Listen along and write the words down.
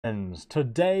And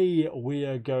today we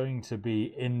are going to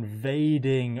be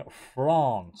invading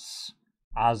France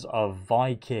as a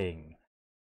Viking.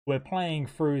 We're playing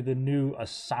through the new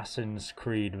Assassin's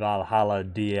Creed Valhalla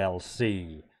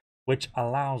DLC, which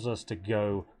allows us to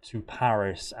go to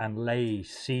Paris and lay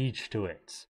siege to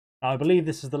it. Now, I believe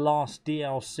this is the last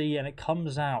DLC and it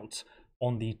comes out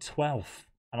on the 12th,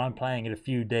 and I'm playing it a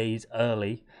few days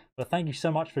early. But thank you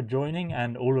so much for joining,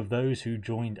 and all of those who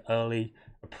joined early.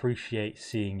 Appreciate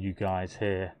seeing you guys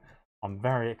here. I'm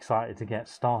very excited to get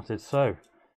started, so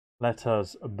let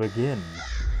us begin.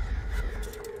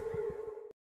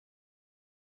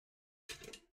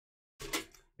 Let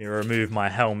me remove my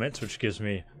helmet, which gives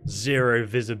me 0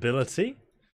 visibility.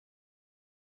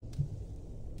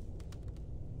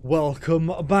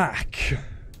 Welcome back.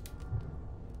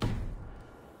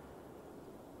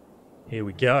 Here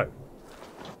we go.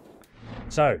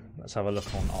 So, let's have a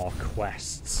look on our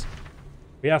quests.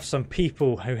 We have some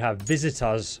people who have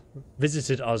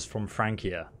visited us from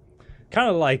Francia. Kind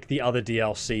of like the other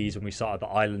DLCs when we started the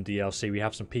Island DLC, we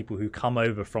have some people who come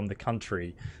over from the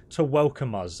country to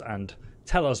welcome us and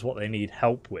tell us what they need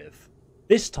help with.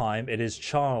 This time it is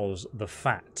Charles the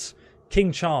Fat,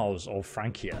 King Charles of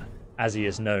Francia, as he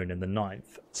is known in the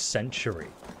 9th century.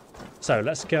 So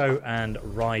let's go and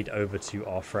ride over to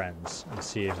our friends and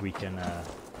see if we can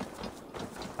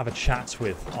have a chat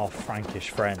with our Frankish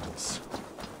friends.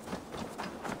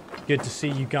 Good to see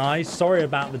you guys. Sorry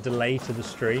about the delay to the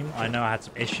stream. I know I had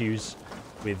some issues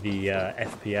with the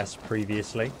FPS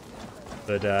previously,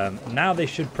 but now they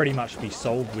should pretty much be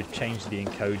solved. We've changed the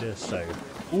encoder, so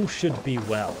all should be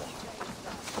well.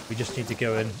 We just need to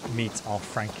go and meet our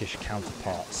Frankish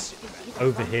counterparts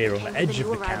over here on the edge of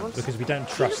the camp, because we don't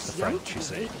trust the French, you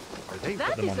see.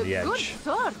 Put them on the edge.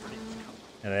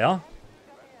 There they are.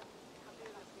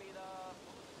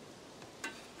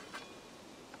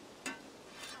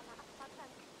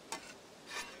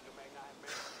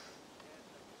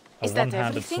 Is that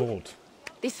everything?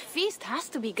 This feast has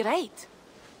to be great.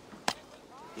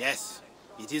 Yes,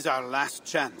 it is our last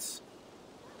chance.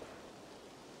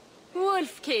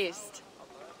 Wolf-kissed.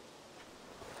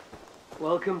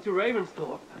 Welcome to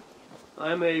Ravensthorpe.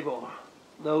 I'm Eivor,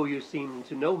 though you seem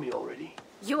to know me already.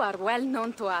 You are well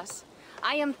known to us.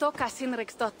 I am Toka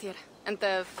Sinriksdottir, and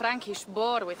the Frankish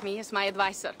boar with me is my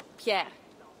advisor, Pierre.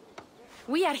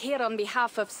 We are here on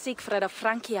behalf of Sigfred of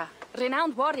Francia,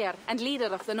 renowned warrior and leader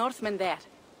of the Northmen there.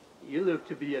 You look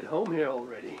to be at home here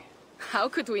already. How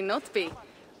could we not be?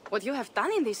 What you have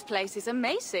done in this place is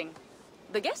amazing.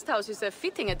 The guest house is a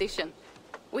fitting addition.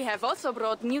 We have also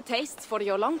brought new tastes for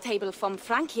your long table from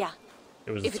Francia.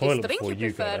 It was if a it is toilet drink before you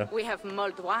you got prefer, there. we have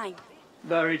mulled wine.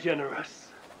 Very generous.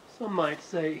 Some might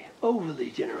say overly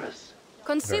generous.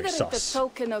 Consider it a sus.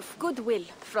 token of goodwill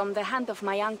from the hand of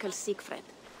my uncle Sigfred.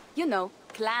 You know,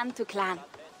 clan to clan.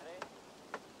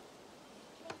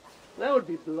 That would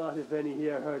be blood if any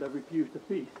here heard I refused to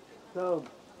feast, so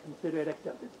consider it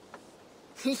accepted.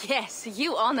 Yes,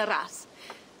 you honor us.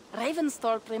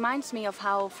 Ravensthorpe reminds me of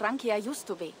how Francia used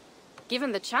to be.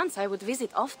 Given the chance, I would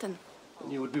visit often.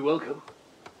 And you would be welcome.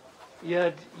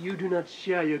 Yet you do not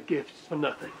share your gifts for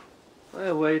nothing. I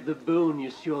await the boon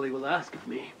you surely will ask of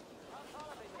me.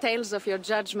 Tales of your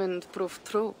judgment prove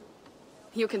true.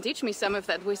 You can teach me some of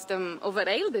that wisdom over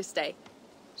ale this day.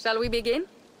 Shall we begin?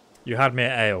 You had me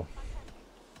at ale.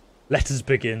 Let us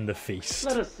begin the feast.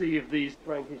 Let us see if these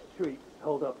Frankish treats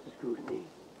hold up to scrutiny.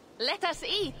 Let us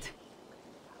eat!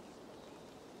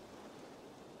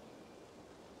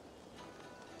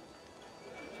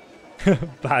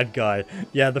 Bad guy.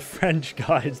 Yeah, the French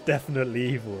guy is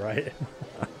definitely evil, right?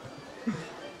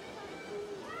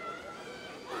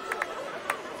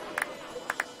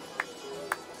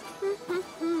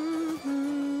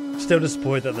 Still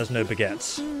disappointed that there's no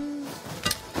baguettes.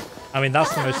 I mean,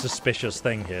 that's the most suspicious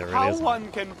thing here, really, How isn't it?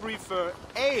 one can prefer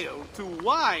ale to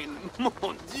wine?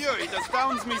 Mon Dieu, it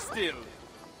astounds me still.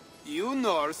 You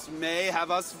Norse may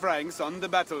have us Franks on the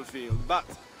battlefield, but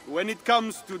when it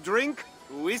comes to drink,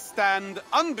 we stand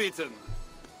unbeaten.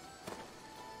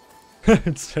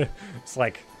 it's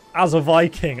like, as a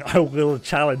Viking, I will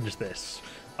challenge this.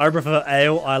 I prefer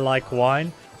ale, I like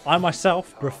wine. I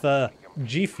myself prefer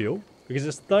G Fuel, because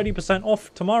it's 30%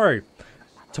 off tomorrow.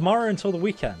 Tomorrow until the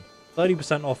weekend.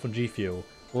 30% off on G Fuel.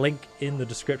 Link in the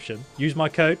description. Use my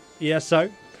code,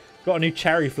 ESO. Got a new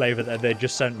cherry flavour that they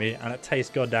just sent me, and it tastes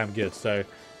goddamn good, so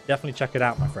definitely check it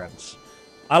out, my friends.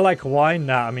 I like wine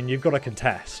now, I mean, you've got to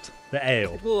contest. The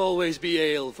ale. It will always be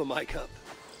ale for my cup.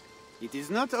 It is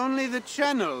not only the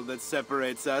channel that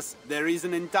separates us, there is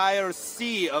an entire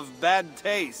sea of bad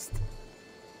taste.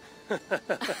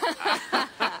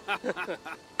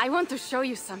 I want to show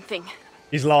you something.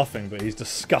 He's laughing, but he's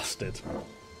disgusted.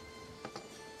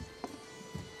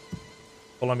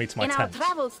 Follow me to my In tent. our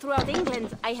travels throughout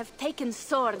England, I have taken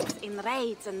swords in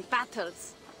raids and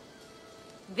battles.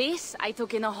 This I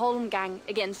took in a holmgang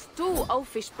against 2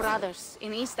 oafish brothers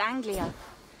in East Anglia.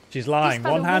 She's lying. This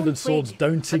fellow One-handed won't swords twig,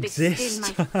 don't but it's exist.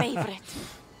 still my favorite.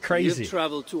 Crazy. You've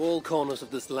traveled to all corners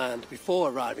of this land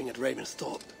before arriving at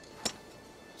Ravensthorpe.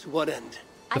 To what end?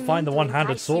 To find the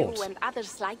one-handed sword. You and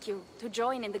others like you to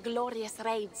join in the glorious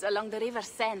raids along the River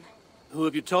Seine. Who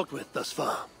have you talked with thus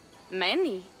far?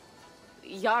 Many.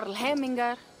 Jarl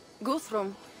Hemminger,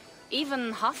 Guthrum,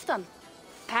 even Halfdan.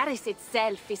 Paris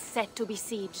itself is set to be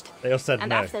sieged. They all said and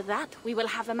no. after that, we will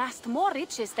have amassed more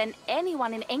riches than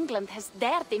anyone in England has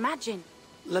dared imagine.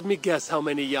 Let me guess how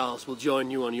many Jarls will join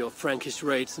you on your Frankish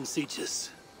raids and sieges.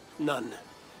 None.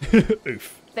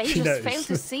 Oof. They She just knows. fail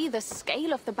to see the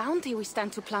scale of the bounty we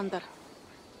stand to plunder.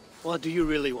 What do you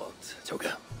really want,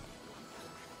 Toga?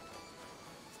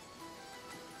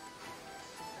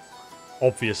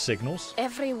 Obvious signals.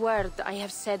 Every word I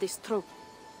have said is true.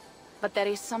 But there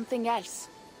is something else.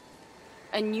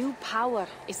 A new power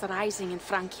is rising in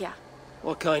Francia.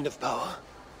 What kind of power?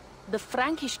 The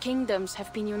Frankish kingdoms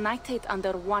have been united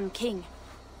under one king,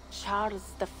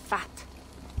 Charles the Fat.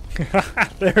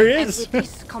 There he And is. with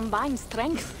this combined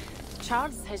strength,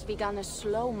 Charles has begun a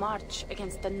slow march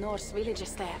against the Norse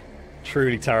villages there.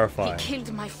 Truly He terrifying.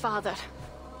 killed my father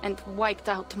and wiped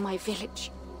out my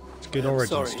village. It's a good I'm origin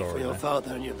sorry story. for your though.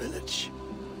 father and your village.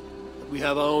 But we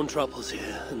have our own troubles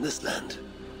here in this land.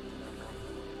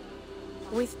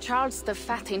 With Charles the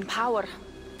Fat in power,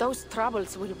 those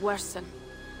troubles will worsen.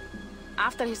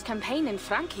 After his campaign in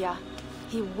Francia,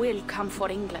 he will come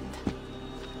for England.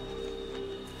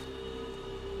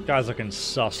 Guy's looking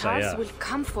sus, Charles yeah. will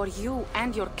come for you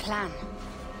and your clan.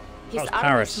 His How's armies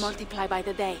Paris? multiply by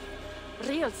the day.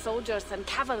 Real soldiers and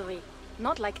cavalry,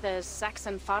 not like the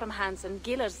Saxon farmhands and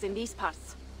gillers in these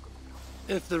parts.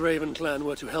 If the Raven clan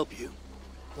were to help you,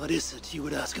 what is it you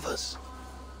would ask of us?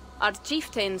 Our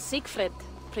chieftain, Siegfried,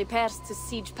 prepares to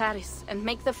siege Paris and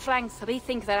make the Franks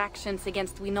rethink their actions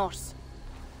against we Norse.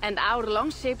 And our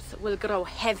longships will grow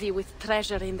heavy with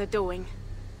treasure in the doing.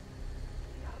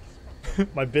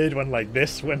 My beard went like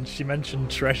this when she mentioned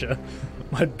treasure.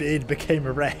 My beard became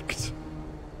erect.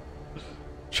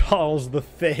 Charles the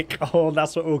Thick. Oh,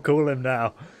 that's what we'll call him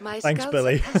now. My Thanks, scouts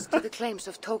Billy. attest to the claims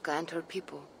of Toka and her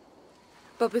people.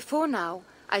 But before now,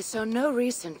 I saw no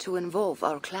reason to involve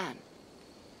our clan.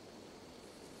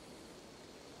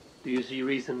 Do you see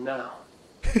reason now?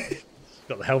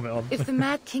 Got the helmet on. If the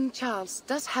mad King Charles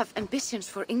does have ambitions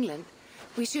for England,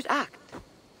 we should act.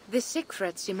 The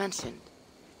Siegfried she mentioned,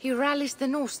 he rallies the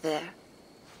Norse there.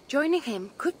 Joining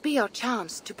him could be our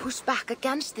chance to push back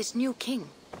against this new king.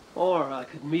 Or I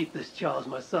could meet this Charles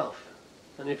myself,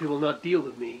 and if he will not deal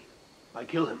with me, I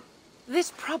kill him.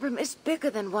 This problem is bigger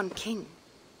than one king.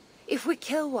 If we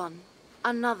kill one,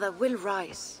 another will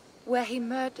rise. Were he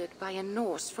murdered by a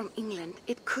Norse from England,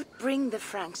 it could bring the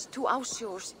Franks to our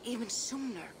shores even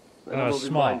sooner. Then I will be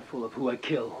smart. mindful of who I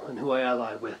kill and who I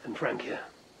ally with in Francia.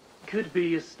 Could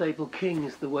be a stable king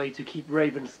is the way to keep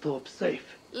Ravensthorpe safe.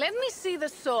 Let me see the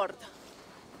sword.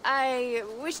 I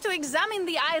wish to examine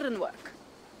the ironwork.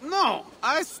 No,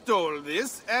 I stole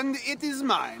this, and it is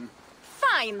mine.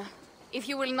 Fine. If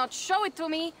you will not show it to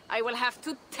me, I will have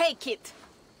to take it.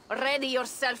 Ready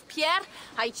yourself, Pierre.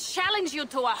 I challenge you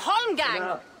to a holmgang.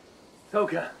 Now,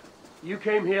 Toka, you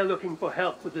came here looking for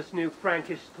help with this new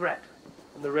Frankish threat,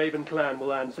 and the Raven clan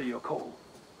will answer your call.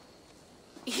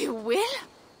 You will?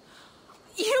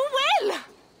 You will!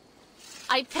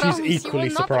 I promise you equally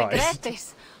will not regret surprised.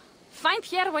 this. Find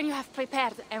Pierre when you have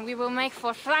prepared, and we will make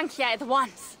for Francia at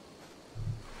once.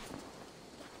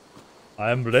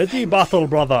 I am ready, battle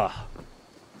brother.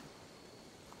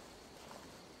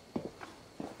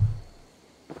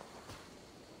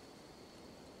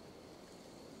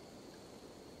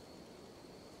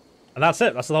 And that's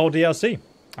it. That's the whole DLC.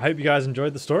 I hope you guys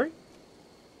enjoyed the story.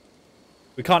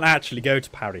 We can't actually go to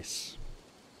Paris.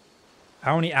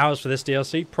 How many hours for this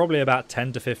DLC? Probably about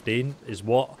 10 to 15 is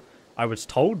what I was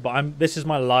told, but this is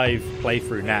my live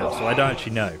playthrough now, so I don't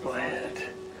actually know. My head.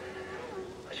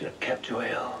 I should have kept to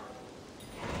ale.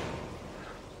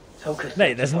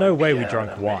 Nate, there's no way we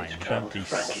drank wine. Don't be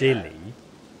silly.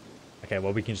 Okay,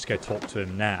 well, we can just go talk to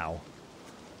him now.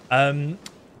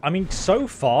 I mean, so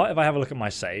far, if I have a look at my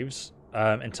saves,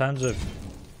 in terms of...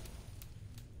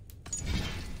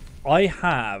 I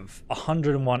have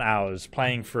 101 hours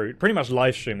playing through, pretty much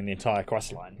live streaming the entire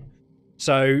questline.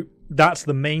 So that's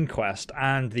the main quest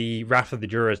and the Wrath of the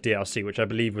Jurors DLC, which I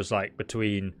believe was like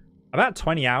between About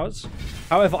 20 hours.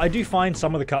 However, I do find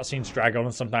some of the cutscenes drag on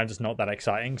and sometimes it's not that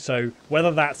exciting. So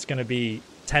whether that's going to be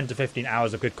 10 to 15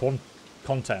 hours of good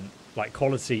content, like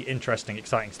quality, interesting,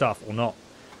 exciting stuff or not,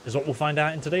 is what we'll find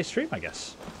out in today's stream, I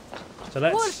guess. So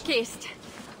let's... Wolf-kissed.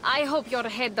 I hope your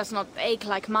head does not ache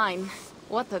like mine.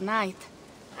 What a night.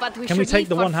 But Can we take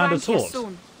the one-handed sword?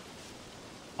 Soon.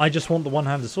 I just want the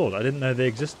one-handed sword. I didn't know they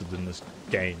existed in this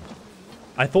game.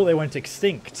 I thought they went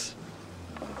extinct.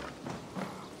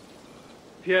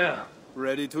 Pierre.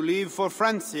 Ready to leave for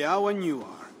Francia when you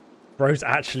are. Bro's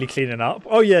actually cleaning up.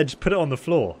 Oh yeah, just put it on the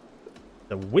floor.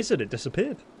 The wizard, it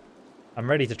disappeared. I'm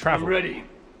ready to travel. I'm ready.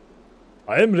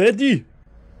 I am ready.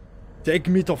 Take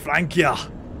me to Francia.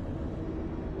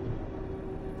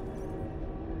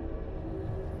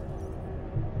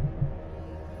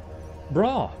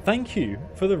 Brah, thank you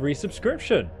for the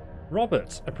resubscription.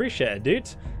 Robert, appreciate it, dude.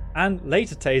 And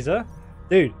LatorTazor,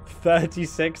 dude,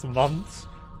 36 months.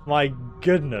 My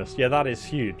goodness, yeah, that is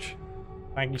huge.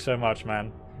 Thank you so much,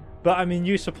 man. But I mean,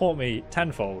 you support me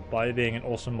tenfold by being an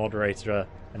awesome moderator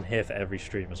and here for every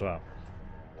stream as well.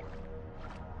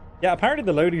 Yeah, apparently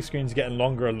the loading screen's getting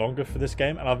longer and longer for this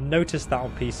game, and I've noticed that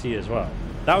on PC as well.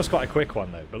 That was quite a quick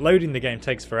one though, but loading the game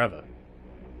takes forever.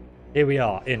 Here we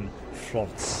are in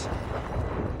France.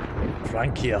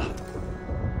 Francia.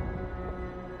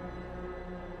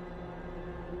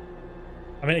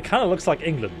 I mean, it kind of looks like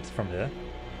England from here.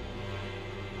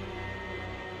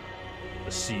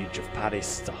 The Siege of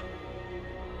Paris.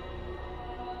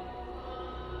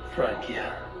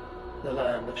 Francia, the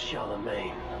land of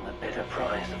Charlemagne and the bitter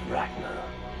prize of Ragnar,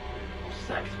 who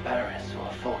sacked Paris for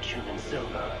a fortune in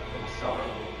silver and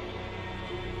sorrow.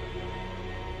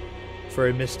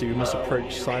 Very misty, we must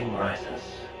approach silently. Rises,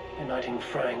 uniting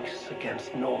Franks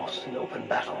against Norse in open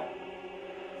battle,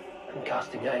 and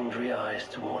casting angry eyes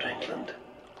toward England.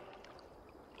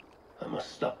 I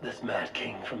must stop this mad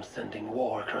king from sending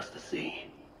war across the sea.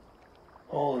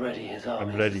 Already his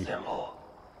armies assemble,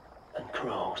 and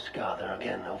crows gather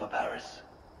again over Paris.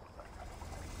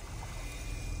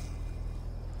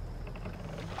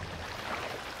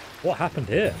 What happened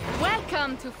here?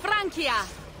 Welcome to Francia.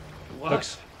 What?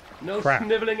 Looks No crap.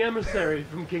 sniveling emissary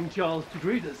from King Charles to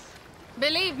greet us.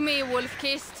 Believe me,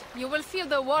 Wolf-kissed, you will feel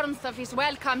the warmth of his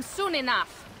welcome soon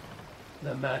enough.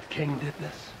 The Mad King did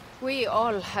this. We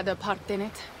all had a part in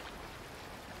it.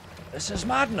 This is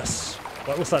madness.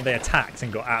 Well, it looks like they attacked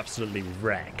and got absolutely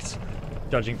wrecked,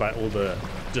 judging by all the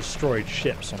destroyed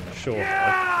ships on the shore.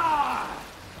 Yeah!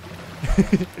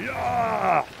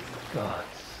 Yeah! Gods.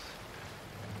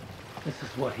 This is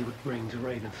what he would bring to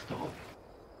Ravensthorpe.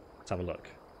 Let's have a look.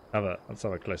 Let's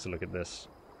have a closer look at this.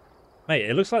 Mate,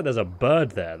 it looks like there's a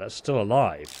bird there that's still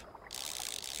alive.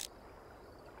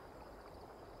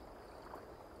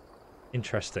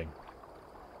 Interesting.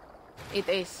 It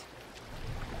is.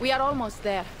 We are almost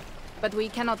there, but we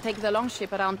cannot take the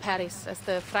longship around Paris as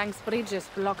the Franks bridges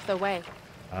block the way.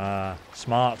 Ah,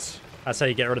 smart. That's how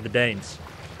you get rid of the Danes.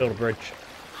 Build a bridge.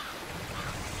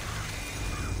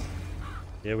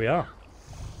 Here we are.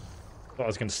 Thought I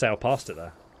was going to sail past it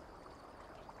there.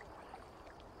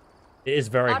 It is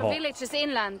very hot. Our village is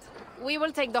inland. We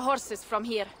will take the horses from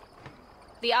here.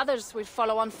 The others will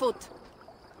follow on foot.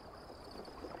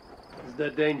 Is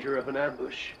there danger of an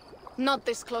ambush? Not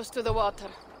this close to the water,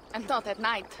 and not at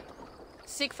night.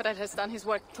 Siegfried has done his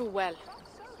work too well.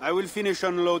 I will finish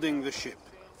unloading the ship.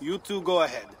 You two go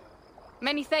ahead.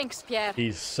 Many thanks, Pierre.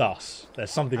 He's sus. There's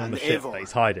something on And the ship Eivor. that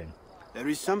he's hiding. There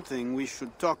is something we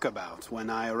should talk about when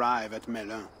I arrive at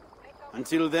Melun.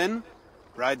 Until then,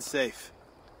 ride safe.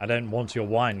 I don't want your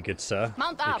wine, good sir.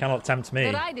 Mount You up. cannot tempt me.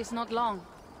 The ride is not long.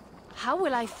 How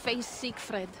will I face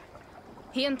Siegfried?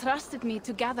 He entrusted me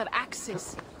to gather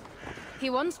axes. He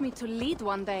wants me to lead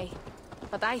one day,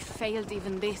 but I failed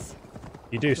even this.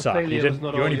 You do The suck. You failure was didn't.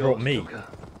 not You all only brought yours, me. Joker.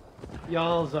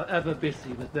 Jarls are ever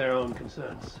busy with their own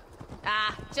concerns.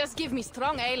 Ah, just give me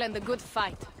strong ale and a good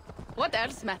fight. What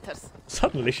else matters?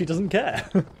 Suddenly she doesn't care.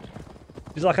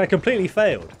 She's like, I completely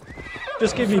failed.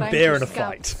 Just give me Frankish beer and a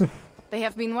scouts. fight. They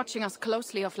have been watching us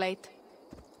closely of late.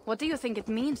 What do you think it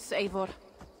means, Eivor?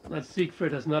 That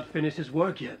Siegfried has not finished his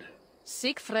work yet.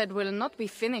 Siegfried will not be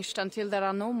finished until there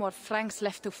are no more Franks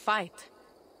left to fight.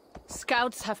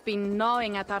 Scouts have been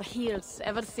gnawing at our heels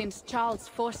ever since Charles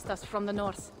forced us from the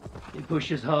north. He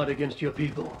pushes hard against your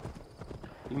people.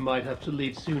 You might have to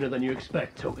leave sooner than you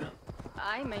expect, Toga.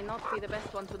 I may not be the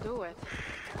best one to do it.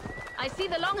 I see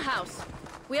the longhouse.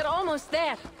 We are almost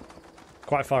there.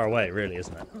 Quite far away, really,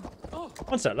 isn't it?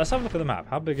 One sec, let's have a look at the map.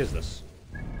 How big is this?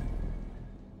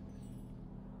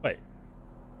 Wait.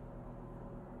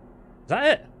 Is that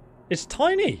it? It's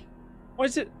tiny. Why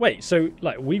is it? Wait, so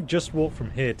like we've just walked from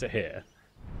here to here,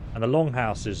 and the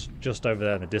longhouse is just over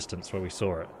there in the distance where we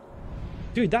saw it.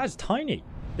 Dude, that's tiny.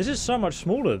 This is so much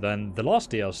smaller than the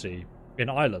last DLC in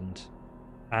Ireland,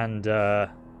 and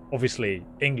obviously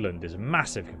England is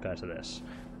massive compared to this.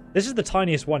 This is the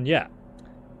tiniest one yet.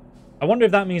 I wonder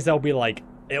if that means there'll be like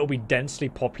it'll be densely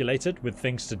populated with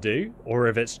things to do, or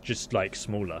if it's just like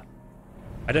smaller.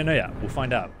 I don't know yet. We'll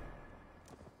find out.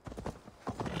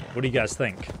 What do you guys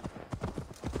think?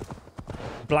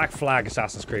 Black Flag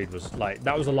Assassin's Creed was like,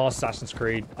 that was the last Assassin's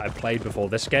Creed I played before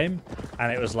this game,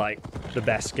 and it was like the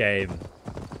best game.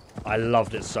 I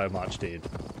loved it so much, dude.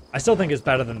 I still think it's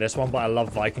better than this one, but I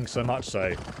love Viking so much,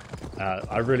 so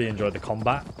I really enjoyed the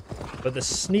combat. But the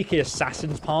sneaky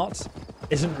assassins part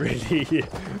isn't really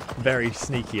very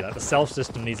sneaky. Like the stealth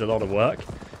system needs a lot of work,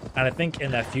 and I think in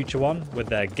their future one with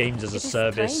their games as a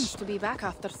service. It is strange to be back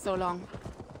after so long.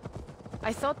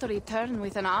 I thought to return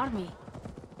with an army.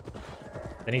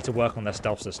 They need to work on their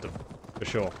stealth system, for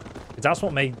sure. Because that's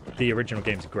what made the original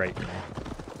games great, you know?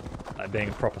 Like being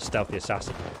a proper stealthy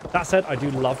assassin. That said, I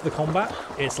do love the combat.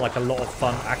 It's like a lot of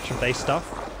fun action-based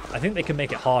stuff. I think they can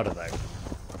make it harder, though.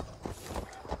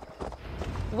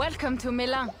 Welcome to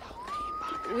Milan.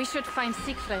 We should find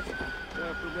Siegfried.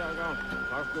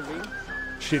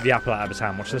 Shoot the apple out of his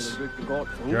hand. Watch this.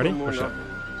 You ready? Push it.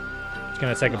 Just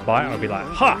going to take a bite and I'll be like,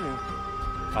 ha!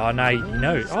 Oh, no,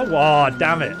 no. Oh,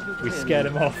 damn it. We scared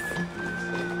him off.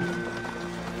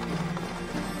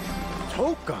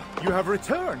 Toka, you have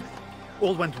returned.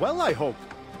 All went well, I hope.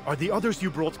 Are the others you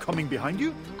brought coming behind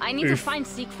you? I need to find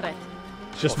Siegfried.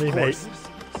 It's just Of me, course.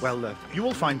 mate. Well, you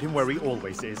will find him where he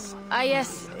always is. Ah,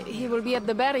 yes. He will be at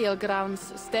the burial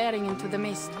grounds, staring into the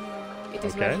mist. It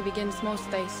is where Okay. he begins most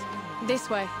days. This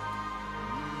way.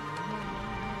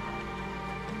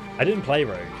 I didn't play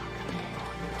Rogue.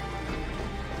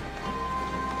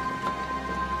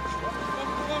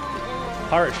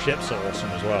 Pirate ships are awesome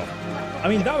as well. I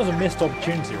mean, that was a missed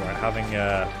opportunity, right? Having,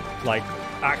 like,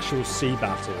 actual sea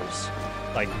battles.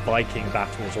 Like, Viking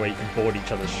battles where you can board each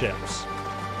other's ships.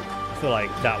 I feel like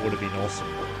that would have been awesome.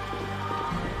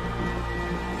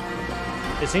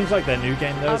 It seems like their new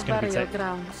game, though, is going to be Our burial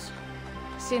grounds.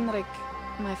 Sinrik,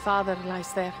 my father,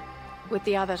 lies there, with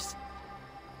the others.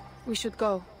 We should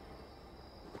go.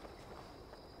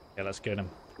 Yeah, let's get him.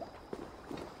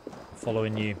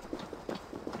 Following you.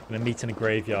 Gonna meet in a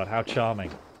graveyard. How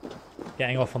charming.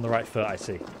 Getting off on the right foot, I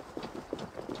see.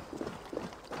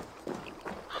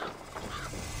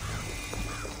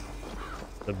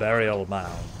 The burial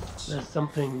mounds. There's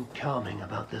something calming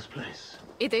about this place.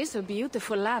 It is a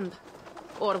beautiful land.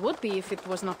 Or would be if it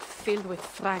was not filled with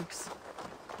Franks.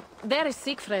 There is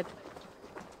Siegfried.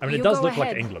 I mean, it You does go look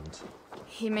like ahead. England.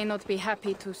 He may not be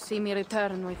happy to see me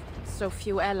return with so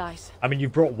few allies. I mean,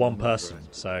 you've brought one person,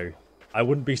 so I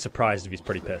wouldn't be surprised if he's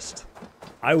pretty pissed.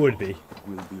 I would be.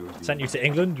 Sent you to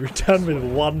England, you return with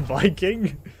one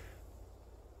Viking?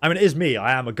 I mean, it is me,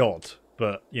 I am a god,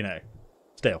 but, you know,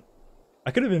 still.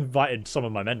 I could have invited some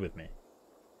of my men with me.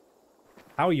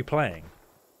 How are you playing?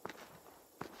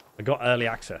 I got early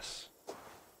access.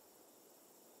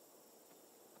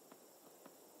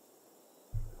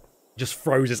 Just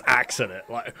throws his axe at it,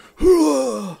 like...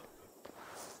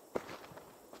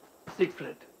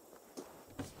 Siegfried.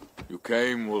 You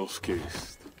came,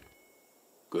 wolf-kissed.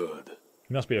 Good.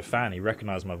 He must be a fan, he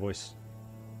recognised my voice.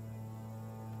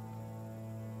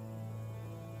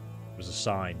 It was a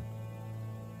sign.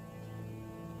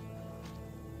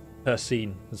 Her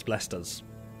scene has blessed us.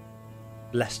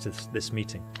 Blessed this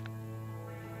meeting.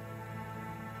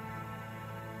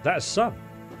 Is that his son?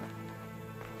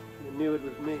 You knew it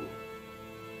was me.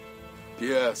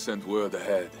 Pierre sent word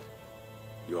ahead.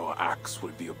 Your axe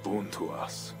will be a boon to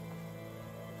us.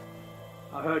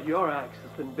 I heard your axe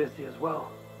has been busy as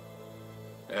well.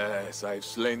 Yes, I've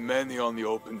slain many on the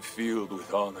open field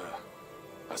with honor,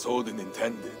 as Odin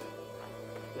intended.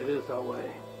 It is our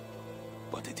way.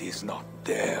 But it is not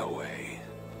their way.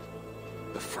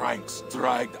 The Franks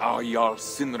dragged our Jarl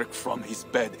Sinrik from his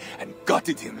bed and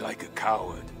gutted him like a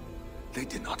coward. They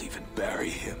did not even bury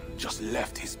him, just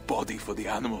left his body for the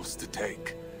animals to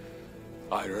take.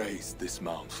 I raised this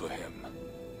mound for him.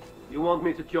 You want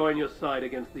me to join your side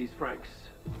against these Franks?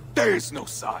 There is no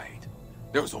side.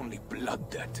 There is only blood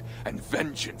debt and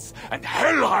vengeance and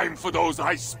Helheim for those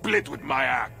I split with my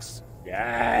axe.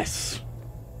 Yes!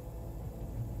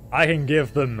 I can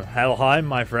give them Helheim,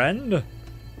 my friend.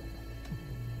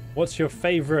 What's your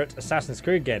favourite Assassin's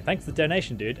Creed game? Thanks for the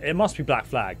donation, dude. It must be Black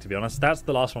Flag, to be honest. That's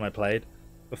the last one I played.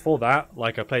 Before that,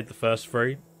 like, I played the first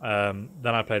three. Then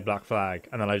I played Black Flag,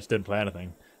 and then I just didn't play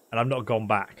anything. And I've not gone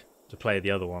back to play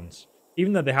the other ones.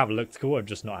 Even though they have looked cool, I've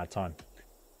just not had time.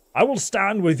 I will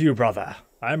stand with you, brother.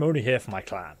 I am only here for my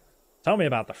clan. Tell me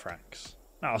about the Franks.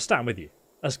 No, I'll stand with you.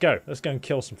 Let's go. Let's go and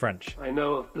kill some French. I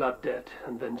know of blood debt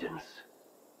and vengeance.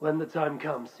 When the time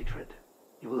comes, Siegfried,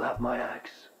 you will have my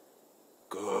axe.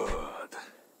 Good.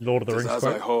 Lord of the Rings As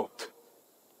quote. I hoped.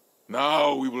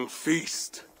 Now we will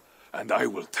feast, and I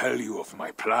will tell you of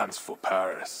my plans for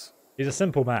Paris. He's a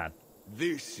simple man.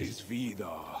 This is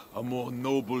Vidar, a more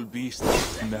noble beast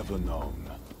I've never known.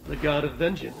 The God of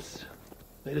Vengeance.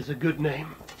 It is a good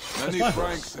name. Many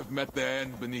Franks have met their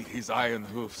end beneath his iron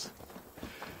hoofs.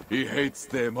 He hates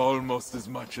them almost as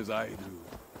much as I do.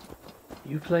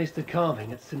 You placed a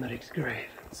carving at Cynric's grave.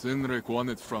 Cynric won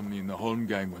it from me in the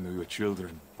Holmgang when we were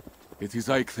children. It is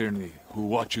Eiktherni, who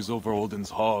watches over Odin's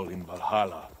hall in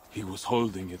Valhalla. He was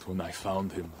holding it when I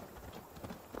found him.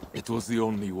 It was the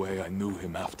only way I knew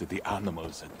him after the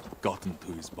animals had gotten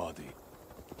to his body.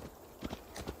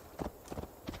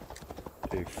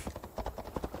 Oof.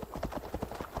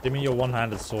 Give me your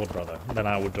one-handed sword, brother, then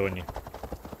I will join you.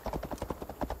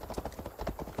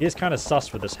 He is kind of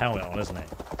sus with this helmet on, isn't he?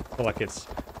 I feel like it's...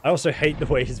 I also hate the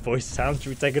way his voice sounds. Should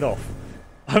we take it off?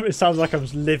 It sounds like I'm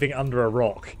living under a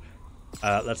rock.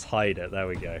 Let's hide it. There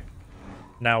we go.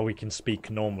 Now we can speak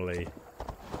normally.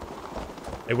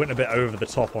 They went a bit over the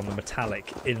top on the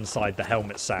metallic inside the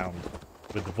helmet sound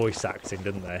with the voice acting,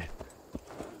 didn't they?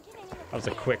 That was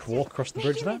a quick walk across the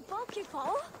bridge there.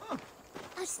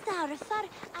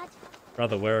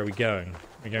 Brother, where are we going?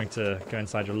 We're going to go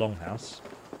inside your longhouse.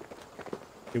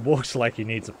 He walks like he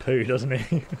needs a poo, doesn't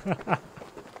he?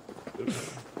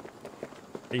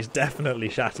 He's definitely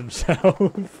shat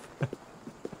himself.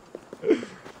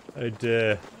 Oh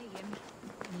dear.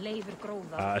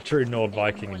 A true Nord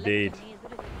Viking indeed.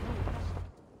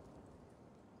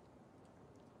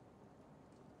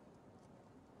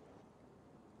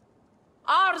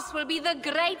 Ours will be the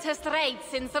greatest raid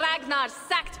since Ragnar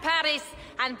sacked Paris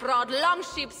and brought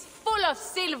longships full of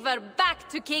silver back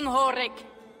to King Horik.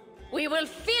 We will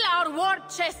fill our war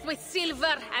chest with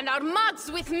silver and our mugs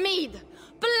with mead.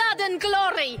 Blood and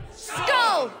glory!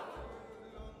 Skull!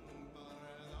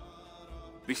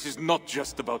 This is not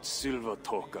just about silver,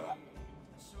 Toka.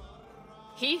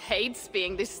 He hates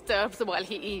being disturbed while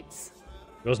he eats.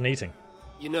 He wasn't eating.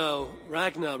 You know,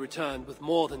 Ragnar returned with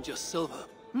more than just silver.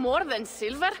 More than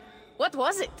silver? What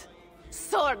was it?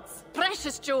 Swords,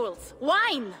 precious jewels,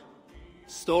 wine!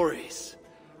 Stories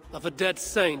of a dead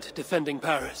saint defending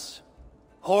Paris.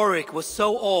 Horik was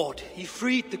so awed, he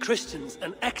freed the Christians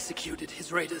and executed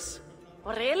his raiders.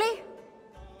 Really?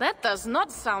 That does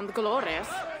not sound glorious.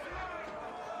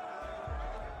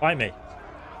 Fight me.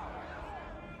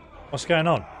 What's going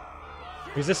on?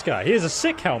 Who's this guy? He has a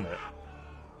sick helmet.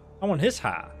 I want his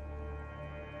hat.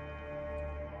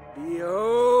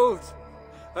 Behold,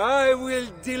 I will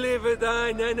deliver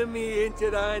thine enemy into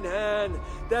thine hand,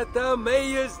 that thou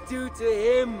mayest do to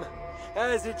him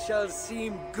as it shall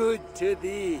seem good to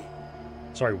thee.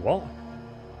 Sorry, what?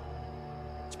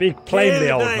 Speak plainly,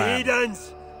 Kill old the man.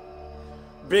 heathens!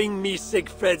 Bring me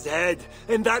Siegfried's head,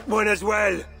 and that one as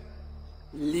well.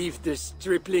 Leave the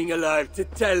stripling alive to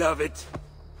tell of it.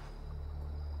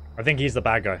 I think he's the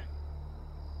bad guy.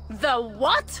 The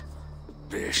what?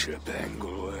 Bishop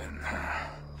Engelwin.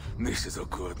 This is a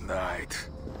good night.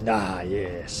 Ah,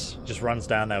 yes. Just runs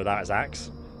down there without his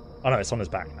axe. Oh no, it's on his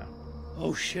back now.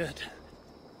 Oh shit.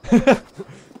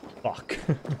 Fuck.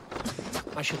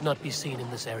 I should not be seen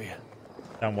in this area.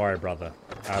 Don't worry, brother.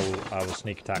 I will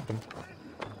sneak attack them.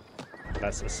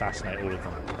 Let's assassinate all of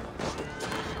them.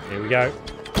 Here we go.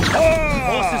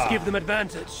 Horses give them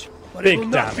advantage, but Big it will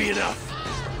not be damage. enough.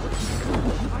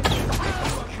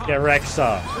 Get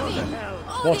Rexa.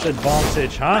 What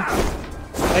advantage, huh?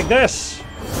 Like this.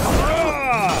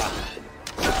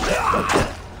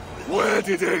 Where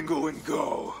did Engelwin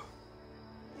go?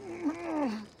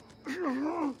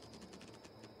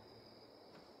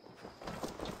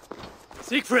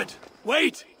 Siegfried,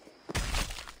 wait!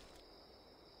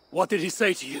 What did he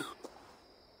say to you?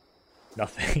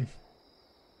 Nothing.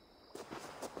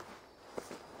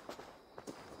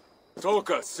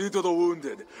 Toka, see to the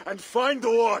wounded, and find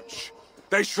the watch!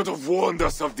 They should have warned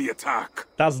us of the attack.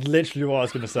 That's literally what I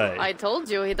was going to say. I told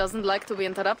you he doesn't like to be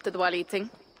interrupted while eating.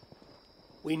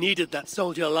 We needed that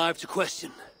soldier alive to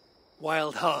question.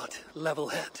 Wild heart, level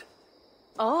head.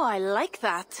 Oh, I like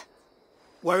that.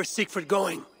 Where is Siegfried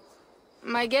going?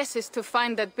 My guess is to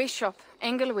find that bishop,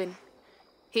 Engelwin.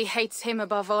 He hates him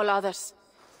above all others.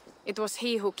 It was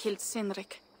he who killed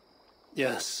Cynric.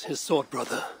 Yes, his sword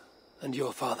brother, and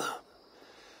your father.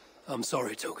 I'm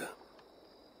sorry, Toga.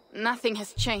 Nothing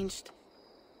has changed.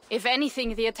 If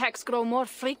anything, the attacks grow more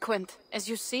frequent, as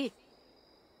you see.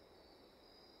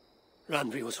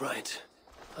 Randvi was right.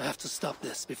 I have to stop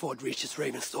this before it reaches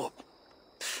Ravensthorpe.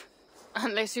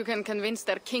 Unless you can convince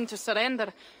their king to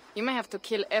surrender, you may have to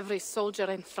kill every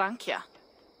soldier in Francia.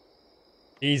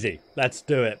 Easy. Let's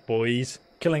do it, boys.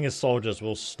 Killing his soldiers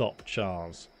will stop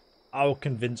Charles. I will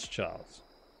convince Charles.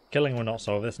 Killing will not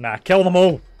solve this. Nah, kill them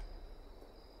all!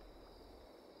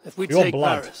 If we Your take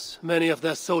blood. Paris, many of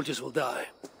their soldiers will die.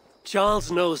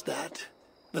 Charles knows that.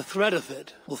 The threat of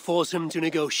it will force him to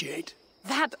negotiate.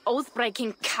 That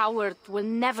oath-breaking coward will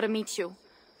never meet you.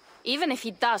 Even if he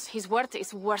does, his word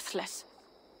is worthless.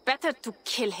 Better to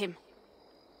kill him.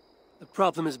 The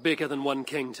problem is bigger than one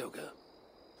king, Toka.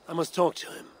 I must talk to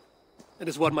him. It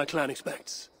is what my clan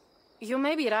expects. You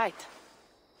may be right.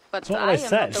 But what I I am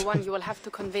said. not the one you will have to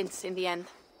convince in the end.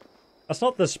 That's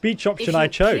not the speech option If I you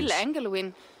chose. kill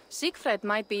Engelwin, Siegfried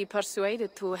might be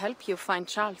persuaded to help you find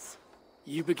Charles.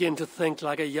 You begin to think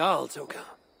like a Jarl, Toka.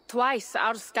 Twice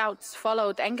our scouts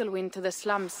followed Engelwin to the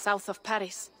slums south of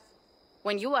Paris.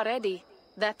 When you are ready,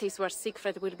 that is where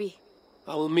Siegfried will be.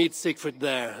 I will meet Siegfried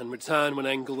there and return when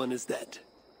Engelwin is dead.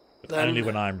 Then Only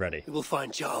when I'm ready. we will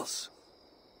find Charles.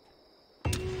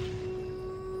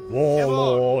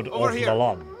 Warlord Eivor, over of here.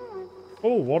 Milan.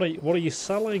 Oh, what are you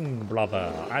selling,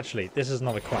 brother? Actually, this is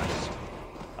another quest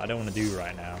I don't want to do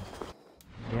right now.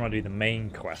 We want to do the main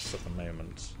quest at the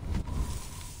moment.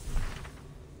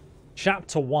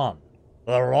 Chapter 1.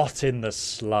 The Rot in the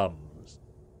Slums.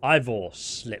 Eivor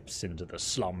slips into the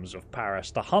slums of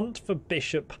Paris to hunt for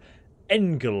Bishop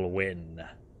Engelwin.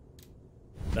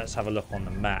 Let's have a look on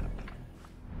the map.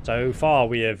 So far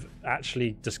we have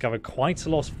actually discovered quite a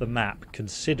lot of the map,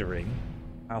 considering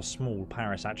how small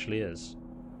Paris actually is.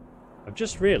 I've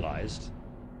just realised...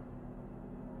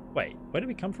 Wait, where did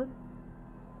we come from?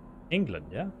 England,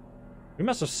 yeah? We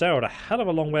must have sailed a hell of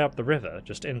a long way up the river,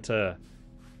 just into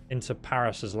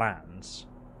Paris's lands.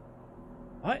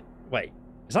 What? Wait,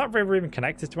 is that river even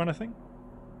connected to anything?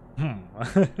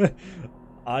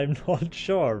 I'm not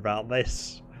sure about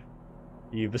this,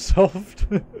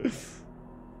 Ubisoft.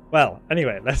 Well,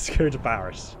 anyway, let's go to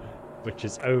Paris, which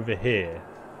is over here.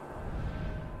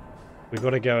 We've got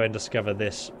to go and discover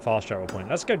this fast travel point.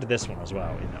 Let's go to this one as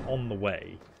well, you know, on the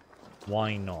way.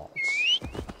 Why not?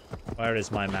 Where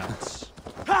is my mount?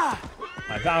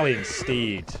 My valiant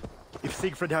steed. If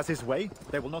Siegfried has his way,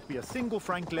 there will not be a single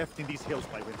Frank left in these hills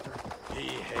by winter. He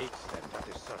hates them, that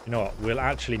is certain. You know what? We'll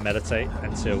actually meditate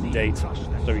until daytime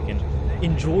so we can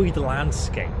enjoy the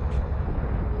landscape.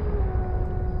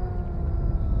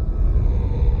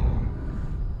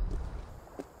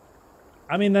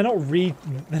 I mean, they're not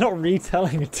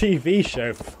retelling a TV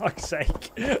show, for fuck's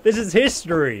sake. This is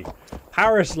history.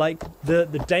 Paris, like, the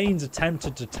Danes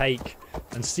attempted to take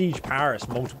and siege Paris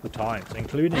multiple times,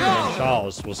 including when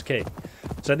Charles was king.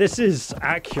 So this is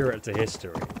accurate to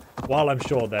history. While I'm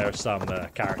sure there are some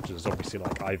characters, obviously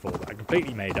like Eivor, that are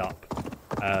completely made up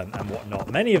and whatnot.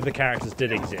 Many of the characters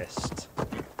did exist.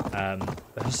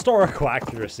 The historical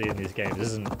accuracy in these games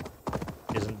isn't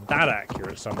that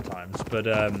accurate sometimes, but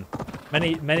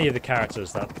many of the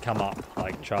characters that come up,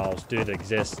 like Charles, did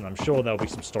exist, and I'm sure there'll be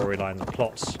some storylines and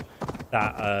plots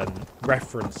that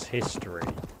reference history.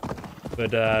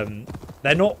 But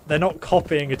they're not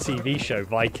copying a TV show,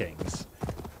 Vikings.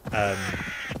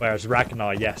 Whereas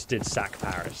Ragnar, yes, did sack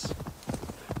Paris.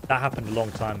 That happened a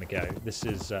long time ago. This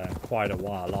is quite a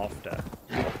while after.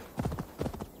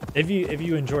 If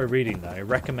you enjoy reading though,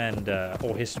 recommend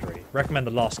or history, recommend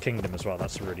The Last Kingdom as well.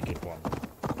 That's a really good one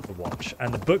to watch.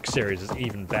 And the book series is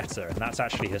even better, and that's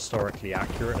actually historically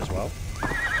accurate as well.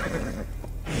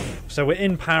 So we're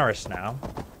in Paris now.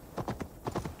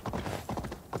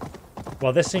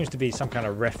 Well, this seems to be some kind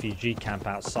of refugee camp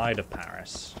outside of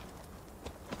Paris.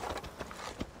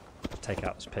 Take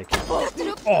out this pig.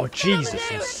 Oh Jesus!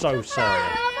 I'm so sorry.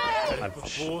 I've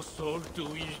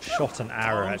shot an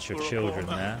arrow at your children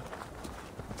there.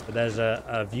 But there's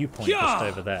a viewpoint just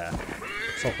over there,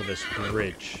 top of this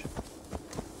bridge.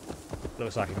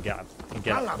 Looks like I can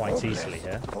get up quite easily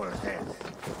here.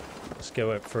 Let's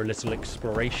go up for a little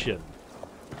exploration.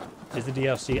 Is the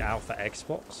DLC out for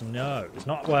Xbox? No, it's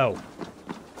not. Well,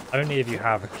 only if you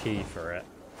have a key for it,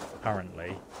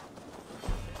 currently.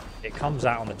 It comes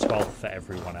out on the 12th for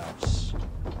everyone else.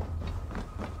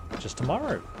 Just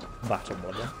tomorrow. Battle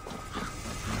model.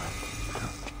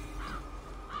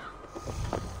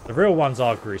 The real ones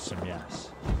are gruesome,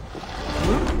 yes.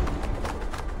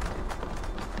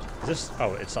 Is this...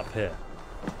 Oh, it's up here.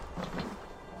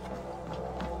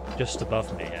 Just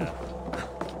above me, yeah.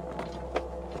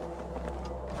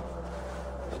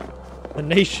 The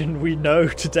nation we know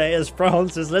today as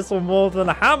France is little more than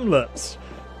a hamlet.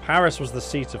 Paris was the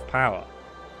seat of power,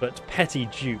 but petty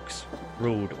dukes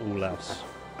ruled all else.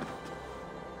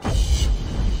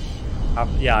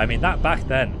 Yeah, I mean, that back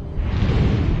then,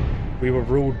 we were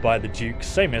ruled by the dukes,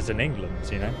 same as in England,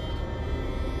 you know.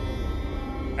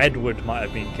 Edward might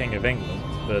have been king of England,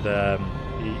 but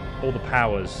all the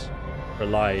powers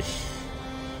relied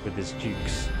with his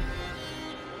dukes.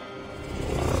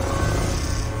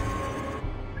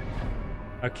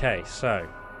 Okay, so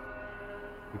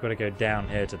we've got to go down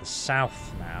here to the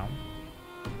south now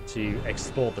to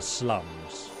explore the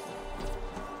slums.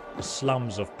 The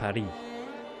slums of Paris.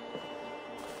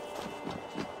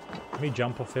 Can we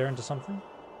jump off here into something?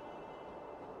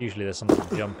 Usually there's something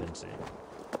to jump into.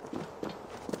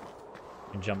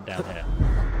 We can jump down here.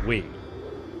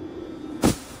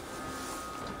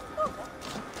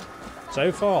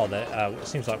 So far, it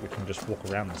seems like we can just walk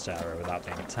around this area without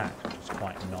being attacked, which is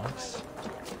quite nice.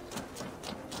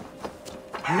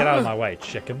 Get out of my way,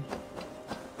 chicken.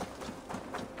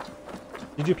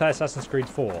 Did you play Assassin's Creed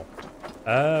 4?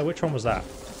 Which one was that?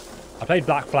 I played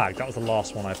Black Flag. That was the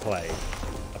last one I played.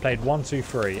 I played 1, 2,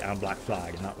 3 and Black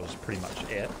Flag, and that was pretty much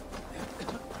it.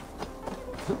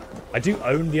 I do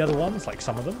own the other ones, like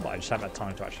some of them, but I just haven't had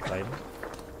time to actually play them.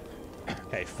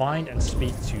 Okay, find and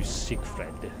speak to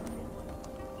Siegfried.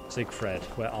 Siegfried,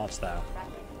 where art thou?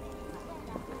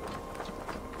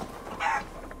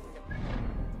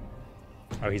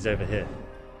 Oh, he's over here.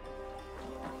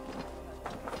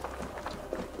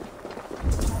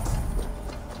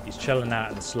 He's chilling out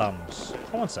in the slums.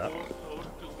 Oh, what's up?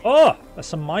 Oh, there's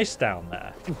some mice down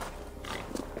there.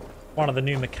 One of the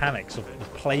new mechanics of the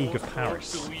Plague of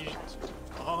Paris.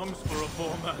 Arms for a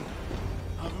poor man.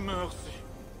 Have mercy.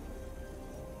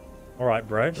 Alright,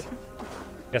 bro.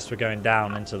 Guess we're going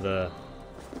down into the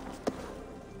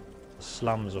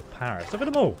slums of Paris. Look at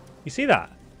them all. You see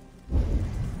that?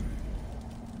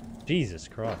 Jesus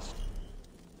Christ.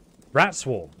 Rat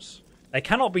swarms. They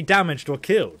cannot be damaged or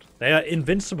killed. They are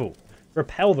invincible.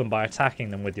 Repel them by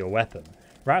attacking them with your weapon.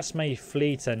 Rats may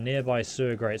flee to nearby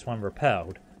sewer grates when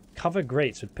repelled. Cover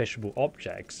grates with pushable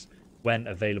objects when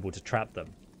available to trap them.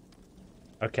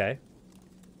 Okay.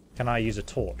 Can I use a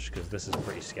torch? Because this is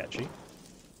pretty sketchy.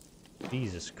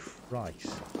 Jesus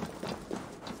Christ.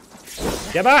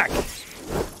 Get back!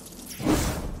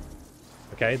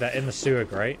 Okay, they're in the sewer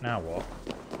grate. Now what?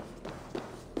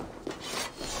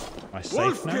 Am I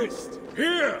safe now?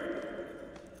 Here!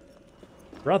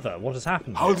 Brother, what has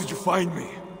happened? How did you find me?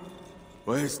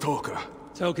 Where's Toka?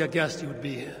 Toka guessed you would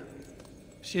be here.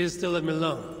 She is still at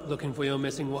Milan, looking for your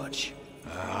missing watch.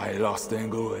 I lost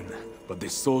Engulwin, but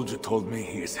this soldier told me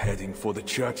he is heading for the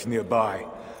church nearby.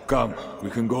 Come, we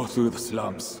can go through the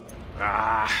slums.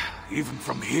 Even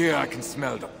from here I can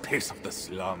smell the piss of the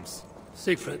slums.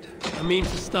 Siegfried, I mean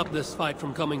to stop this fight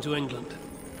from coming to England.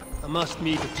 I must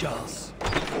meet with Charles.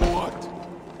 What?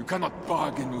 You cannot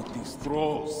bargain with these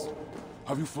thralls.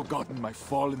 Have you forgotten my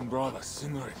fallen brother,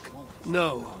 Cynric?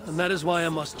 No, and that is why I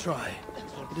must try.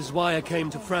 It is why I came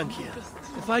to Francia.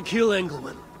 If I kill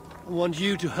Engelman, I want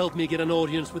you to help me get an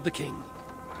audience with the king.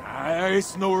 There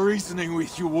is no reasoning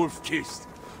with you, Wolf-Kissed.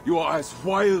 You are as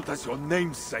wild as your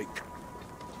namesake.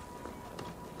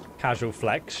 Casual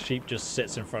flex. Sheep just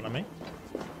sits in front of me.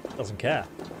 Doesn't care.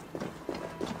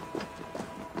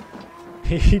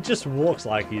 He just walks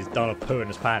like he's done a poo in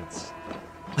his pants.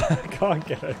 I can't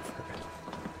get over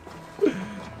it.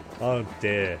 Oh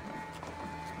dear.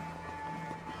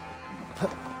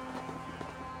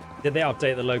 Did they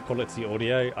update the low quality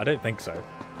audio? I don't think so.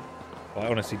 Well, I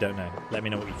honestly don't know. Let me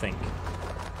know what you think.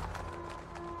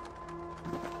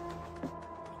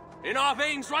 In our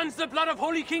veins runs the blood of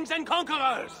holy kings and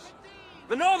conquerors.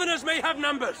 The Northerners may have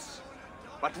numbers,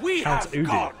 but we have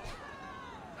God.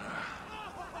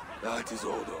 That is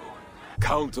Odo,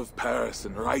 Count of Paris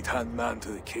and right-hand man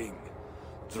to the king.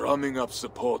 Drumming up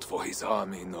support for his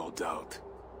army, no doubt.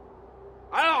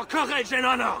 Our courage and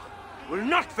honor will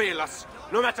not fail us,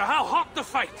 no matter how hot the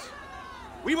fight.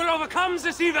 We will overcome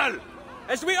this evil,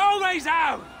 as we always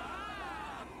have.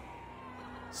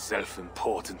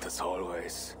 Self-important as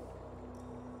always.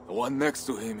 The one next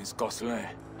to him is Gosselin,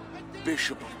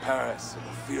 Bishop of Paris and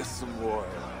a fearsome warrior.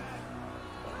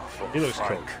 He looks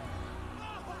cool.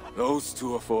 Those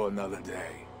two are for another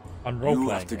day. You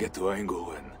have to get to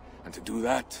Engelwin, and to do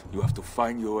that, you have to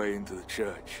find your way into the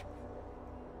church.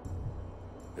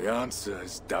 The answer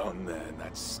is down there in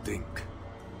that stink.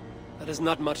 That is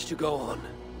not much to go on.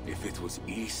 If it was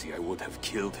easy, I would have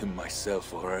killed him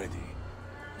myself already.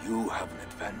 You have an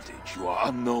advantage. You are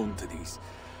unknown to these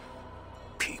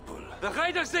people. The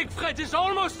Raider Siegfried is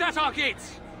almost at our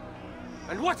gates.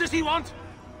 And what does he want?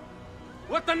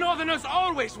 What the Northerners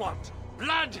always want.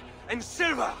 Blood and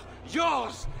silver.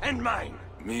 Yours and mine.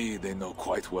 Me, they know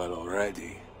quite well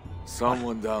already.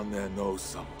 Someone down there knows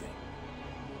something.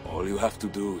 All you have to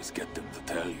do is get them to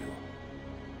tell you.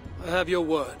 I have your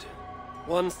word.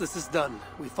 Once this is done,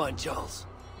 we find Charles.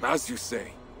 As you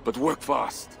say, but work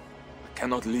fast. I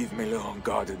cannot leave Miller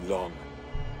unguarded long.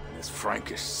 And this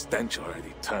Frankish stench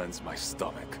already turns my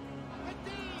stomach.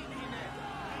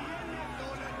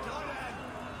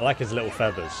 I like his little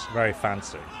feathers. Very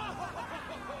fancy.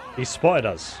 He spotted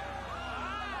us.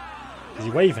 Is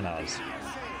he waving at us?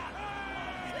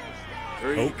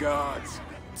 3 guards.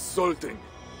 Sultan.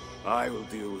 I will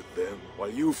deal with them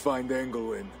while you find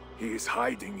Engelwin. He is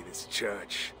hiding in his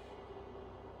church.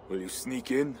 Will you sneak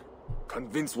in?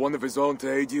 Convince one of his own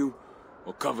to aid you?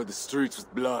 Or cover the streets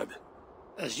with blood?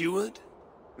 As you would?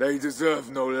 They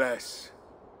deserve no less.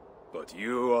 But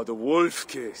you are the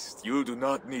wolf-kissed. You do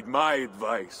not need my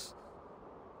advice.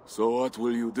 So what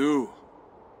will you do?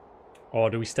 Or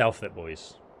do we stealth it,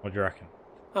 boys? What do you reckon?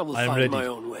 I will find my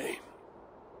own way.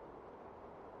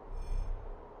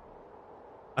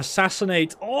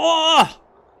 Assassinate. Oh!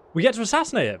 We get to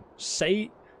assassinate him.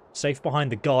 Safe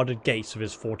behind the guarded gates of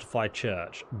his fortified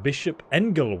church, Bishop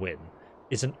Engelwin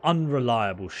is an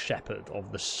unreliable shepherd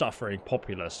of the suffering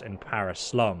populace in Paris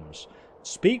slums.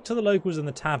 Speak to the locals in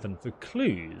the tavern for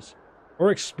clues,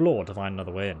 or explore to find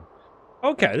another way in.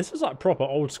 Okay, this is like proper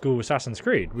old school Assassin's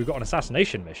Creed. We've got an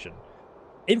assassination mission.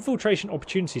 Infiltration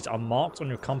opportunities are marked on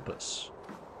your compass.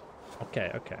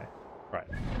 Okay. Right.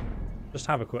 Just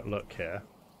have a quick look here.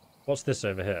 What's this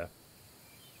over here?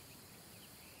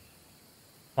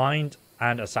 Find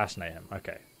and assassinate him.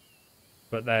 Okay.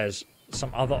 But there's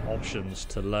some other options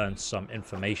to learn some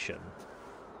information.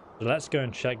 So let's go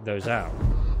and check those out.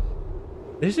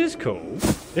 This is cool.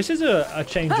 This is a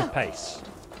change of pace.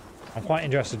 I'm quite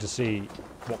interested to see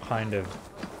what kind of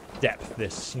depth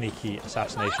this sneaky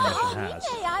assassination mission has.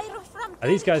 Are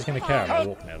these guys going to care if I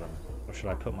walk near them? Or should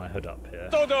I put my hood up here?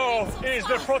 Todo is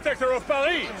the protector of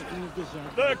Paris,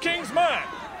 the king's man,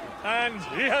 and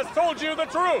he has told you the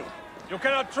truth. You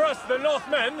cannot trust the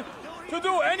Northmen to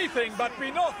do anything but be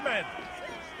Northmen,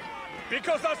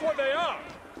 because that's what they are.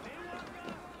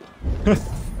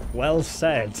 Well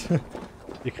said.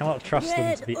 You cannot trust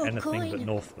them to be anything but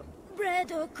Northmen.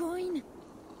 Bread or coin?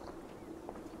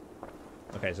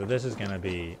 Okay, so this is going to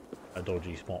be a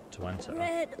dodgy spot to enter.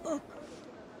 Bread or...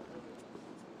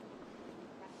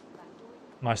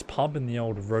 Nice pub in the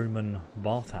old Roman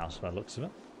bathhouse by the looks of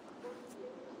it.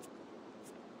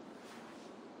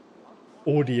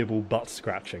 Audible butt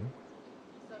scratching.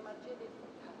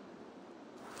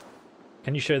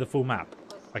 Can you show the full map?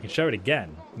 I can show it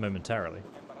again momentarily.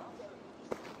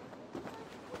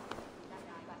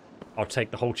 I'll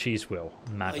take the whole cheese wheel,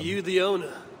 madam. Are you the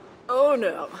owner?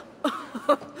 Owner?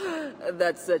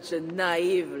 That's such a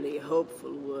naively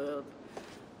hopeful word.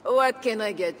 What can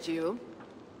I get you?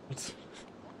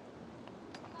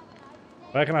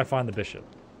 Where can I find the bishop?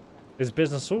 His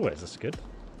business always, that's good.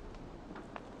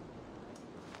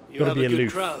 You have a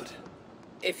good crowd.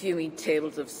 If you mean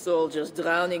tables of soldiers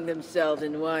drowning themselves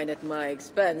in wine at my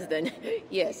expense, then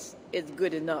yes, it's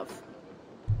good enough.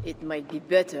 It might be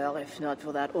better if not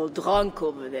for that old drunk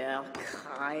over there,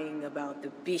 crying about the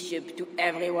bishop to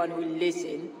everyone who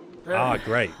listens. Ah,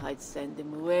 great. I'd send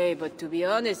him away, but to be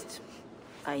honest,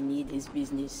 I need his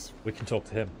business. We can talk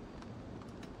to him.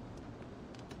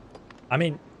 I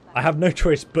mean, I have no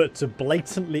choice but to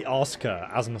blatantly ask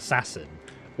her as an assassin,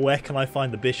 where can I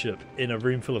find the bishop in a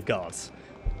room full of guards?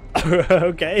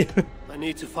 Okay. I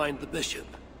need to find the bishop.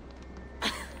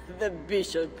 The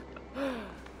bishop?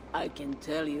 I can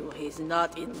tell you he's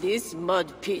not in this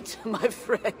mud pit, my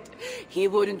friend. He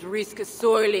wouldn't risk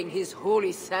soiling his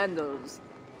holy sandals.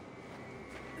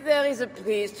 There is a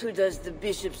priest who does the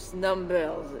bishop's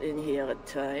numbers in here at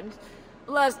times.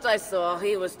 Last I saw,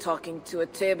 he was talking to a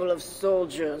table of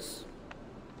soldiers.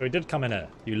 So he did come in here,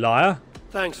 you liar.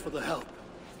 Thanks for the help.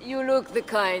 You look the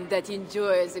kind that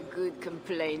enjoys a good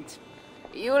complaint.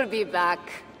 You'll be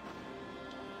back.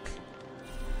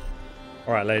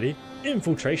 Alright, lady.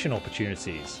 Infiltration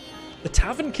opportunities. The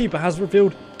tavern keeper has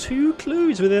revealed 2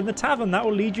 clues within the tavern that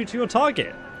will lead you to your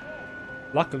target.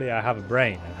 Luckily, I have a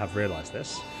brain and have realised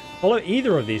this. Follow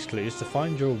either of these clues to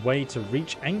find your way to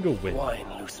reach Engelwin. Wine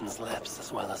loosens lips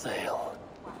as well as ale.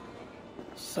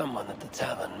 Someone at the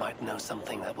tavern might know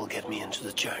something that will get me into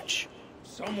the church.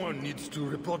 Someone needs to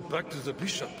report back to the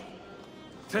bishop.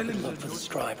 Tell him Look for the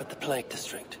scribe at the Plague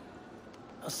District.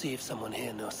 I'll see if someone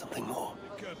here knows something more.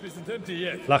 Isn't empty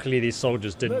yet. Luckily, these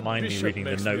soldiers didn't mind me reading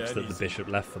the makes notes me that the bishop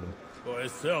left for them. For a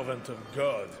servant of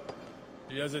God.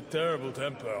 He has a terrible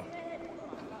temper.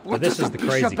 But this is the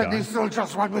crazy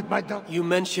guy. You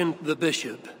mentioned the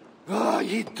bishop. Oh,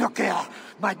 he took her,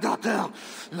 my daughter.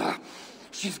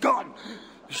 She's gone.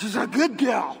 She's a good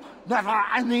girl. Never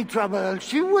any trouble.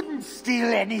 She wouldn't steal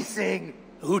anything.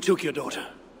 Who took your daughter?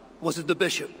 Was it the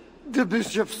bishop? The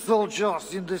bishop's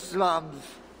soldiers in the slums.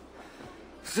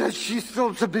 Said she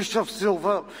stole the bishop's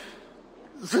silver.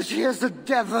 Said she has the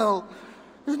devil.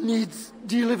 Needs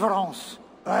deliverance.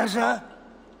 What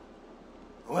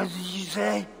did you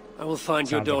say? I will find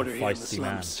your Sounds like a daughter here in the feisty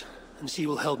man. slums, and she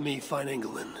will help me find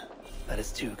England. That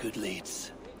is 2 good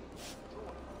leads.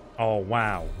 Oh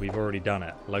wow, we've already done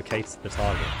it. Locate the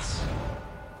targets.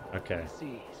 Okay.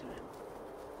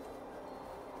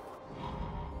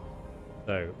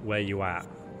 So, where you at?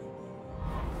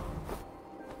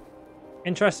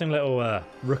 Interesting little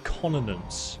recon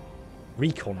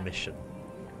mission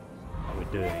that we're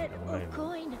doing at the moment.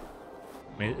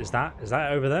 I mean, is that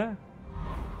over there?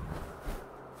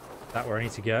 Is that where I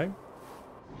need to go?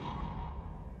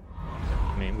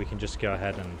 I mean, we can just go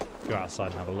ahead and go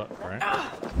outside and have a look, right?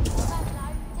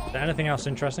 Is there anything else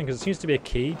interesting? Because it seems to be a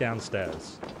key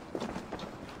downstairs.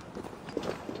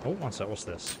 Oh, one sec, what's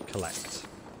this? Collect.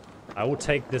 I will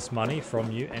take this money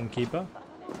from you, innkeeper,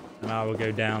 and I will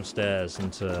go downstairs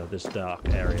into this dark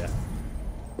area.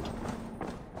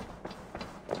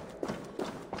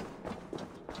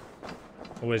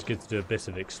 Always good to do a bit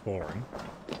of exploring.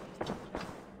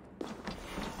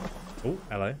 Oh,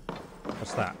 hello.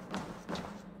 What's that?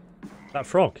 That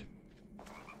frog.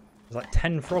 There's like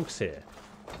 10 frogs here.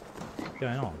 What's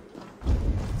going on?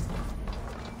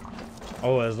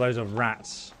 Oh, there's loads of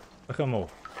rats. Look at them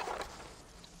all.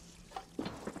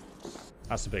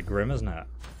 That's a bit grim, isn't it?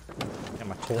 Get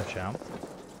my torch out.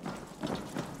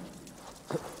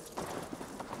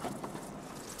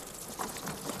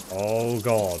 Oh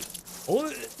god. Oh,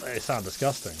 they sound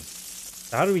disgusting.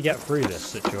 So how do we get through this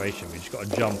situation? We just got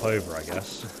to jump over, I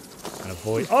guess. And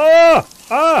avoid... Oh!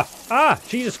 Ah! Ah!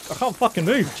 Jesus, I can't fucking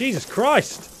move. Jesus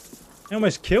Christ. They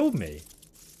almost killed me.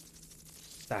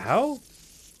 The hell?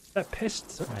 That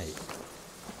pissed, mate.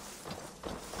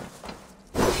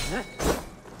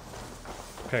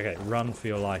 Okay, run for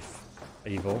your life,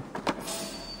 Eivor.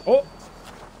 Oh!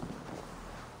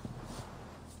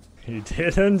 You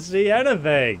didn't see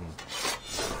anything!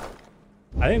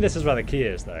 I think this is where the key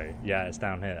is, though. Yeah, it's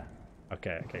down here.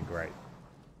 Okay, great.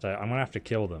 So I'm gonna have to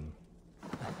kill them.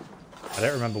 I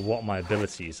don't remember what my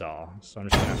abilities are, so I'm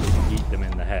just gonna have to yeet them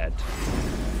in the head.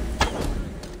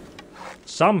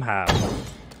 Somehow!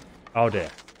 Oh dear.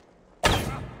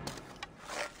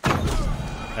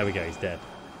 There we go, he's dead.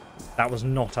 That was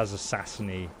not as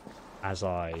assassiny as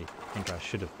I think I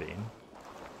should have been.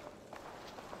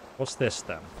 What's this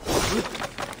then?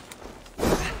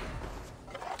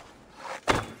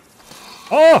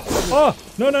 Oh! Oh!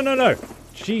 No, no, no, no!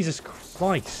 Jesus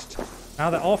Christ. Now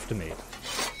they're after me.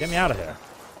 Get me out of here.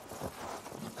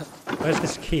 Where's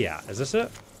this key at? Is this it?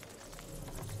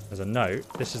 There's a note.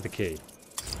 This is the key.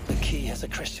 The key has a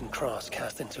Christian cross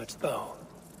cast into its bow.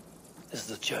 This is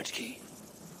the church key.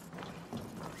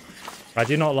 I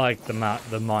do not like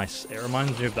the mice. It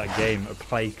reminds me of that game, A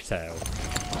Plague Tale.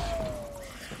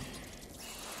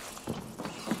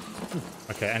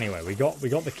 Okay, anyway, we got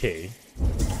the key.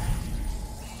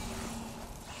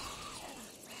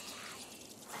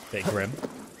 Bit grim.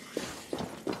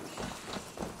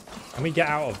 Can we get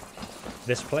out of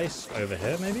this place over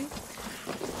here, maybe?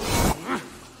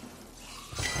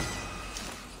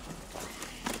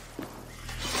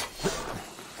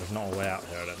 There's not a way out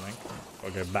here, I don't think.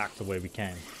 Gotta go back the way we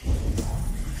came.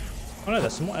 Oh no,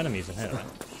 there's some more enemies in here, right?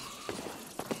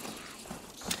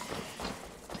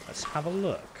 Let's have a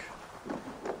look.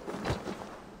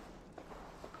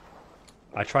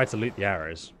 I tried to loot the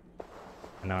arrows,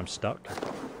 and now I'm stuck.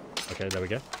 Okay, there we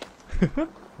go.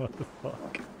 What the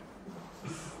fuck?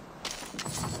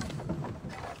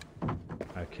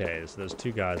 Okay, so there's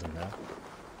 2 guys in there.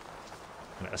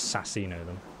 I'm gonna assassino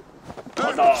them.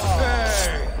 Oh, no!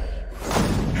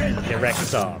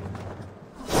 Director.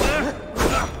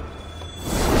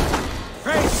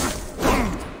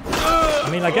 I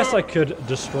mean, I guess I could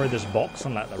destroy this box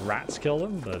and let the rats kill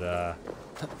them, but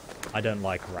I don't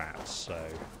like rats, so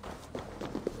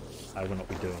I will not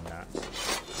be doing that.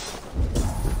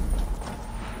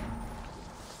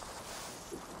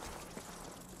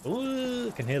 Ooh,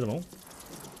 I can hear them all.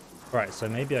 Right, so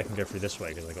maybe I can go through this way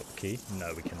because I got the key.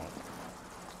 No, we cannot.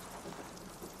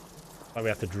 Like we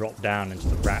have to drop down into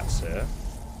the rats here.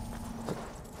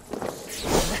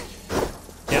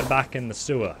 Get back in the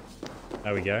sewer.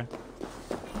 There we go.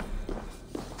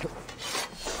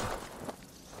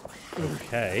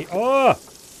 Okay. Oh!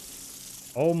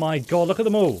 Oh my god, look at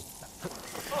them all.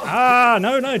 Ah,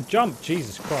 no, no, jump.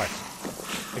 Jesus Christ.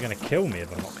 They're going to kill me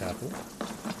if I'm not careful.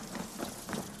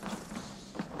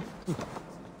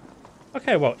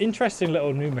 Okay, well, interesting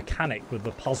little new mechanic with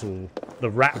the puzzle, the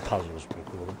rat puzzles, we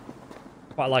call them.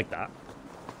 Quite like that.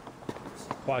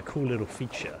 Quite a cool little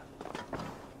feature.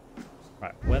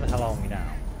 Right, where the hell are we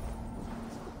now?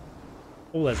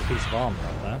 Oh, there's a piece of armor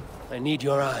up there. I need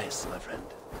your eyes, my friend.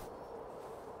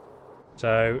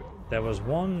 So, there was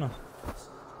one...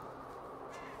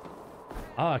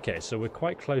 Ah, okay, so we're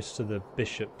quite close to the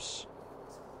bishop's...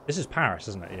 This is Paris,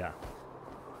 isn't it? Yeah.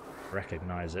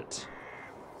 Recognize it.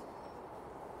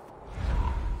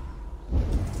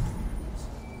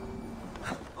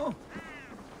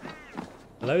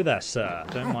 Hello there, sir.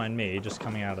 Don't mind me just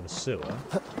coming out of the sewer.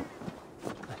 Can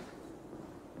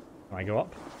I go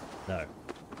up? No.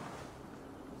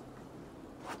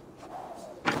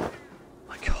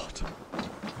 My god.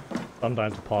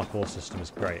 Sometimes the parkour system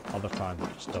is great, other times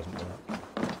it just doesn't work.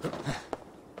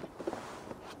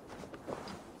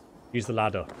 Use the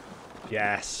ladder.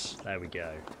 Yes, there we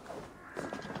go.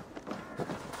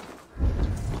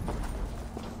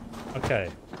 Okay,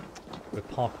 we're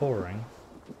parkouring.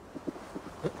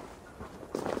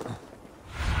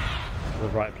 The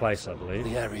right place, I believe.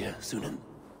 The area, Sunan.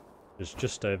 It's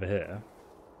just over here.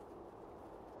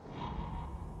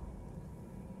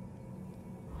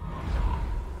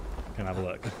 Can have a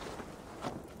look.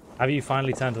 Have you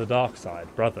finally turned to the dark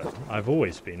side? Brother, I've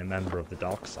always been a member of the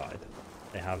dark side.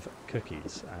 They have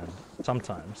cookies and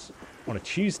sometimes, on a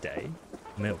Tuesday,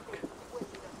 milk.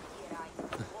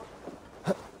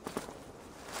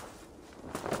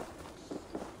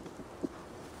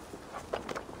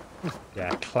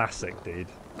 Yeah, classic, dude.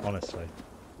 Honestly.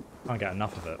 Can't get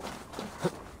enough of it.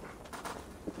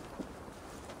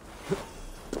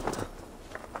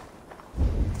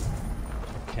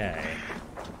 Okay.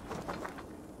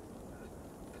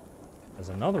 There's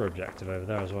another objective over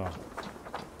there as well.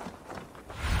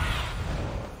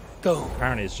 Go.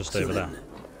 Apparently it's just over there.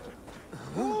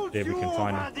 See if we can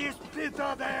find him.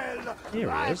 Here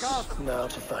he is. Now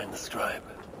to find the scribe.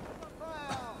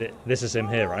 This is him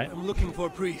here, right? I'm looking for a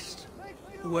priest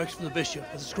who works for the bishop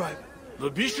as a scribe.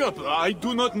 The bishop? I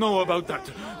do not know about that.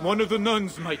 One of the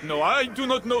nuns might know. I do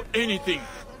not know anything.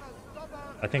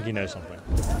 I think he knows something.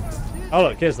 Oh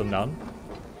look, here's the nun.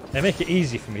 They make it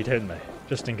easy for me, don't they?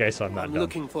 Just in case I'm not I'm done.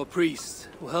 looking for a priest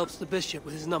who helps the bishop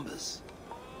with his numbers.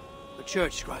 A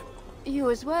church scribe. You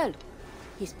as well.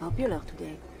 He's popular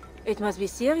today. It must be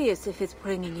serious if it's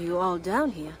bringing you all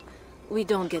down here. We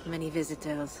don't get many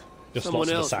visitors. Just Someone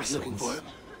lots of else was looking for him.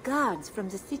 Guards from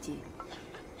the city.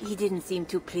 He didn't seem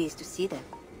too pleased to see them.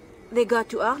 They got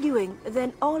to arguing,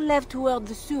 then all left toward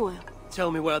the sewer. Tell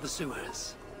me where the sewer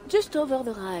is. Just over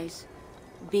the rise.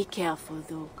 Be careful,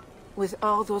 though. With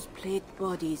all those plague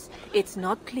bodies, it's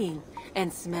not clean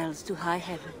and smells to high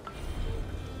heaven.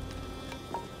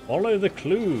 Follow the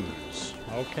clues.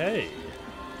 Okay.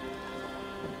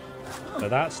 So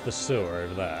that's the sewer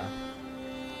over there.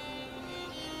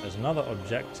 There's another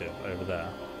objective over there.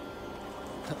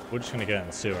 We're just gonna go in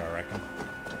the sewer, I reckon.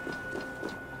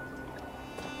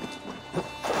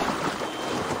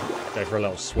 Go for a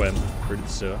little swim through the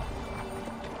sewer.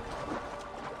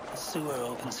 The sewer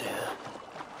opens here.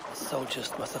 The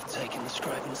soldiers must have taken the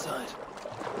scribe inside.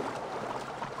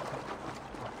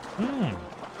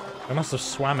 They must have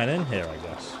swam it in here, I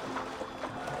guess.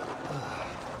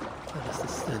 That is the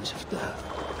stench of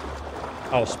death.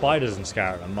 Oh, spiders and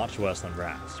scarab are much worse than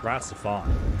rats. Rats are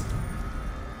fine.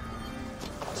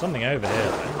 Something over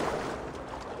here, though.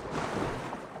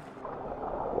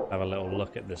 Have a little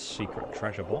look at this secret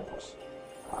treasure box.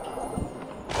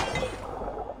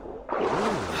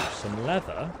 Ooh, some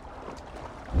leather.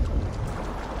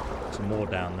 Some more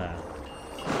down there.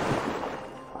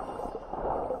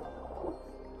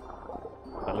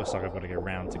 That looks like I've got to go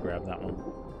round to grab that one.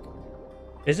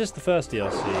 Is this the first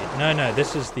DLC? No,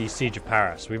 this is the Siege of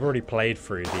Paris. We've already played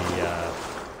through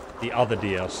the other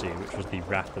DLC, which was the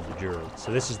Wrath of the Druid.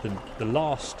 So this is the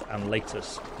last and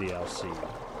latest DLC.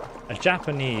 A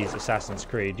Japanese Assassin's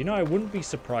Creed. You know, I wouldn't be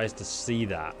surprised to see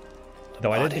that.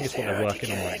 Though I don't think it's what they're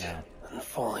working on right now. And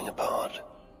falling apart.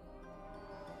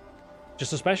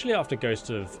 Just especially after Ghost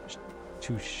of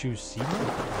Tsushima?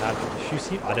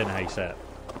 I don't know how you say it.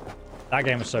 That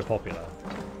game was so popular.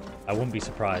 I wouldn't be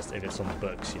surprised if it's on the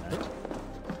books, you know.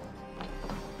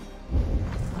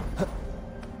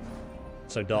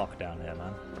 It's so dark down here,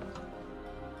 man.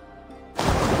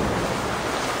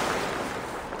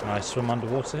 Can I swim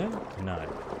underwater here? No.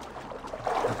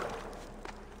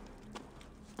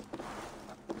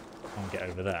 Can't get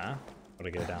over there.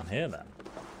 Gotta go down here then.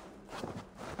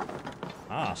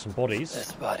 Ah, some bodies.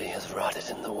 This body has rotted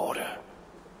in the water.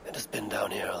 It has been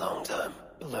down here a long time,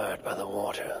 blurred by the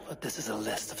water, but this is a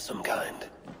list of some kind.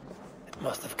 It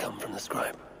must have come from the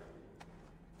scribe.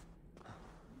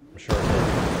 I'm sure it did.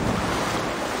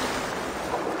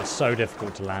 It's so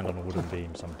difficult to land on a wooden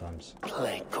beam sometimes.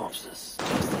 Plague corpses,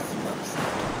 just as Mother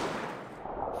said.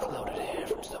 Floated here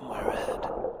from somewhere ahead.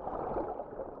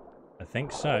 I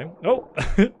think so. Oh!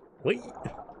 Wait!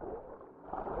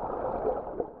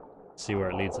 See where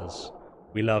it leads us.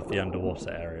 We love the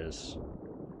underwater areas.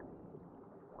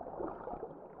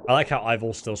 I like how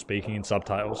Eivor's still speaking in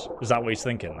subtitles. Is that what he's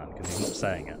thinking then? Because he's not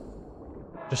saying it.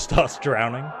 Just starts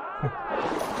drowning.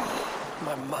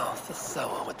 My mouth is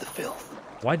sour with the filth.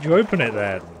 Why'd you open it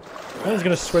then? No one's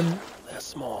gonna swim. They're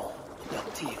small, their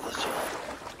teeth are sharp.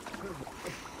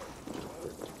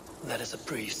 That is a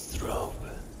priest's robe.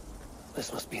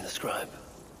 This must be the scribe.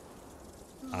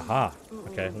 Aha.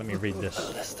 Okay, let me read this.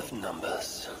 A list of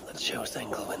numbers that shows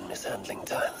Engelwin mishandling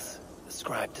tithes. The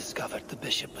scribe discovered the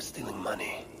bishop was stealing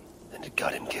money, and it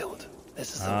got him killed.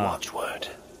 This is the watchword.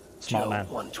 Smart Joe man.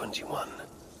 121.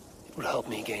 It will help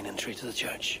me gain entry to the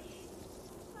church.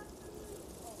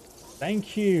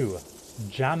 Thank you,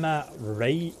 Jama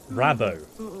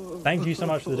Rabo. Thank you so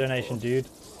much for the donation, dude.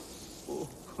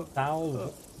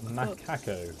 Sal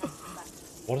Macaco.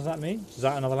 What does that mean? Is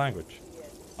that another language?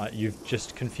 You've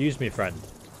just confused me, friend.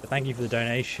 But thank you for the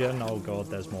donation. Oh god,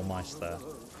 there's more mice there.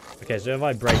 Okay, so if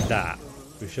I break that,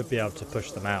 we should be able to push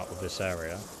them out of this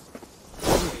area.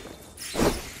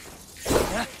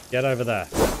 Get over there.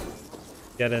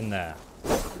 Get in there.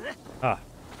 Ah.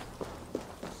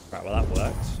 Right, well that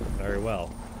worked very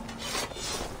well.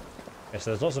 Okay,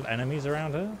 so there's lots of enemies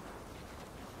around here.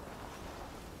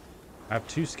 I have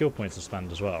 2 skill points to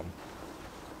spend as well.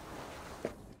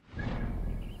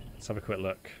 Let's have a quick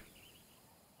look.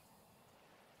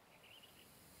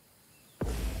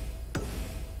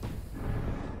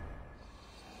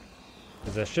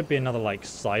 There should be another like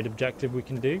side objective we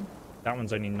can do. That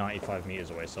one's only 95 meters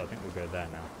away, so I think we'll go there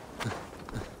now.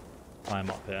 Climb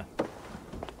up here.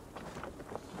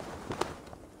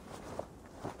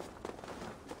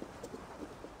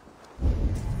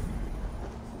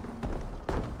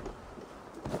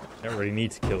 Don't really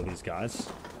need to kill these guys.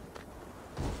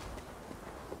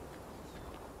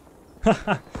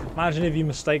 Imagine if you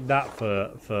mistake that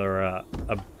for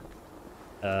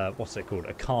what's it called?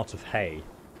 A cart of hay.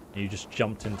 And you just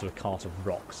jumped into a cart of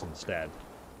rocks instead.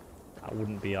 That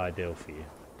wouldn't be ideal for you.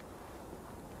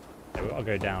 Okay, we've got to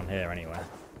go down here anyway.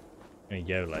 I'm gonna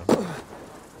YOLO.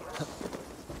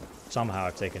 Somehow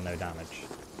I've taken no damage.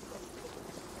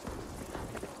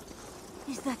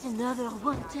 Is that another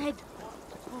one dead?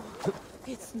 Oh,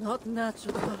 it's not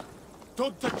natural.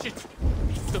 Don't touch it!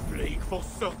 It's the plague for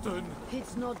certain!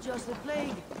 It's not just a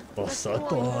plague. For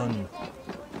certain!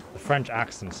 The French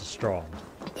accents are strong.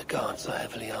 The guards are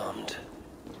heavily armed.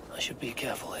 I should be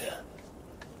careful here.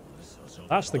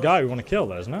 That's the guy we want to kill,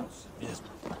 though, isn't it?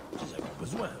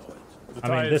 I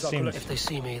mean, this seems... If they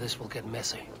see me, this will get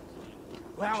messy.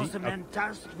 Where are the men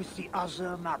tasked with the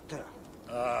other matter?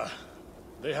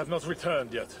 They have not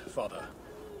returned yet, Father.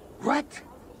 What?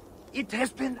 It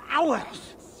has been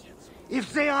hours.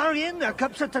 If they are in or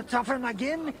comes at the tavern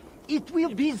again, it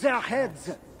will be their heads.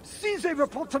 See they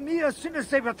report to me as soon as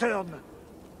they return.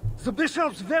 The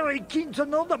bishop's very keen to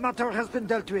know the matter has been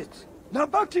dealt with. Now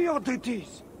back to your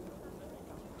duties.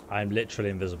 I'm literally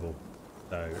invisible,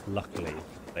 so luckily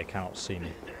they cannot see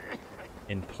me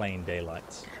in plain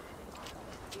daylight.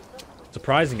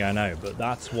 Surprising, I know, but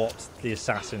that's what the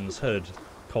Assassin's Hood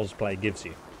cosplay gives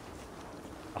you.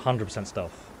 100%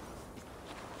 stealth.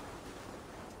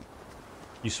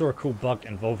 You saw a cool bug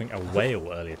involving a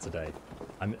whale earlier today.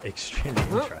 I'm extremely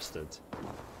interested.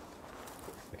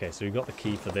 Okay, so we've got the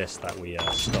key for this that we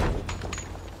stole.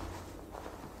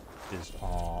 Is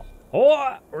our...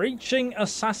 Oh! Reaching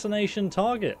assassination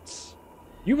targets!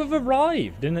 You have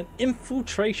arrived in an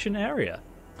infiltration area.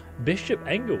 Bishop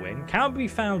Engelwin can be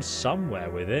found somewhere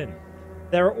within.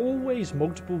 There are always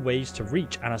multiple ways to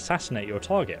reach and assassinate your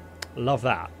target. Love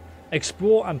that.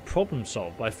 Explore and problem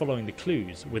solve by following the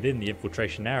clues within the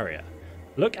infiltration area.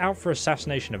 Look out for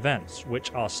assassination events,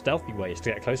 which are stealthy ways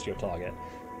to get close to your target.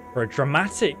 For a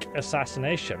dramatic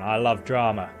assassination, I love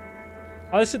drama.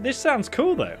 This sounds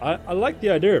cool though. I like the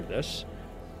idea of this.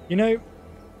 You know,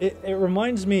 it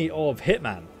reminds me of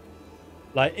Hitman.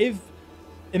 Like,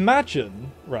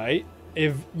 imagine, right,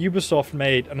 if Ubisoft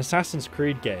made an Assassin's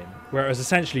Creed game where it was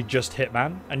essentially just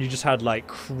Hitman, and you just had like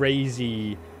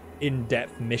crazy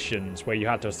in-depth missions where you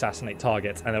had to assassinate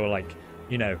targets, and there were like,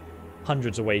 you know,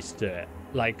 hundreds of ways to do it.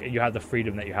 Like, you had the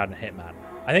freedom that you had in Hitman.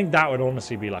 I think that would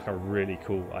honestly be like a really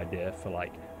cool idea for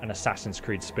like an Assassin's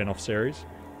Creed spin-off series.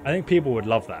 I think people would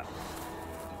love that.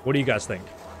 What do you guys think?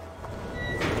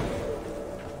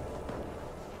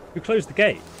 Who closed the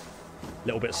gate? A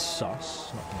little bit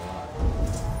sus, not gonna lie.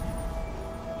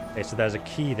 Okay, so there's a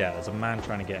key there. There's a man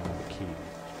trying to get in with the key.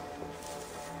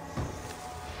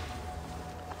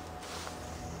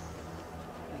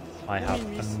 I have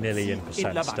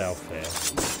 1,000,000% stealth here.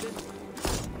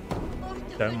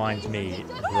 Don't mind me,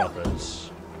 brothers.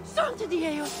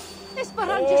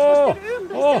 Oh,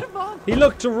 he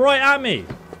looked right at me.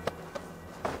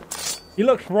 He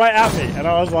looked right at me, and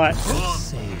I was like,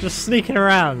 just sneaking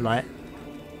around, like.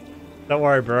 Don't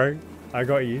worry, bro. I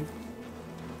got you.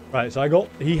 Right, so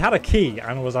he had a key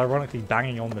and was ironically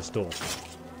banging on this door.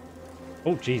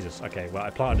 Oh, Jesus. Okay, well, I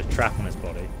planted a trap on his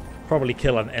body. Probably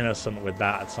kill an innocent with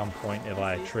that at some point if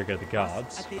I trigger the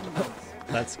guards.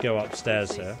 Let's go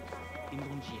upstairs here.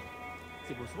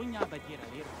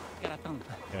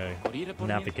 Okay,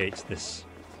 navigate this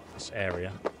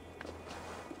area.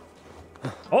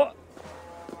 Oh!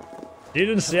 You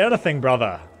didn't see anything,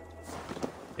 brother.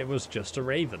 It was just a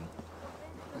raven.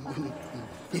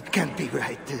 It can't be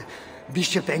right.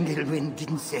 Bishop Engelwin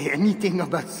didn't say anything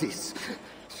about this.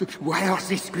 So why are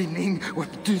they screaming?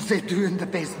 What do they do in the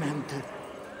basement?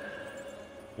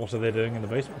 What are they doing in the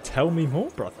basement? Tell me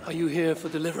more, brother. Are you here for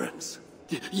deliverance?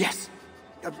 Yes.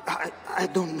 I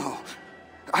don't know.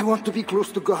 I want to be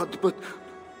close to God, but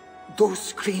those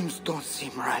screams don't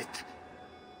seem right.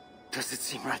 Does it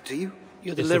seem right to you?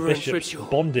 Your deliverance ritual.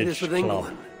 Bondage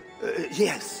club.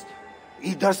 Yes.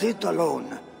 He does it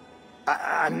alone.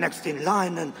 I'm next in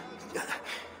line, and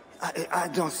I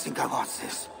don't think I want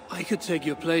this. I could take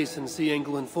your place and see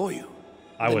England for you.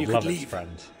 I would love it,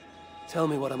 friend. Tell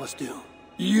me what I must do.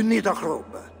 You need a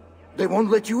robe. They won't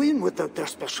let you in without their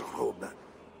special robe.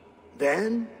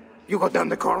 Then, you go down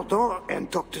the corridor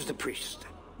and talk to the priest.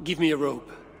 Give me a robe.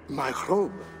 My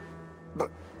robe? But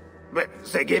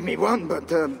they gave me one,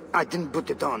 but I didn't put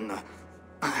it on.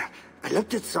 I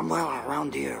left it somewhere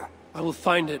around here. I will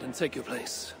find it and take your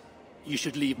place. You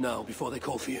should leave now before they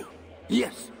call for you.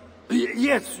 Yes.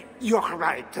 Yes, you're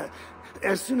right.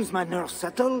 As soon as my nerves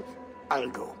settle, I'll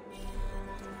go.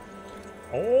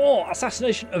 Oh,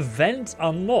 assassination event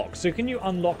unlocked. So can you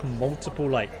unlock multiple,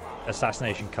 like,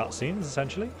 assassination cutscenes,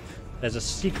 essentially? There's a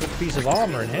secret piece of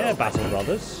armor in here, Battle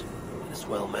Brothers. It's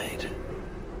well made.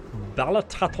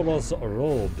 LatorTazor's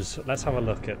robes. Let's have a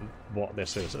look at what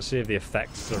this is. Let's see if the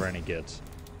effects are any good.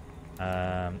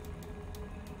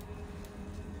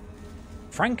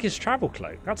 Frankish travel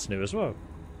cloak. That's new as well.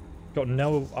 Got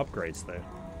no upgrades though.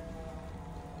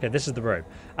 Okay, this is the robe.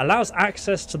 Allows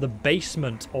access to the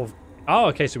basement of... Oh,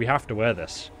 okay, so we have to wear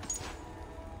this.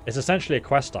 It's essentially a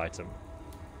quest item.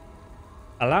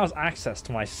 Allows access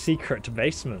to my secret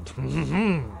basement.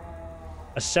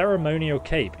 A ceremonial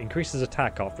cape. Increases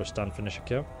attack after a stun finisher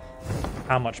kill.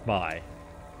 How much by?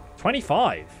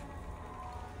 25.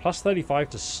 Plus 35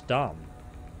 to stun.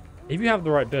 If you have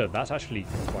the right build, that's actually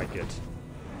quite good.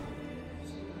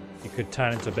 You could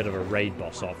turn into a bit of a raid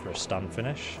boss after a stun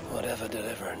finish. Whatever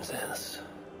deliverance is,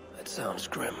 it sounds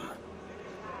grim.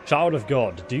 Child of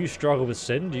God, do you struggle with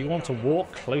sin? Do you want to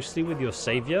walk closely with your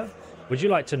Savior? Would you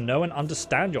like to know and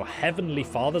understand your Heavenly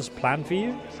Father's plan for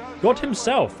you? God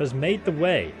Himself has made the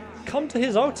way. Come to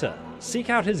His altar, seek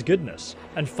out His goodness,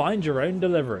 and find your own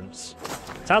deliverance.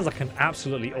 Sounds like an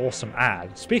absolutely awesome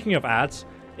ad. Speaking of ads,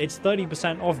 it's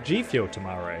 30% off G Fuel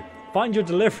tomorrow. Find your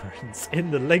deliverance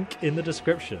in the link in the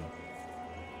description.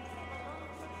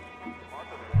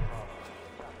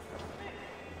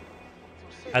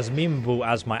 As memeable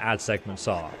as my ad segments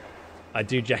are, I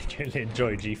do genuinely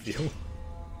enjoy G Fuel.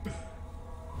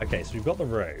 Okay, so we've got the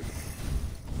robe.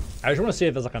 I just want to see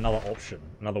if there's like another option,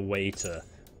 another way to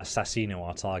assassino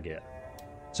our target.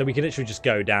 So we can literally just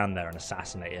go down there and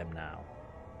assassinate him now.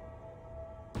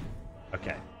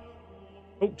 Okay.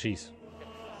 Oh, jeez.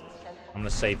 I'm going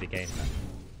to save the game then.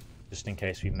 Just in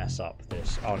case we mess up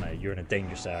this. Oh no, you're in a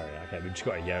dangerous area. Okay, we just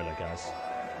got a YOLO, guys.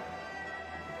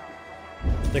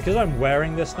 Because I'm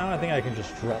wearing this now, I think I can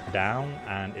just drop down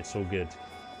and it's all good.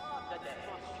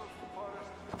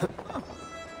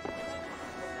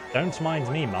 Don't mind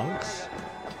me, monks.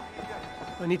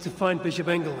 I need to find Bishop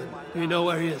Engelwin. Do you know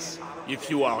where he is? If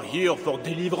you are here for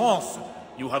deliverance,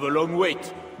 you have a long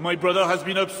wait. My brother has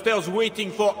been upstairs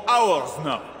waiting for hours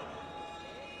now.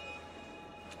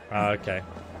 Okay.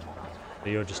 So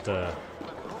you're just a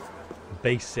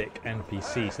basic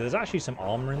NPC. So there's actually some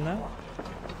armor in there.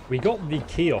 We got the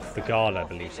key off the guard, I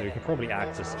believe, so we can probably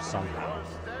access it somehow.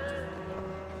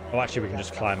 Oh, actually, we can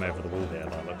just climb over the wall here,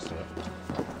 that looks like it.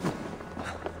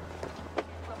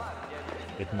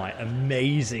 With my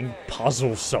amazing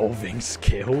puzzle-solving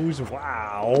skills,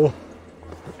 wow!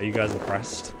 Are you guys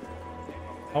impressed?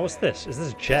 Oh, what's this? Is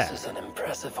this a chair? This is an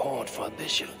impressive hoard for a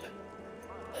bishop.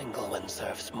 Engelman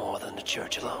serves more than the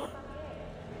church alone.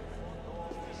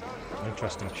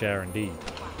 Interesting chair indeed.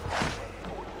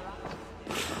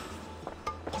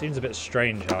 Seems a bit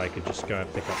strange how I could just go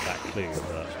and pick up that clue,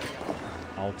 but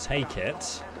I'll take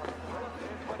it.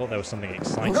 I thought there was something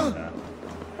exciting there.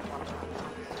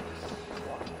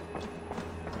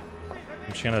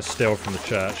 I'm just gonna steal from the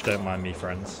church, don't mind me,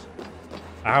 friends.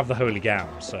 I have the holy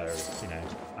gown, so, you know,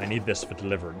 I need this for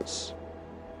deliverance.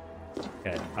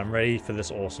 Okay, I'm ready for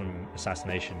this awesome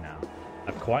assassination now.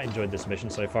 I've quite enjoyed this mission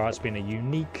so far. It's been a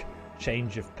unique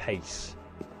change of pace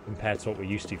compared to what we're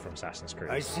used to from Assassin's Creed.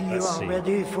 I see you are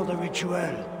ready for the ritual.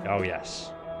 Oh,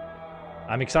 yes.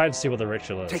 I'm excited to see what the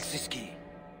ritual is. Take this key.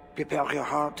 Prepare your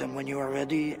heart, and when you are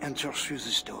ready, enter through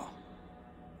this door.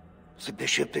 The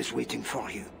bishop is waiting for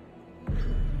you.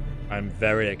 I'm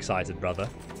very excited, brother.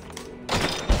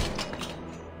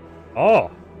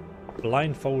 Oh!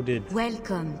 Blindfolded.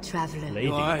 Welcome, traveler. Ladies.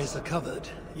 Your eyes are covered,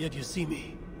 yet you see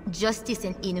me. Justice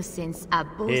and innocence are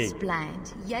both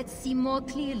blind, yet see more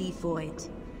clearly for it.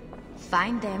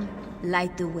 Find them,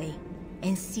 light the way,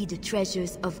 and see the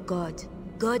treasures of God.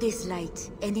 God is light,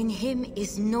 and in him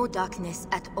is no darkness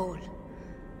at all.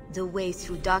 The way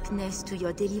through darkness to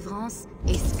your deliverance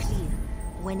is clear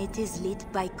when it is lit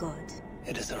by God.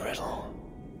 It is a riddle.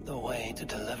 The way to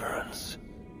deliverance.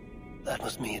 That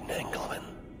must mean Engelman.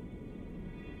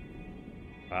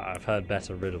 I've heard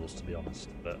better riddles, to be honest,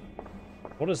 but...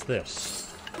 What is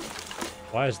this?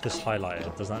 Why is this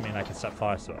highlighted? Does that mean I can set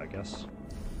fire to it, I guess?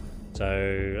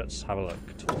 So, let's have a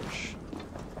look. Torch.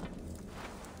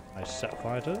 I set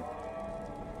fire to it?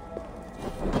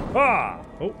 Ah!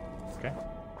 Oh, okay.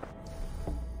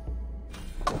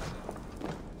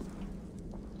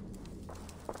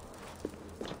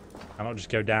 Can I not just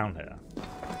go down here?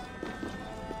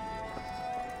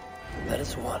 That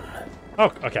is one.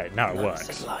 Oh, okay, now it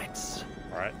works. Lights.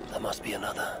 Right. There must be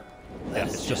another. Yeah,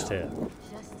 it's just here.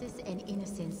 Justice and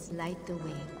innocence light the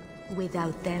way.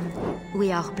 Without them,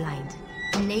 we are blind.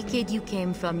 Naked you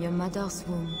came from your mother's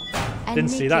womb. And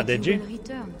didn't see that, did you? Will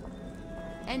return.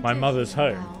 My mother's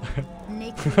home.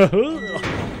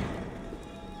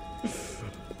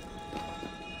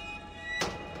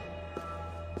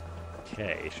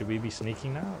 Okay, should we be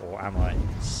sneaking now, or am I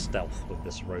stealth with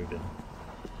this robe in?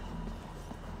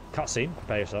 Cutscene,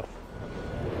 prepare yourself.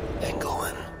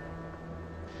 Engelman.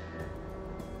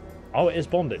 Oh, it is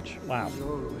bondage. Wow.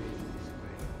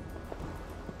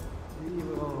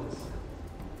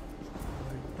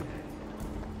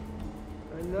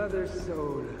 Another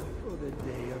soul for the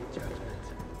day of judgment.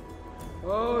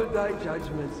 All thy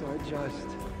judgments are just.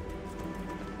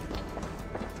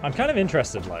 I'm kind of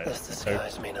interested, like. This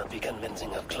disguise may not be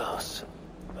convincing up close.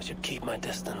 I should keep my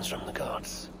distance from the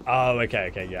gods. Oh,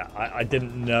 okay, yeah. I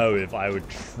didn't know if I would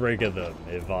trigger them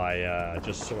if I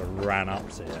just sort of ran up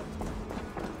to him.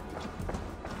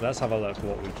 Let's have a look at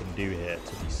what we can do here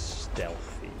to be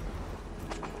stealthy.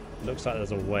 Looks like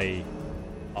there's a way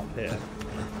up here.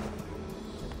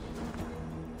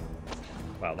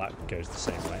 Well, that goes the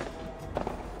same way.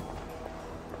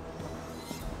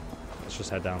 Let's just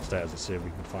head downstairs and see if we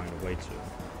can find a way to it.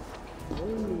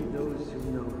 Only those who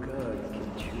know God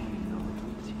can truly know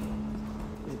duty.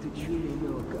 And to truly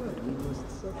know God, we must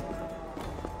suffer.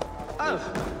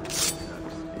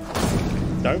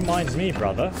 Don't mind me,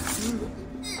 brother.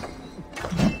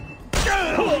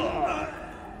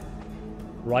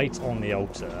 Right on the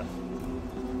altar.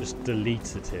 Just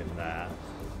deleted him there.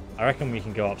 I reckon we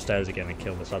can go upstairs again and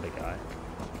kill this other guy.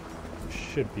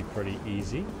 Should be pretty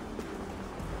easy.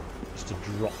 Just to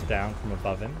drop down from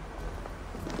above him.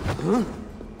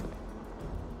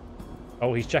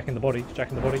 Oh, he's checking the body. He's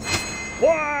checking the body.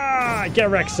 Wah! Get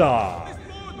Rexar!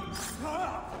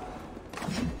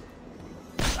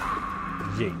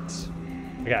 Yeet.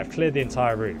 Okay, I've cleared the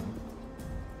entire room.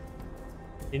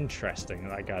 Interesting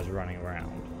that guy's running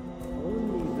around.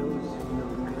 Only those who know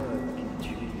God can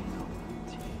truly know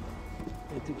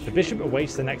duty. The bishop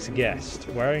awaits the next guest.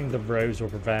 Wearing the robes will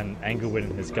prevent Engelwin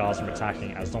and his guards from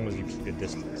attacking as long as you keep your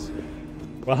distance.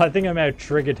 Well, I think I may have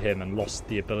triggered him and lost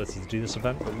the ability to do this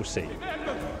event, but we'll see.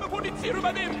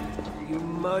 You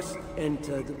must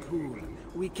enter the pool.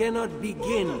 We cannot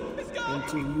begin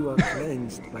until you are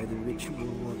cleansed by the ritual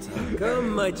water. Come,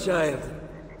 my child.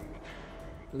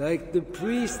 Like the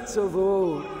priests of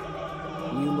old,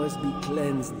 you must be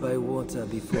cleansed by water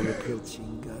before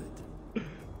approaching God.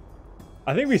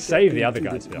 I think we saved the other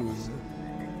guy, to be honest.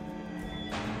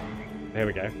 Here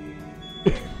we go.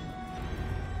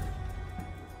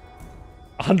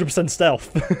 100%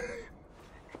 stealth.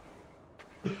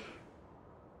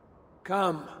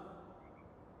 Come.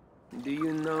 Do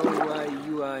you know why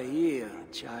you are here,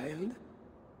 child?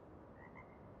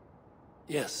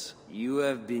 Yes. You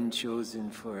have been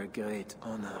chosen for a great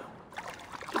honor.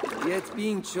 Yet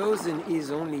being chosen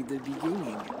is only the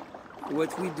beginning.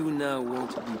 What we do now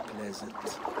won't be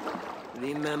pleasant.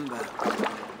 Remember,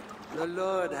 the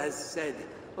Lord has said,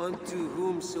 unto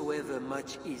whomsoever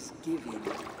much is given,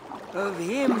 of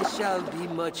him shall be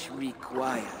much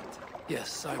required.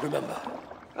 Yes, I remember.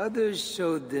 Others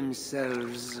showed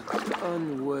themselves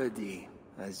unworthy,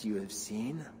 as you have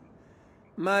seen.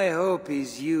 My hope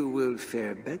is you will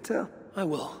fare better. I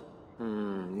will.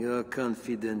 Your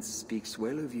confidence speaks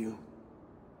well of you.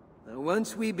 Now,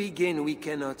 once we begin, we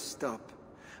cannot stop.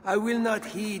 I will not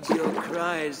heed your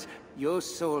cries. Your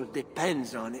soul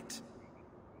depends on it.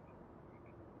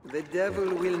 The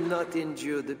devil will not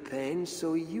endure the pain,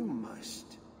 so you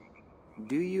must.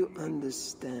 Do you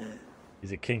understand?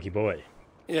 He's a kinky boy.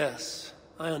 Yes,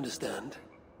 I understand.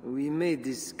 We may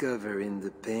discover in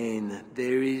the pain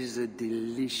there is a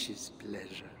delicious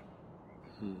pleasure.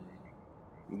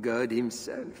 God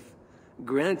himself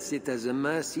grants it as a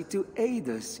mercy to aid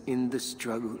us in the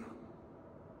struggle.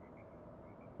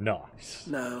 Nice.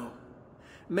 Now,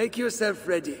 make yourself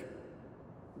ready.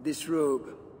 Disrobe.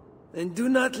 And do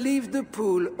not leave the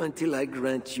pool until I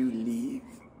grant you leave.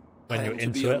 When you're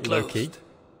into it, low-key.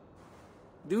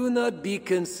 Do not be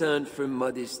concerned for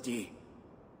modesty.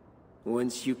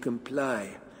 Once you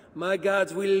comply, my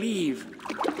gods will leave,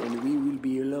 and we will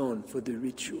be alone for the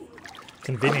ritual.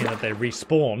 Convenient that they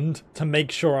respawned to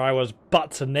make sure I was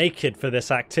butt-naked for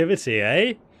this activity,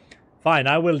 eh? Fine,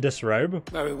 I will disrobe.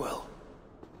 Very well.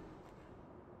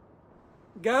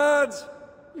 Guards,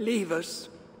 leave us.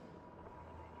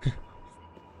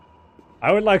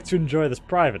 I would like to enjoy this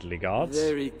privately, guards.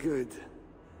 Very good.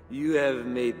 You have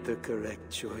made the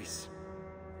correct choice.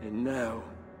 And now,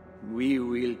 we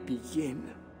will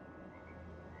begin.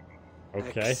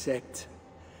 Okay. Accept,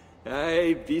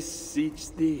 I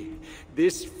beseech thee,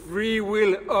 this free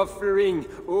will offering,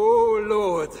 O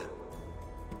Lord.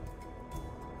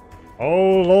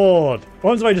 Oh Lord.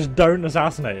 What if I just don't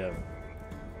assassinate him?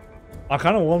 I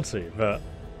kind of want to, but...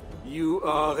 You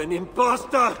are an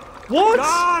imposter! What?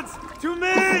 Guards, to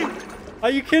me! Are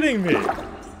you kidding me?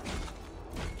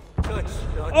 Touch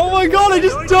not Oh my the god, I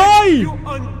just died! You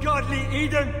ungodly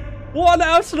Eden! What an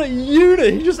absolute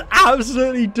unit! He just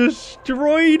absolutely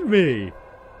destroyed me.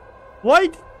 Why?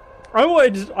 I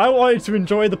wanted to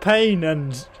enjoy the pain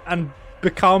and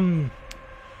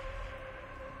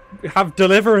have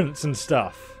deliverance and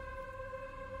stuff.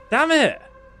 Damn it!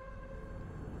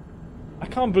 I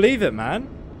can't believe it, man.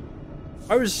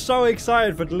 I was so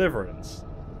excited for deliverance.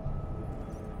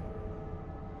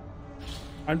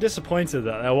 I'm disappointed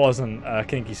that there wasn't a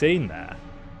kinky scene there.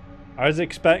 I was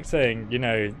expecting, you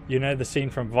know the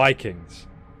scene from Vikings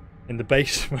in the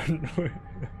basement.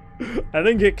 I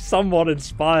think it's somewhat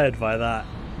inspired by that.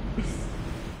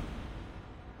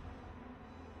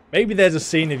 Maybe there's a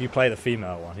scene if you play the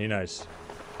female one. Who knows?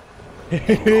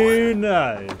 Who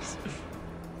knows?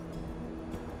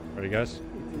 Ready, guys?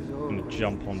 I'm gonna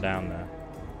jump on down there.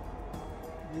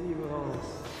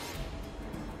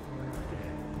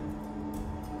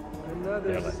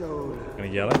 Another soul. Gonna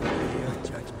yell it.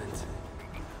 Judgment.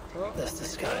 This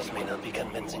disguise may not be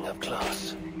convincing of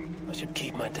class. I should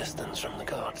keep my distance from the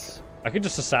gods. I could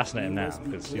just assassinate him now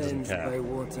because he doesn't care. By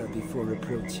water before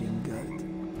approaching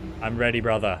God. I'm ready,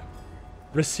 brother.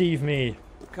 Receive me.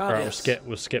 Or Yes.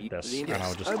 we'll skip this, and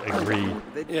I'll just agree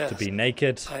to be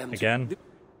naked again.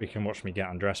 We can watch me get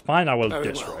undressed. Fine, I will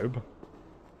disrobe.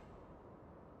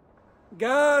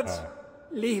 Guards,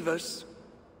 leave us.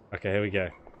 Okay, here we go.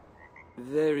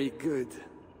 Very good.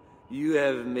 You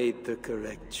have made the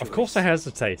correct choice. Of course I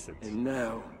hesitated. And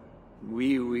now,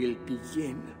 we will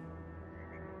begin.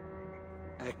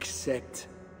 Accept,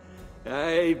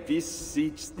 I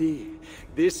beseech thee,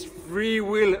 this free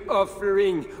will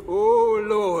offering, O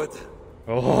Lord.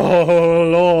 Oh,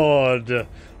 Lord.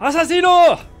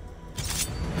 Assassino!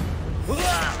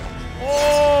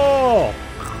 Oh!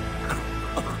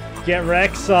 Get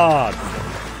Rexard!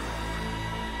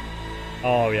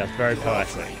 Oh, yeah, it's very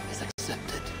poetic. Is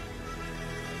accepted.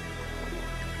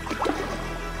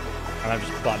 And I'm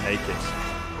just butt naked.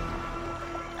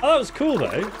 Oh, that was cool,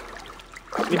 though.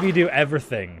 If you do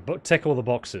everything but tick all the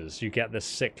boxes, you get this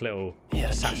sick little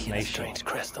assassination. A strange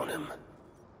crest on him.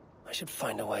 I should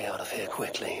find a way out of here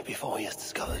quickly before he is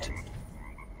discovered.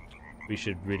 We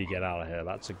should really get out of here.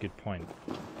 That's a good point.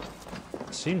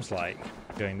 It seems like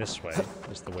going this way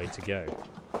is the way to go.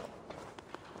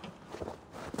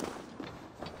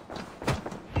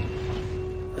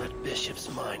 That bishop's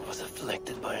mind was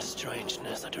afflicted by is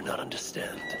strangeness I do not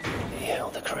understand. He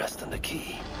held the crest and the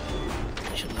key.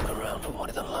 I should look around for what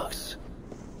it unlocks.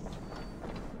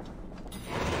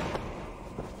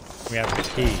 We have the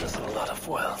key. There's a lot of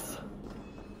wealth.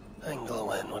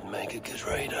 Englewen would make a good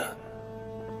raider.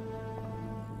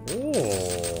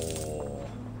 Oh.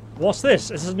 What's this?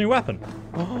 This is a new weapon.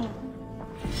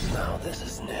 Now this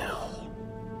is new.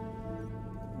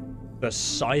 The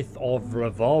Scythe of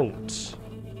Revolt.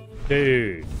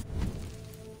 Dude.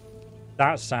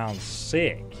 That sounds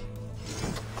sick.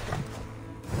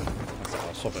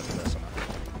 I'll swap it for this one.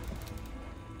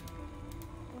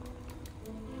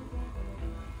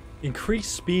 Increase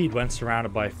speed when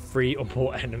surrounded by 3 or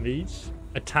more enemies.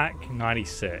 Attack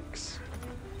 96.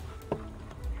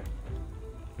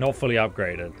 Not fully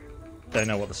upgraded. Don't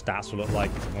know what the stats will look like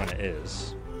when it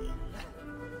is.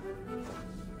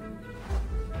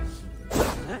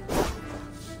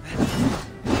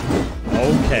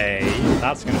 Okay,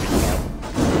 that's going to be fun.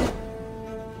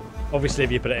 Obviously,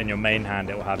 if you put it in your main hand,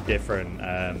 it will have different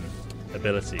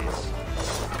abilities.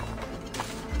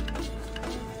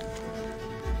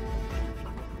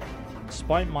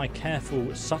 Despite my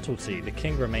careful subtlety, the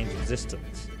king remains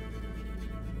resistant.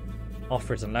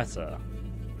 Offer it and letter.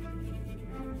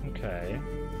 Okay.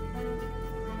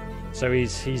 So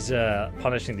he's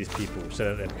punishing these people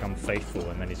so that they become faithful,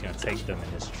 and then he's going to take them in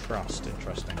his trust.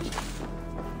 Interesting.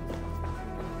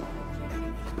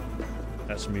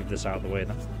 Let's move this out of the way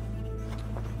then.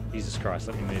 Jesus Christ,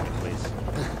 let me move it, please.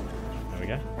 There we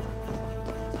go.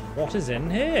 What is in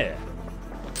here?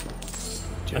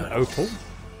 An opal?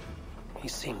 He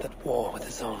seemed at war with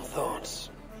his own thoughts.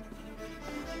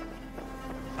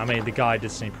 I mean, the guy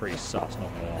did seem pretty sus, not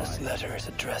gonna lie. This letter is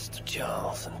addressed to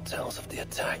Charles and tells of the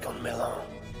attack on Milan.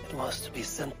 It was to be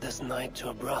sent this night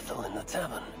to a brothel in the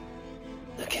tavern.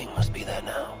 The king must be there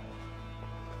now.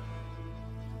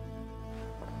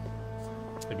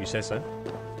 If you say so.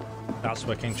 That's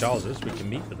where King Charles is. We can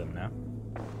meet with him now.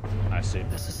 I assume.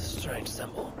 This is a strange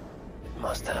symbol. It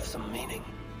must have some meaning.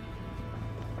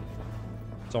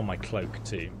 It's on my cloak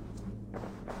too.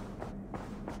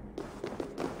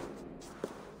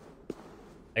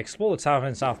 Explore the tavern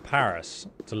in South Paris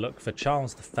to look for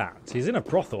Charles the Fat. He's in a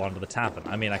brothel under the tavern.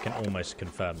 I mean, I can almost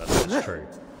confirm that that's true.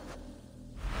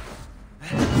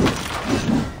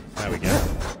 There we go.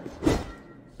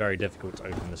 Very difficult to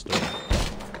open this door.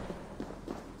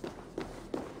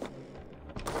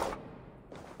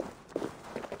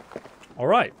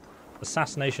 Alright,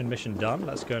 assassination mission done.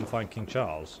 Let's go and find King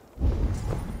Charles.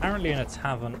 Apparently in a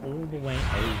tavern all the way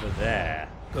over there.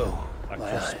 Go.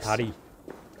 Across Paddy.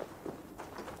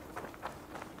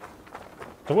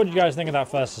 So what did you guys think of that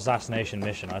first assassination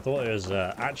mission? I thought it was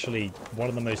actually one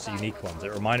of the most unique ones.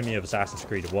 It reminded me of Assassin's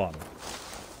Creed 1.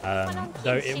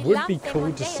 Though it would be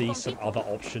cool to see some other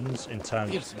options in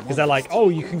terms... Because they're like, oh,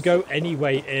 you can go any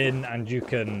way in and you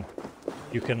can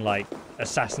like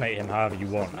assassinate him however you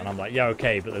want. And I'm like, yeah,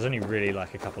 okay, but there's only really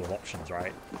like a couple of options,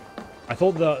 right? I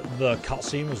thought the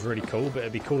cutscene was really cool, but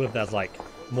it'd be cool if there's like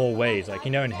more ways. Like,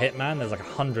 you know, in Hitman, there's like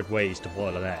 100 ways to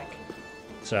boil an egg.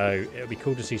 So it would be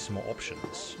cool to see some more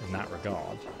options in that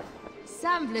regard.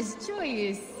 Sembles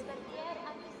joyous.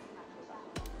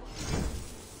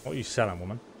 What are you selling,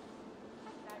 woman?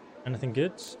 Anything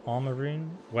good? Armor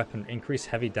rune? Weapon. Increase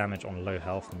heavy damage on low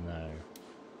health? No.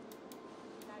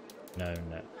 No,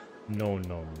 no. No,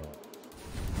 no,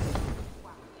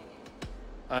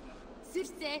 no.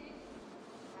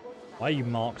 Why are you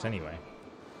marked anyway?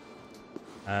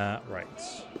 Right.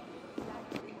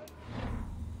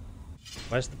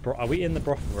 Where's the are we in the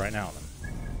brothel right now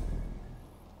then?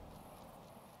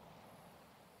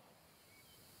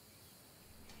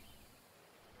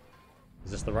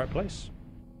 Is this the right place?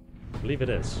 I believe it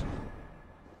is.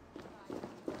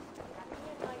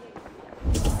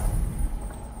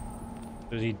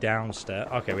 Is he downstairs?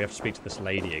 Okay, we have to speak to this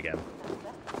lady again.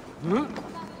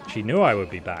 She knew I would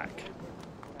be back.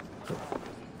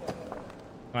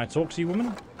 Can I talk to you,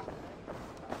 woman?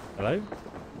 Hello?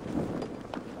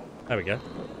 There we go.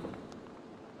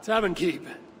 Tavern keep.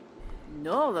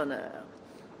 Northerner.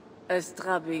 A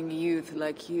strapping youth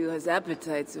like you has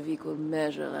appetites of equal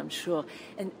measure, I'm sure.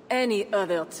 And any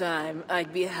other time,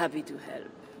 I'd be happy to help.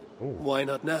 Ooh. Why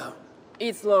not now?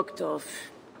 It's locked off.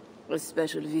 A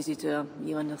special visitor,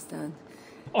 you understand?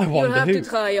 I wonder You'll have who. to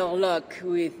try your luck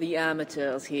with the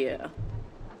amateurs here.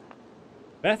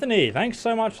 Bethany, thanks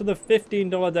so much for the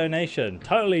 $15 donation.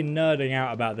 Totally nerding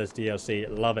out about this DLC.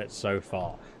 Love it so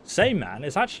far. Same, man.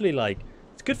 It's actually like,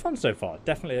 it's good fun so far.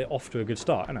 Definitely off to a good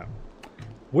start, I know.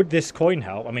 Would this coin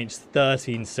help? I mean, it's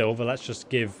 13 silver. Let's just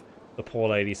give the poor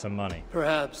lady some money.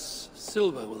 Perhaps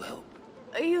silver will help.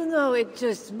 You know, it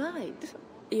just might.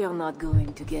 You're not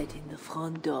going to get in the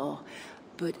front door,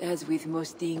 but as with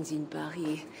most things in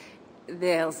Paris,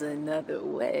 there's another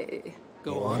way.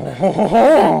 Go on.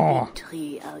 The big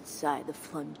tree outside the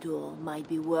front door might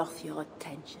be worth your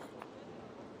attention.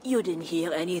 You didn't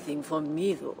hear anything from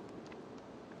me, though.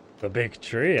 The big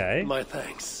tree, eh? My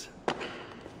thanks.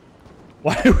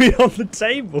 Why are we on the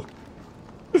table?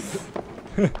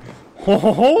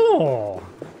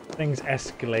 Things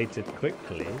escalated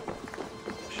quickly.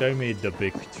 Show me the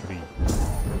big tree.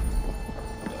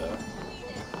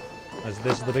 Is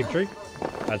this the big tree?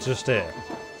 That's just it.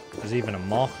 There's even a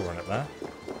marker on it there.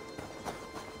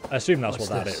 I assume that's what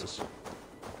that is.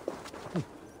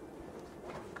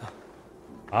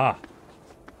 Ah.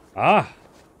 Ah.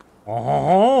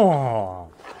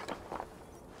 Oh.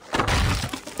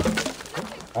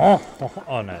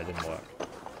 Oh no, it didn't work.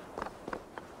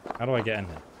 How do I get in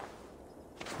here?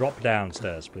 Drop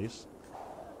downstairs, please.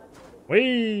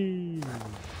 Whee!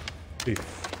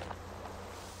 Oof.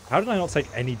 How did I not take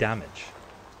any damage?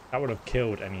 That would have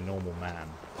killed any normal man.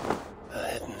 A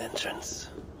hidden entrance.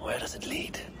 Where does it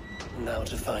lead? Now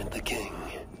to find the king.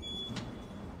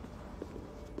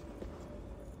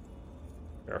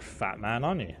 You're a fat man,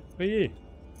 aren't you? Who are you?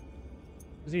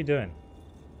 What's he doing?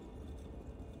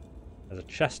 There's a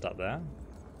chest up there.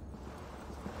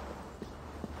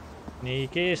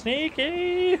 Sneaky,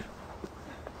 sneaky!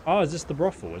 Oh, is this the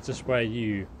brothel? Is this where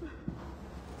you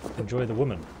enjoy the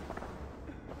woman?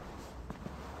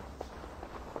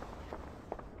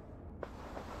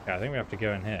 Yeah, I think we have to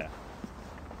go in here.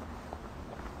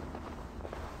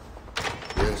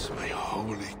 Yes, my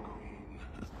holy queen.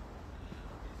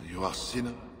 You are sinner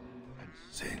and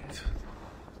saint.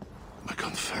 I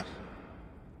confess.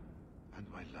 And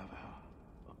I love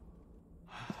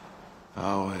her.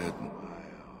 How I admire.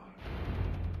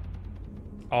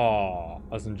 Oh,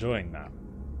 I was enjoying that.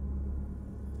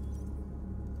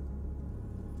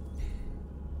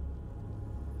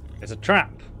 It's a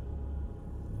trap.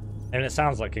 And it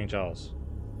sounds like King Charles.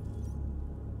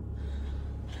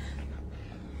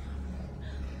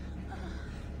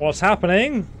 What's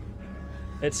happening?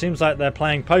 It seems like they're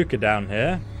playing poker down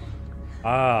here.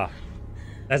 Ah.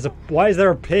 Why is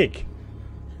there a pig?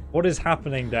 What is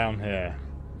happening down here?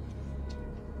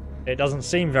 It doesn't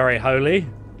seem very holy.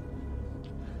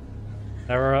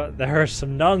 There are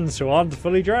some nuns who aren't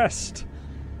fully dressed.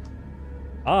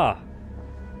 Ah.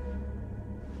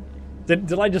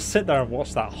 Did I just sit there and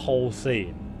watch that whole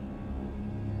scene?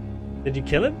 Did you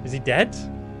kill him? Is he dead?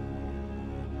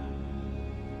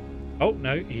 Oh,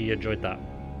 no, he enjoyed that.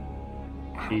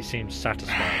 He seems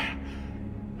satisfied.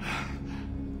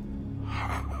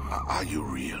 Are you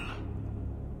real?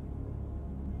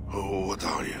 Oh, what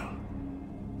are you?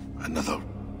 Another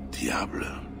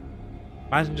Diablo?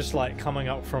 Imagine just like coming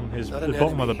up from the Not an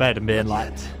bottom of the enemy, bed and being not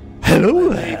like, yet. "Hello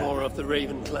I'm there." Eivor of the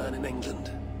Raven clan in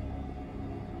England.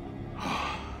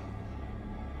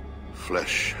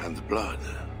 Flesh and blood.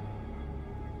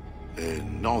 A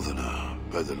northerner,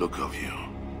 by the look of you.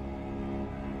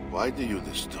 Why do you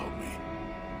disturb me?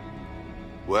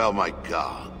 Where are my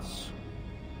guards?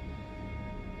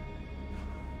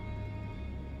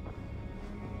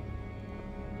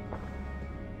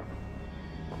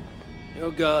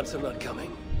 Your guards are not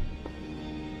coming.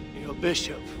 Your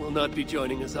bishop will not be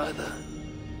joining us either.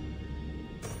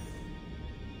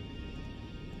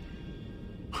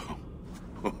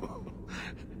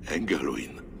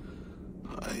 Engelwin,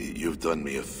 you've done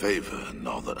me a favor,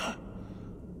 northerner.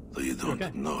 Though you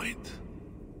don't know it.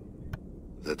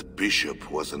 That bishop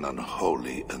was an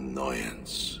unholy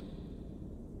annoyance.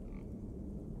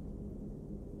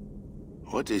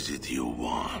 What is it you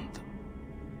want?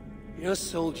 Your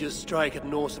soldiers strike at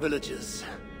Norse villages.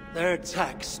 Their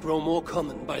attacks grow more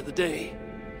common by the day.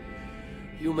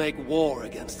 You make war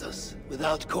against us,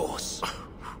 without cause.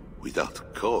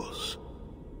 Without cause?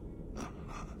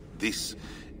 This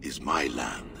is my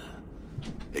land.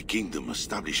 A kingdom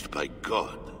established by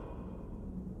God.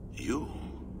 You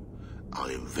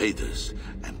are invaders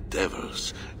and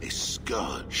devils, a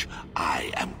scourge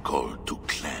I am called to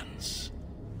cleanse.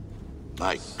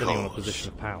 My Sitting in a position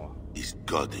of power. Is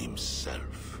God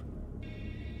himself.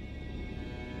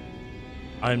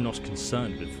 I'm not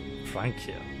concerned with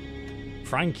Francia.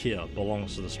 Francia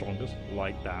belongs to the strongest.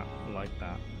 Like that, like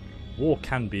that. War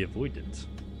can be avoided.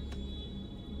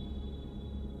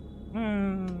 I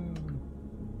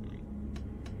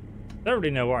don't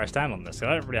really know where I stand on this.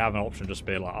 I don't really have an option just to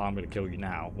be like, oh, I'm going to kill you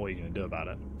now. What are you going to do about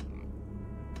it?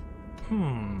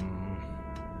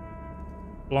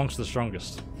 Belongs to the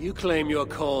strongest. You claim your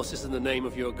cause is in the name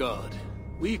of your god.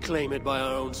 We claim it by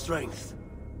our own strength.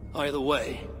 Either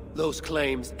way, those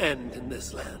claims end in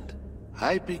this land.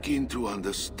 I begin to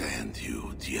understand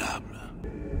you, Diable.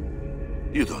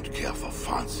 You don't care for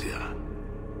Francia.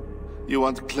 You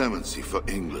want clemency for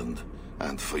England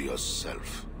and for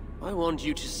yourself. I want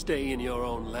you to stay in your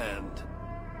own land.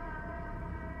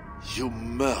 You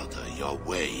murder your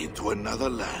way into another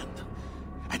land,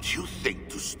 and you think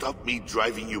to stop me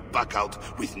driving you back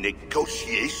out with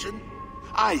negotiation?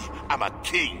 I am a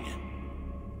king.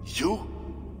 You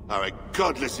are a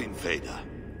godless invader.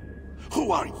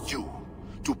 Who are you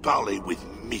to parley with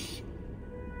me?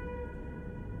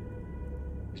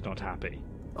 He's not happy.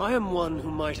 I am one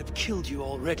who might have killed you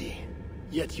already,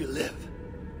 yet you live.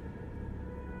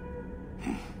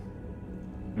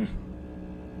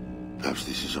 Perhaps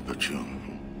this is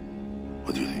opportune.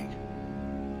 What do you think?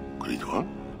 Could it work?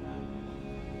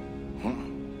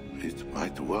 It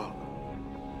might work.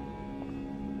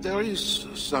 There is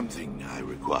something I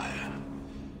require.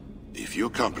 If you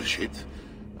accomplish it,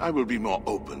 I will be more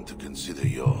open to consider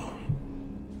your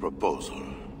proposal.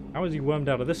 How is he wormed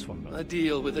out of this one, though? A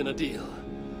deal within a deal.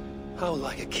 How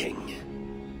like a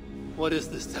king. What is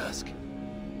this task?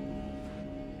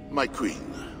 My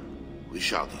queen,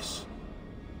 Richardis,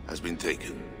 has been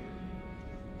taken.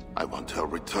 I want her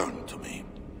returned to me.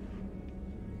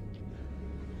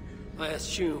 I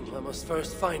assume I must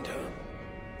first find her.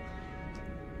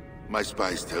 My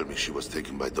spies tell me she was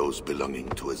taken by those belonging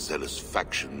to a zealous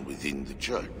faction within the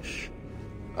church.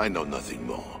 I know nothing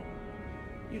more.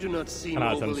 You do not seem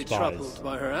overly troubled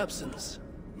by her absence.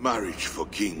 Marriage for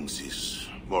kings is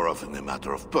more often a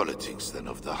matter of politics than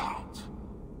of the heart.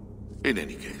 In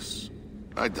any case,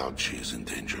 I doubt she is in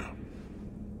danger.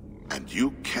 And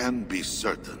you can be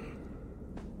certain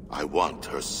I want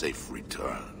her safe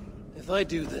return. If I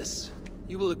do this,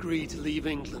 you will agree to leave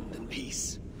England in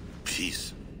peace.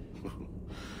 Peace?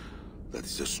 That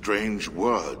is a strange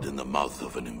word in the mouth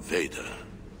of an invader.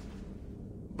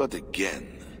 But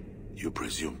again, you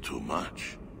presume too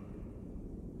much.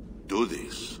 Do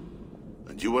this,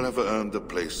 and you will have earned a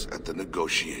place at the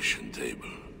negotiation table.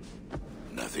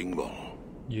 Nothing more.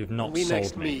 You've not sold me. When we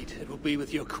next me. meet, it will be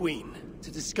with your queen,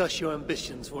 to discuss your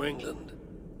ambitions for England.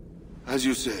 As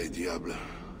you say, Diable.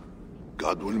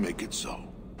 God will make it so.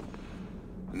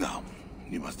 Now,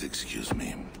 you must excuse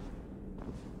me.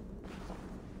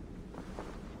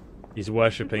 He's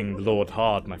worshipping the Lord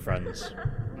hard, my friends.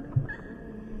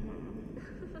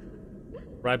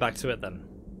 Right back to it then.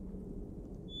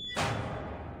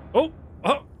 Oh!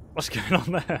 What's going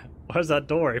on there? Why is that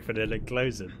door opening and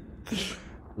closing?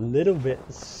 Little bit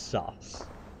sus.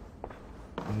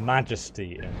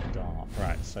 Majesty in the dark.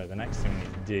 Right, so the next thing we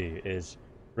need to do is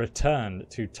return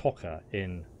to Toka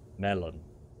in Melon.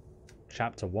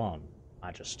 Chapter 1,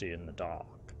 Majesty in the Dark.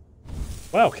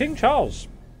 Well, King Charles.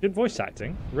 Good voice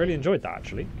acting. Really enjoyed that,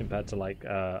 actually, compared to, like,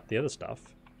 the other stuff.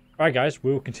 Alright, guys,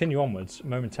 we will continue onwards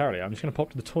momentarily. I'm just going to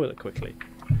pop to the toilet quickly.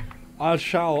 I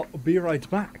shall be right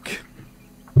back.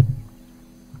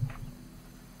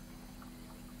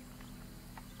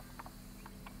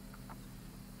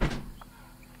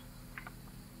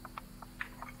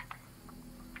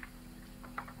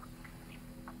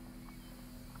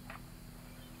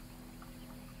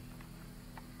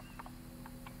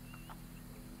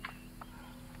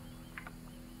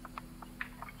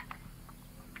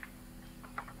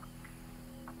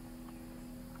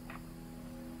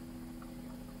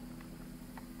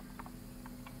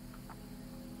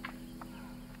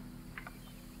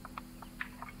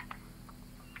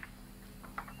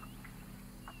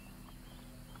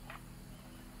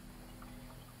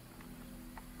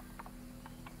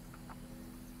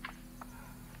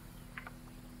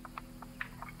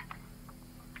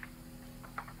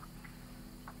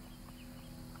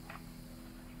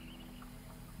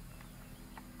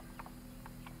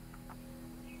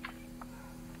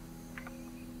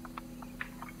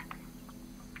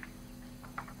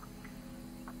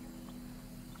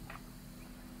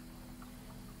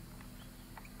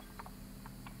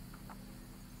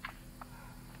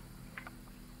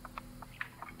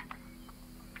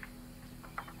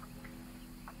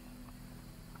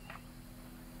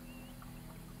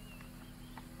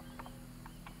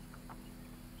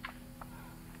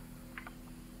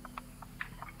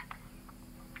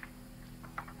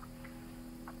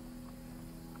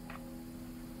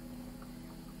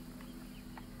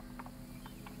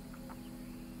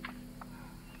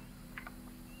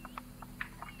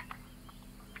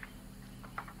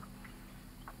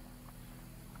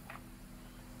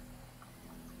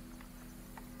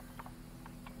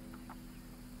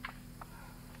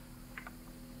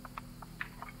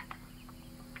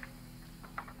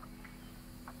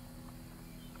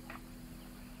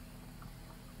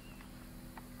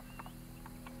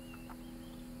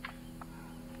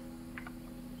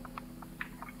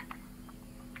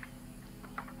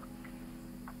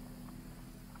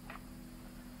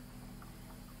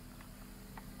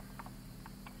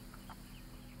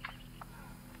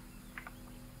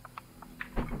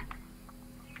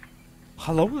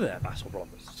 Hello there, Battle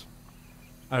Brothers.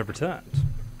 I have returned.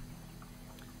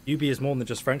 UB is more than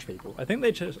just French people. I think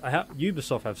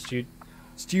Ubisoft have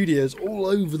studios all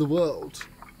over the world.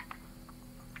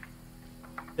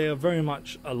 They are very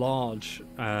much a large.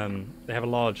 They have a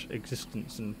large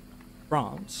existence in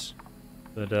France,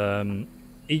 but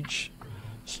each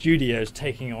studio is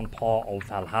taking on part of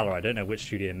Valhalla. I don't know which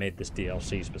studio made this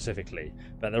DLC specifically,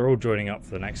 but they're all joining up for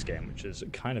the next game, which is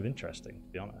kind of interesting, to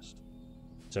be honest.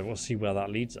 So we'll see where that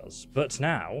leads us. But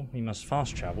now we must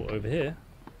fast travel over here.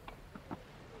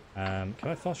 Can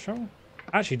I fast travel?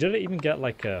 Actually, did it even get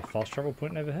like a fast travel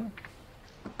point over here?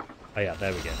 Oh yeah,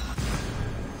 there we go.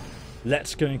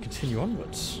 Let's go and continue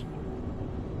onwards.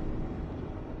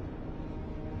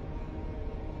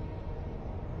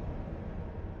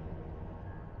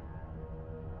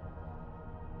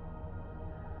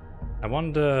 I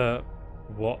wonder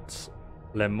what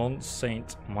Le Mont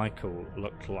Saint Michael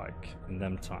looked like in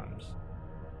them times.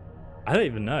 I don't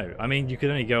even know. I mean, you could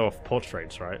only go off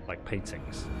portraits, right? Like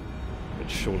paintings, which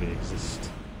surely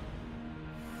exist.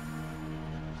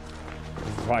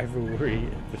 The rivalry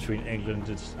between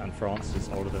England and France is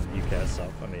older than the UK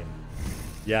itself. I mean,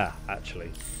 yeah,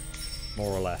 actually,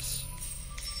 more or less.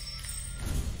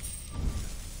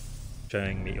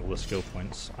 Showing me all the skill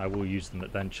points. I will use them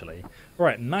eventually.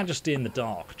 Right, Majesty in the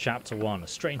Dark, Chapter 1. A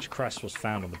strange crest was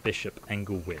found on the Bishop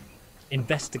Engelwin.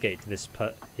 Investigate this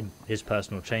in his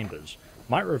personal chambers.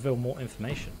 Might reveal more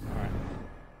information. Alright.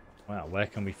 Well, where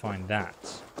can we find that?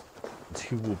 And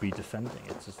who will be defending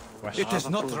it? Is the question. It is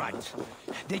not right.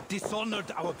 They dishonored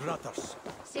our brothers.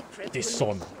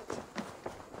 Dishonored.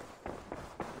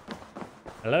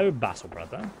 Hello, Battle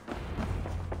Brother.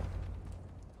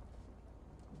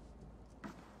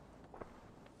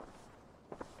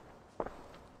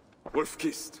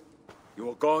 Wolf-Kissed, you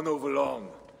were gone over long.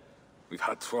 We've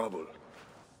had trouble.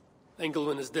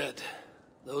 Engelwin is dead.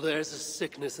 Though there's a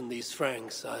sickness in these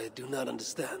Franks I do not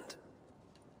understand.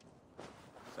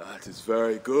 That is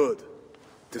very good.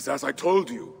 It is as I told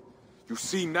you. You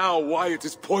see now why it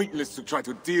is pointless to try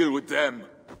to deal with them.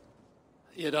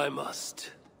 Yet I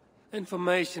must.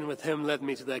 Information with him led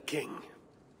me to their king.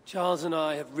 Charles and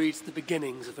I have reached the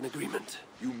beginnings of an agreement.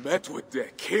 You met with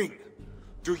their king?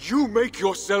 Do you make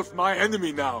yourself my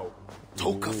enemy now?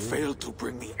 Toka failed to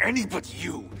bring me any but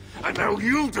you, and now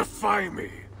you defy me!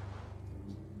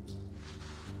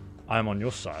 I'm on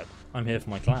your side. I'm here for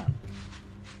my clan.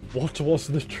 What was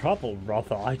the trouble,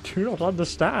 brother? I do not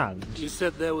understand. You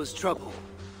said there was trouble.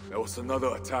 There was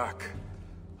another attack,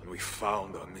 and we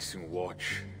found our missing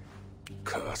watch.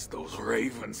 Curse those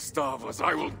raven starvers,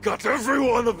 I will gut every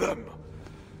one of them!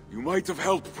 You might have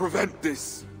helped prevent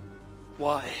this.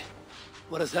 Why?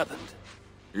 What has happened?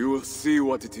 You will see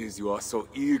what it is you are so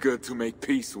eager to make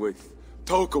peace with.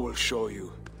 Toka will show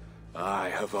you. I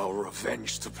have our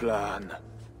revenge to plan.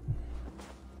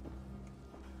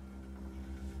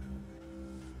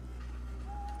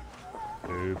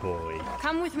 Oh boy.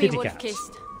 Come with me,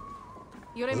 Wolf-Kissed.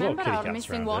 You remember our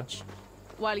missing watch?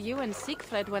 While you and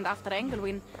Siegfried went after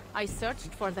Engelwin, I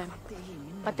searched for them.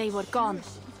 But they were gone.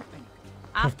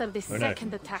 After the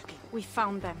second attack, we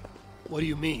found them. What do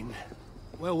you mean?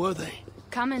 Where were they?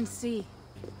 Come and see.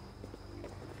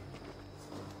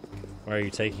 Where are you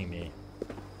taking me?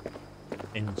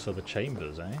 Into the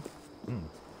chambers, eh? Come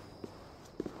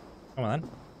on then.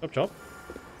 Chop chop.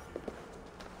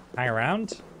 Hang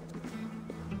around.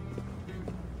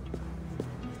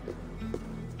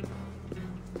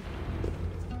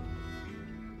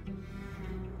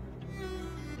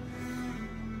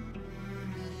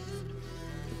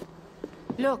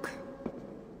 Look.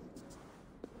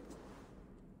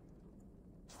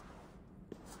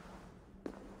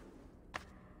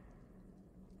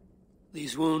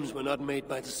 These wounds were not made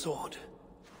by the sword,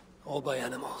 or by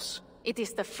animals. It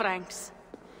is the Franks.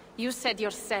 You said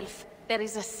yourself, there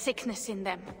is a sickness in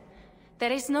them.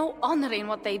 There is no honor in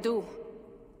what they do.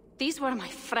 These were my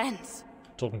friends.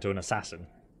 Talking to an assassin.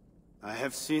 I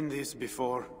have seen this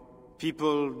before.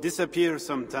 People disappear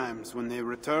sometimes. When they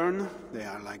return, they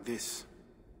are like this.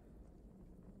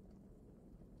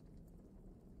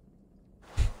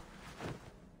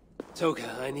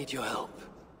 Toka, I need your help.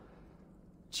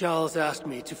 Charles asked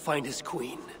me to find his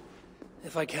queen.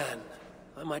 If I can,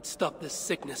 I might stop this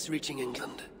sickness reaching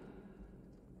England.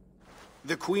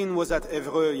 The queen was at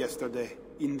Eivor yesterday,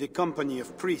 in the company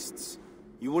of priests.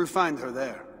 You will find her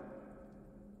there.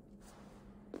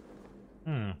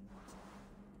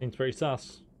 Seems pretty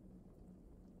sus.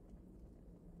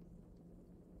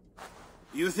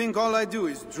 You think all I do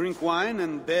is drink wine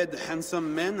and bed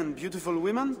handsome men and beautiful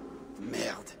women?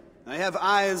 Merde. I have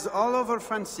eyes all over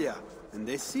Francia, and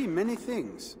they see many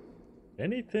things.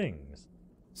 Many things?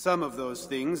 Some of those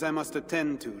things I must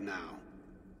attend to now.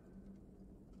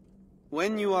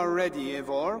 When you are ready,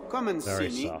 Eivor, come and see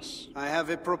me. Sus. I have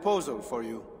a proposal for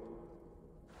you.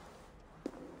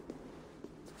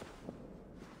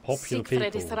 Popular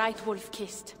Siegfried people. is right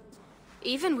wolf-kissed.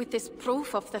 Even with this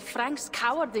proof of the Franks'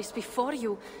 cowardice before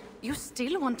you, you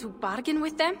still want to bargain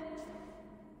with them?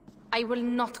 I will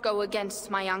not go against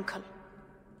my uncle.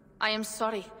 I am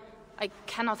sorry. I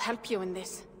cannot help you in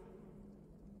this.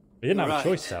 We didn't have Right. a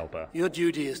choice to help her. Your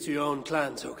duty is to your own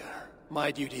clan, Toka.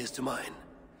 My duty is to mine.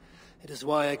 It is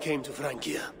why I came to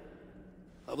Francia.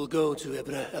 I will go to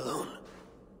Ebre alone.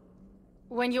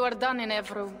 When you are done in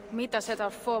Evreux, meet us at our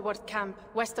forward camp,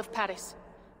 west of Paris.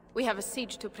 We have a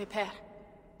siege to prepare.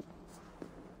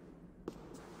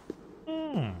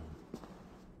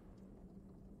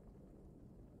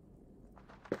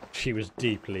 She was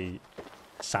deeply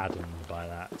saddened by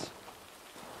that.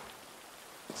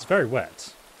 It's very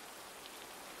wet.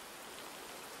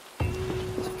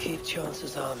 To keep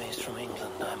Charles's armies from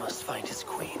England, I must find his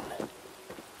queen.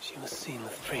 She was seen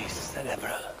with priests at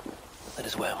Ebre. That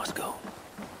is where I must go.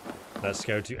 Let's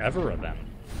go to Eivor then.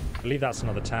 I believe that's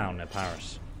another town near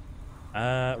Paris.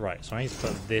 Right, so I need to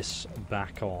put this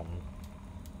back on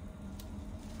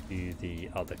to the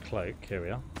other cloak. Here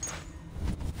we are.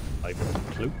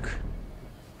 Ivor's cloak.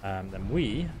 Then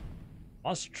we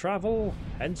must travel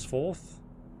henceforth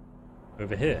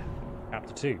over here.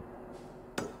 Chapter 2.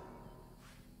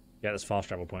 Get this fast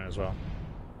travel point as well.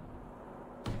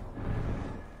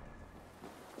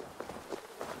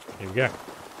 Here we go.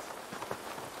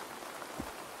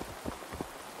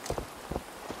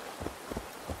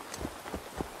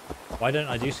 Why don't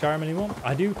I do Skyrim anymore?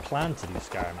 I do plan to do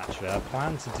Skyrim actually. I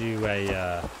plan to do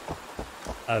a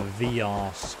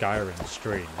VR Skyrim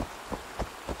stream.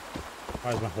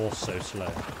 Why is my horse so slow?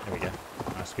 There we go.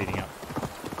 Now speeding up.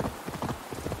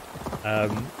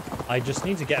 I just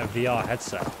need to get a VR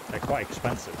headset. They're quite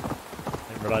expensive.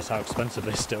 I didn't realise how expensive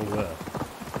they still were.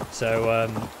 So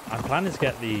I'm planning to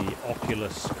get the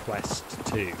Oculus Quest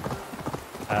 2.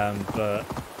 But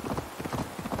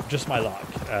just my luck.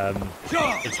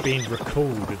 It's been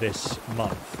recalled this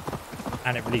month,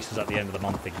 and it releases at the end of the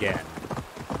month again.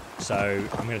 So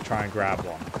I'm going to try and grab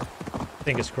one.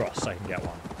 Fingers crossed I can get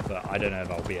one, but I don't know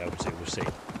if I'll be able to. We'll see.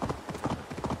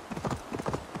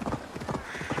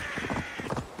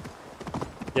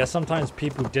 Yeah, sometimes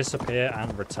people disappear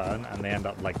and return, and they end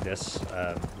up like this,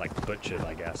 like butchered,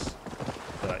 I guess.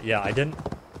 But yeah,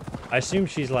 I assume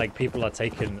she's like people are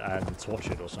taken and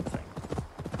tortured or something.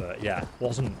 But yeah,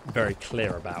 wasn't very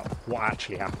clear about what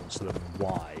actually happens to them and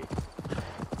why.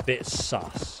 Bit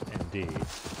sus, indeed.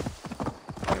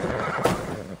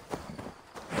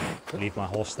 Leave my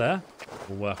horse there.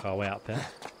 We'll work our way up here.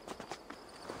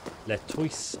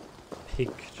 Letois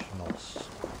Pignos.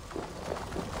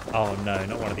 Oh no,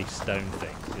 not one of these stone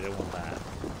things. We don't want that.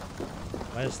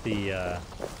 Where's the...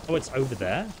 Oh, it's over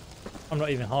there? I'm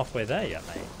not even halfway there yet,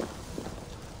 mate.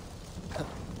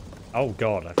 Oh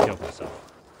god, I've killed myself.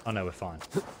 Oh no, we're fine.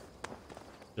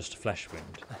 Just a flesh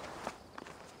wound.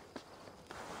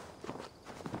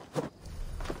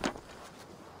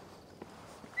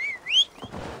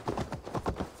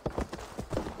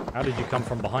 How did you come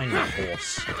from behind that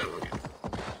horse?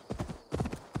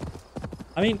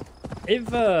 I mean,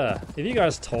 if you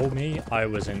guys told me I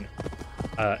was in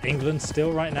England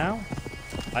still right now,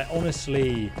 I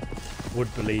honestly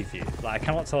would believe you. Like, I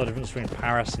cannot tell the difference between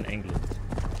Paris and England.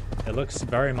 It looks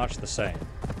very much the same.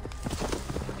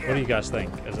 What do you guys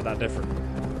think? Is it that different?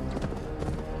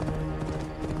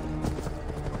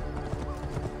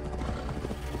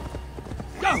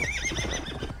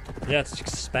 Yeah, it's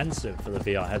expensive for the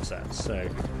VR headsets, so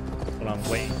what I'm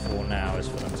waiting for now is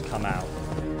for them to come out,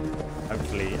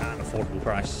 hopefully at an affordable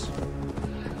price.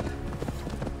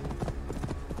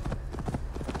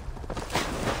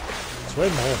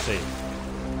 Swim, horsey.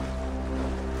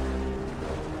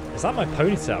 Is that my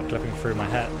ponytail clipping through my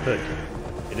hood?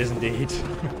 It is indeed.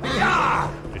 Oh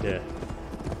dear.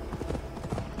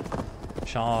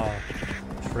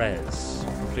 Chartres.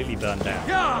 Completely burned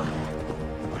down.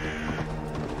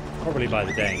 Probably by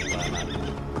the Danes, I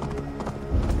imagine.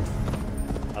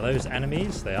 Are those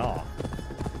enemies? They are.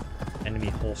 Enemy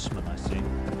horsemen, I see.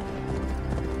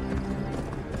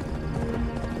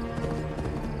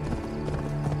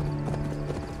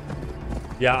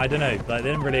 Yeah, I don't know. Like, they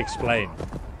didn't really explain,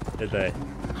 did they?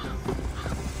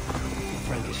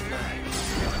 Frankish flag.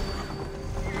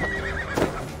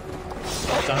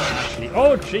 Don't actually.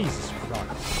 Oh, Jesus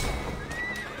Christ! I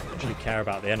don't actually care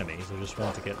about the enemies. I just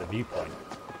want to get the viewpoint.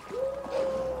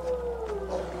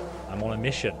 I'm on a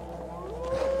mission.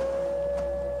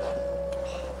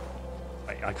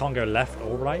 Right, I can't go left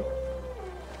or right?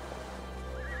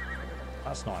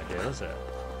 That's not ideal, is it?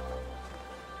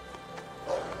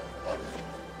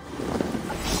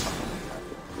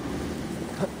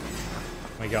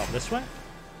 Can we go up this way?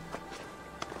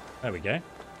 There we go.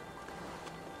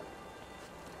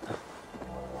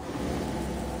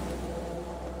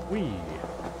 Whee!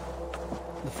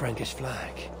 The Frankish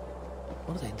flag.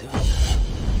 What are they doing?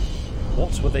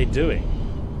 What were they doing?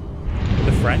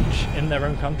 The French in their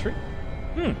own country?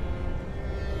 Hmm.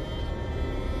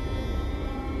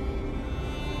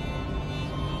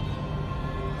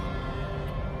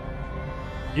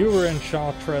 You were in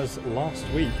Chartres last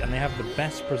week and they have the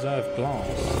best preserved glass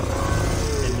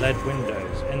in lead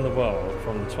windows in the world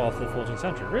from the 12th to the 14th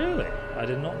century. Really? I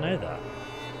did not know that.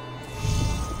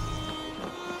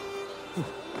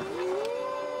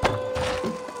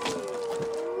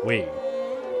 We.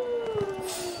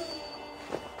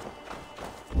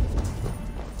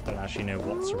 Don't actually know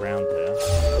what's around here.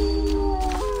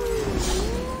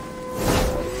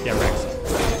 Yeah, Rex.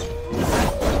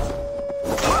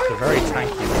 It's a very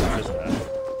tanky one, isn't it?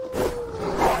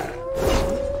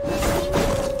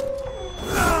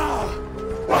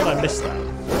 How did I miss that?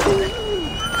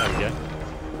 There we go.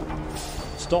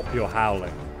 Stop your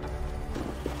howling.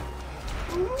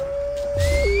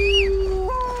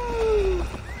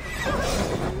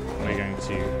 We're going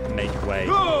to make way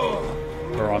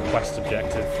for our quest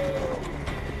objective.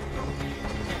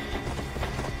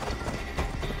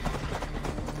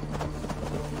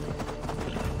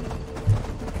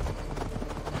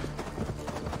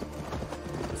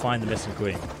 Find the missing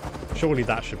queen. Surely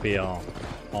that should be our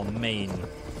main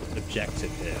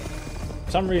objective here.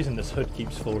 For some reason this hood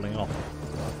keeps falling off.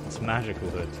 It's a magical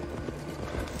hood.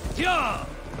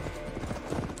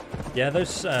 Yeah,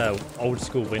 those old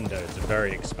school windows are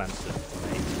very expensive to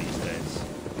make these days.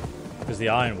 Because the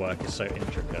ironwork is so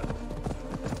intricate.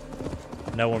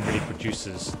 No one really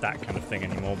produces that kind of thing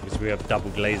anymore because we have double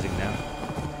glazing now.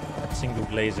 Single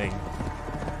glazing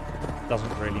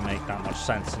doesn't really make that much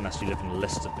sense unless you live in a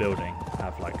listed building,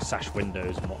 have like sash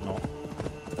windows and whatnot.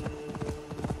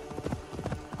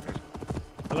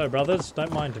 Hello brothers,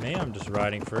 don't mind me, I'm just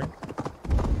riding through.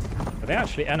 Are they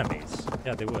actually enemies?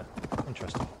 Yeah, they were.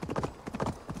 Interesting.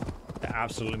 They're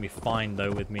absolutely fine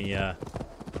though with me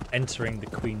entering the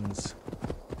Queen's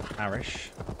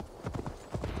parish.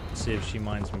 Let's see if she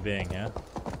minds me being here.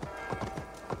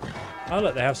 Oh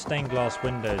look, they have stained glass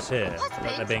windows here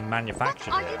that they're being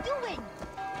manufactured here.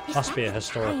 Must be a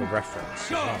historical reference.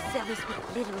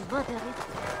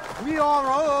 We are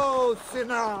all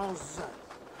sinners.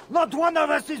 Not one of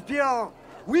us is pure.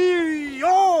 We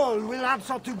all will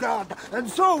answer to God, and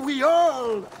so we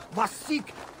all must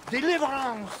seek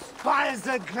deliverance by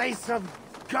the grace of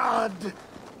God.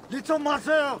 Little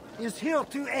Mother is here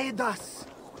to aid us.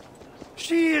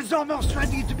 She is almost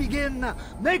ready to begin.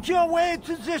 Make your way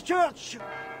to the church.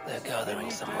 They're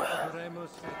gathering somewhere.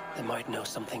 They might know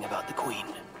something about the Queen.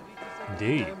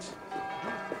 Indeed.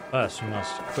 First, we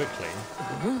must quickly...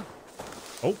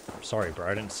 Oh, sorry bro,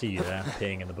 I didn't see you there,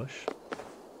 peeing in the bush.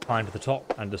 Climb to the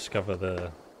top and discover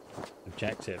the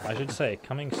objective. I should say,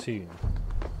 coming soon.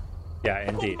 Yeah,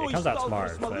 indeed. It comes out tomorrow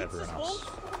for everyone else.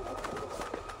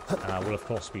 We'll of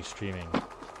course be streaming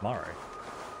tomorrow.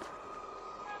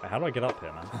 Wait, how do I get up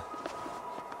here, man?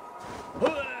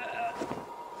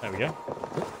 There we go.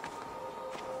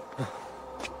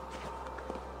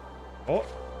 Oh!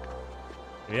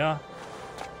 Here we are.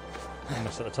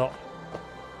 Almost at the top.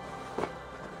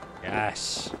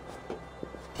 Yes!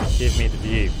 Give me the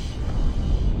view.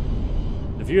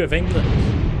 The view of England.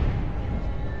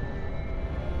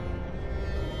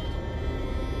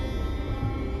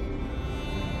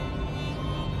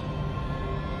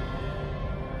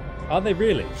 Are they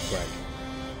really, Greg?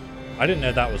 I didn't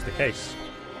know that was the case.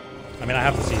 I mean, I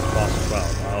have the season pass as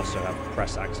well, but I also have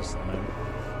press access at the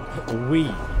moment. We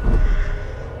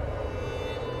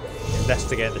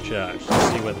investigate the church to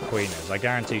see where the Queen is. I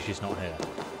guarantee she's not here.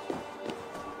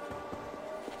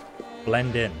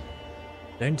 Blend in.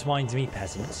 Don't mind me,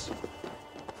 peasants.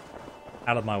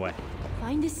 Out of my way.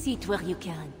 Find a seat where you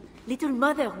can. Little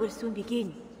Mother will soon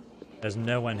begin. There's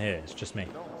no one here, it's just me.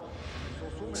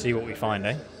 See what we find,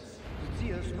 eh?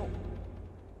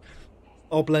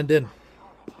 I'll blend in.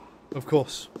 Of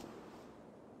course.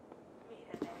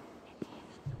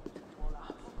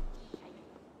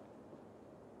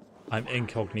 I'm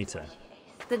incognito.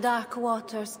 The dark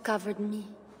waters covered me.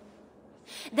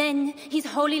 Then his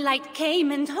holy light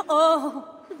came and oh,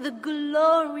 the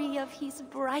glory of his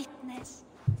brightness.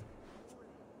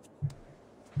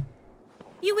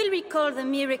 You will recall the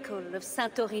miracle of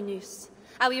Saint Orinus,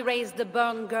 how he raised the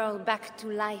burned girl back to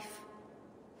life.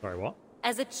 Sorry, what?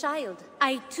 As a child,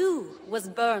 I too was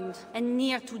burned and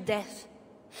near to death.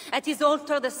 At his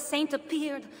altar the saint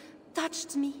appeared,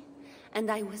 touched me, and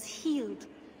I was healed.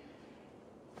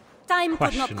 Time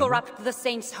could not corrupt the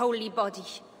saint's holy body.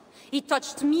 He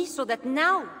touched me so that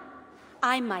now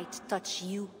I might touch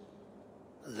you.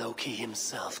 Loki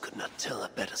himself could not tell a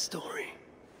better story.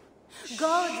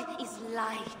 God is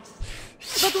light.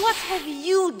 But what have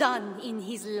you done in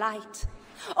his light?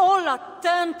 All are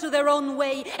turned to their own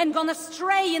way and gone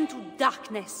astray into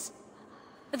darkness.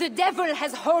 The devil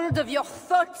has hold of your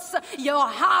thoughts, your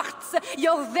hearts,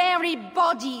 your very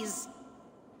bodies.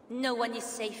 No one is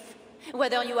safe,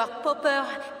 whether you are pauper,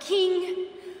 king,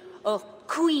 or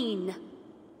queen.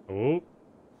 Oh.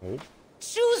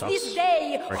 Choose this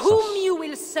day whom you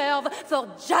will serve, for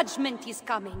judgment is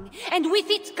coming, and with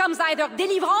it comes either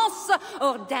deliverance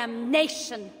or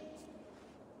damnation.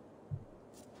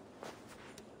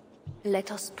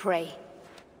 Let us pray.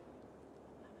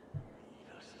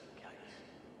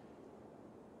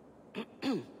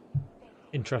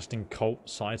 Interesting cult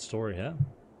side story here.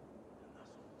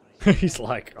 He's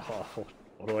like, oh,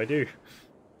 what do I do?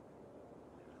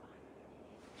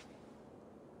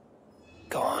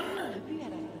 Gone.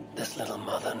 This little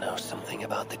mother knows something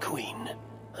about the queen.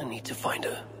 I need to find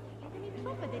her.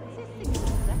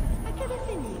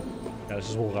 Yeah, let's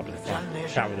just walk up to the front,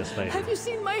 chat with this lady. Have you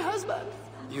seen my husband?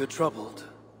 You're troubled.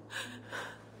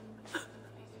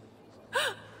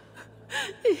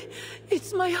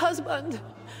 It's my husband.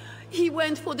 He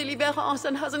went for deliverance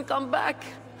and hasn't come back.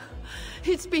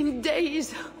 It's been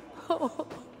days. Oh,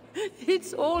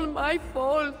 it's all my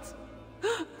fault.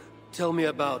 Tell me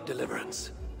about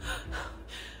deliverance.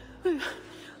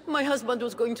 My husband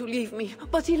was going to leave me,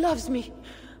 but he loves me.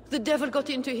 The devil got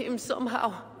into him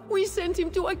somehow. We sent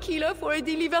him to Aquila for a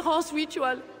deliverance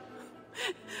ritual.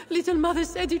 Little Mother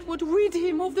said it would rid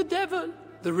him of the devil.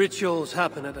 The rituals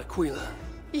happen at Aquila.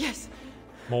 Yes.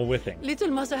 More whipping. Little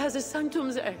Mother has a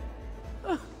sanctum there.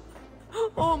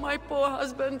 Oh, my poor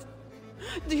husband.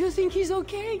 Do you think he's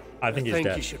okay? I think he's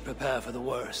dead. You should prepare for the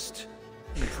worst.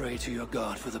 And pray to your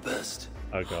God for the best.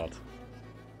 Oh, God.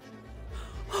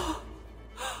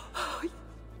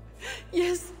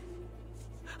 Yes.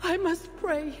 I must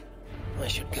pray. I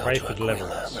should go Pray to for Aquila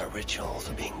deliverance. where rituals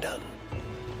are being done.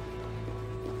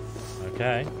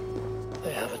 Okay.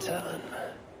 They have a tavern.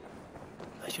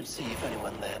 I should see if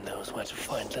anyone there knows where to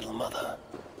find Little Mother.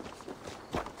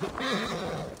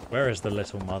 Where is the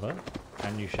little mother?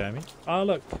 Can you show me? Oh,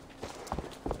 look.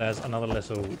 There's another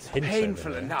little hint Painful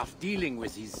over there. enough dealing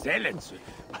with these zealots,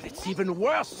 but it's even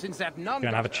worse since that nun.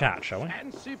 Gonna have a chat, shall we?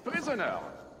 Fancy prisoner.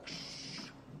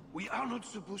 We are not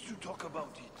supposed to talk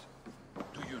about it.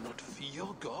 Do you not fear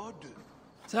God?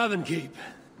 Tavern keep.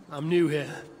 I'm new here.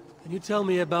 Can you tell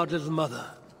me about Little Mother?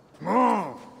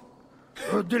 Oh,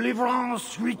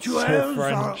 deliverance rituals So are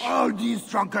French. all these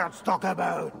drunkards talk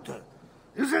about.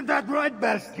 Isn't that right,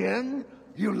 Bastien?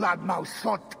 You loudmouth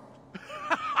sot.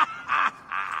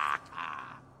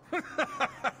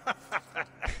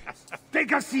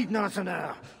 Take a seat,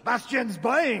 Narsener. Bastien's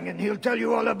buying, and he'll tell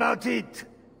you all about it.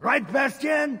 Right,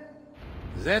 Bastien?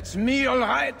 That's me, all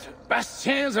right.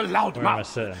 Bastien's a Where am I loudmouth.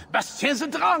 sitting? Bastien's a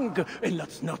drunk. And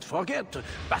let's not forget,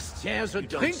 Bastien's a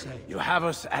drink. You have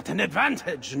us at an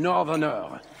advantage,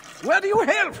 Northerner. Where do you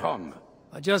hail from?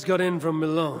 I just got in from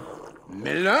Milan.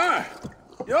 Milan?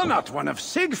 You're not one of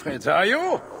Siegfried's, are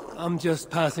you? I'm just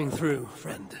passing through,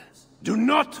 friend. Do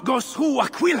not go through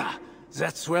Aquila.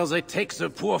 That's where they take the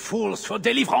poor fools for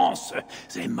deliverance.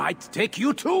 They might take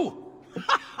you too.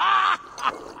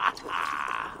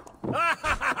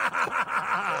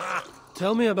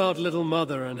 Tell me about Little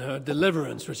Mother and her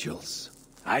deliverance rituals.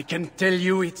 I can tell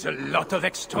you it's a lot of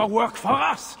extra work for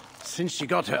us. Since she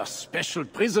got her special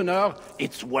prisoner,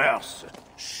 it's worse.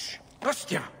 Shh.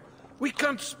 Bastien, we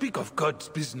can't speak of God's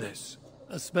business.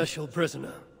 A special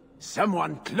prisoner.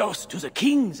 Someone close to the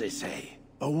king, they say.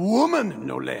 A woman,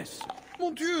 no less.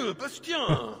 Mon Dieu,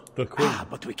 Bastien! The queen. Ah,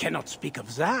 but we cannot speak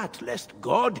of that, lest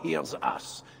God hears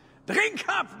us. Drink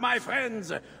up, my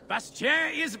friends!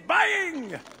 Bastien is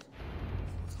buying!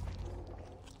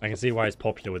 I can see why he's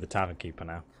popular with the tavern keeper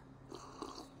now.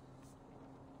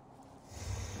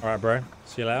 Alright, bro.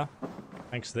 See you later.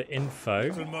 Thanks for the info.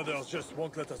 Little mothers just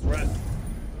won't let us rest.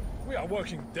 We are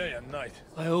working day and night.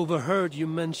 I overheard you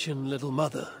mention Little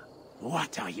Mother.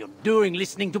 What are you doing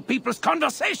listening to people's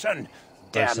conversation?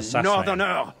 That's Damn assassinating.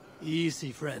 northerner!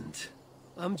 Easy, friend.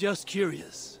 I'm just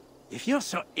curious. If you're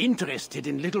so interested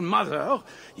in Little Mother,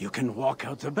 you can walk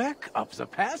out the back, up the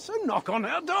path, and knock on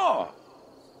her door.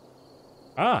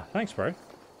 Ah, thanks, bro.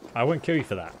 I won't kill you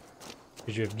for that.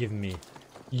 Because you have given me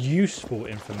useful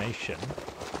information.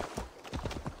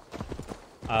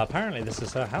 Apparently this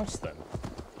is her house then.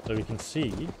 So we can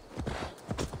see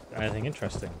anything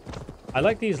interesting. I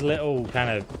like these little kind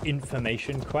of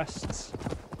information quests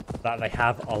that they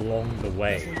have along the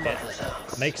way.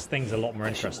 It makes things a lot more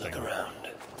interesting.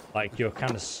 Like you're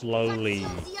kind of slowly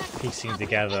piecing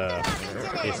together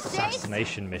these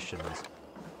assassination missions.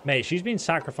 Mate, she's been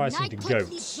sacrificing to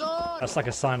goats. That's like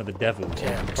a sign of the devil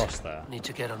getting across there. Need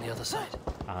to get on the other side.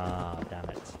 Ah, damn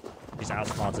it. He's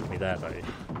outsmarted me there, though.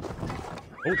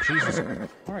 Oh, Jesus.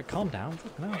 Alright, calm down.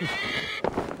 No.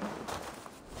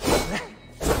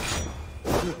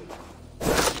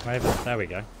 There we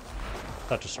go.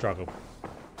 Such a struggle.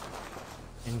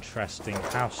 Interesting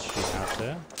house she has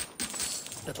here.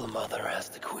 Little Mother as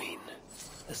the Queen.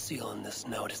 The seal on this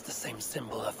note is the same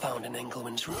symbol I found in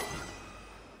Engelwin's room.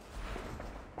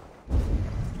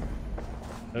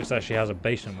 Looks like she has a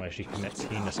basement where she commits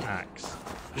heinous acts.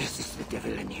 This is the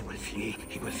devil and he will flee.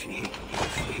 He will flee. He will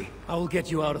flee. I will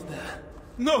get you out of there.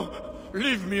 No!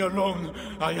 Leave me alone!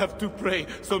 I have to pray,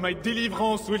 so my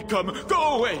deliverance will come.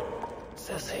 Go away! It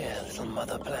says here, Little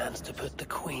Mother plans to put the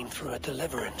Queen through a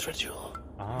deliverance ritual.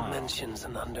 Mentions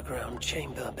an underground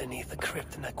chamber beneath the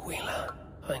crypt in Aquila.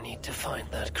 I need to find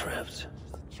that crypt.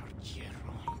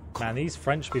 Man, these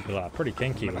French people are pretty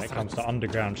kinky when it comes to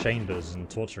underground chambers and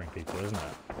torturing people, isn't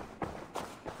it?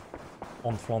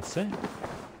 En français?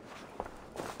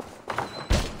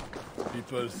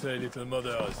 People say Little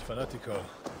Mother is fanatical,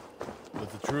 but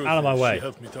the truth Out of my is way. she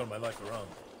helped me turn my life around.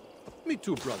 Me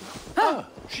too, brother. Ah,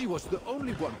 she was the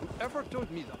only one who ever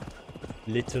told me that.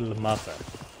 Little Mother.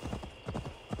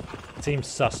 Seems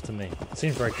sus to me.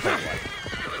 Seems very cult-like.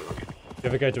 If you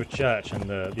ever go to a church and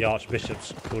the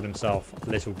archbishop's called himself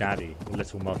Little Daddy or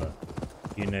Little Mother,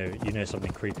 you know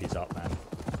something creepy's up, man.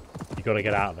 You gotta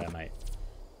get out of there, mate.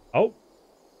 Oh,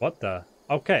 what the?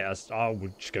 Okay, we're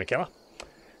just gonna kill her.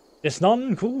 This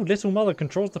nun called Little Mother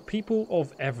controls the people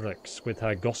of Everix with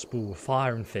her gospel of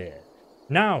fire and fear.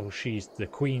 Now she's the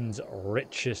queen's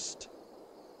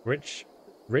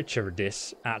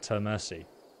richardess at her mercy.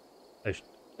 Oh,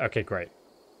 okay, great.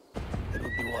 It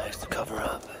would be wise to cover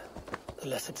up. The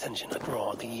less attention I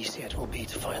draw, the easier it will be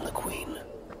to find the Queen.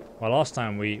 Well, last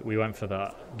time we went for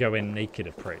the go in naked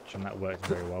approach, and that worked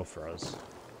very well for us.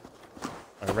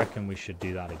 I reckon we should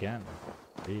do that again.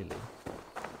 Really.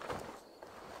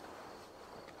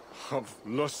 I've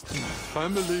lost my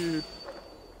family,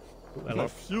 my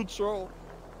future,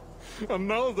 and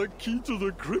now the key to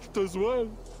the crypt as well.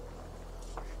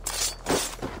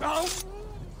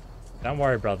 Don't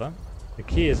worry, brother. The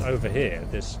key is over here.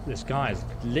 This guy is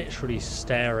literally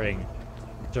staring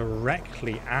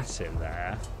directly at him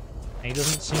there, and he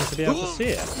doesn't seem to be able to see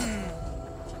it.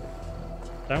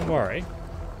 Don't worry.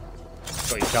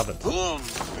 Got you covered.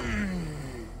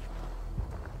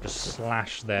 Just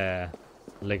slash their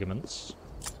ligaments.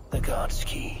 The guard's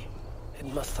key. It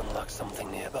must unlock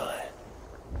something nearby.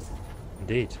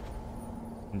 Indeed.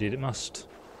 Indeed it must.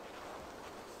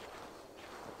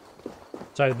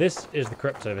 So this is the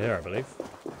crypt over here, I believe.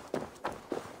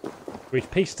 We've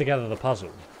pieced together the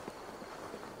puzzle.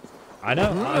 I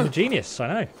know, I'm a genius, I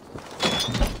know.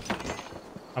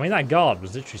 I mean, that guard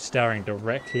was literally staring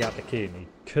directly at the key and he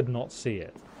could not see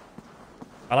it.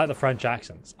 I like the French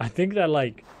accents. I think they're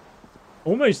like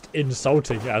almost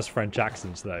insulting as French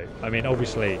accents, though. I mean,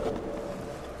 obviously,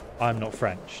 I'm not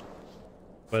French,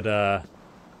 but I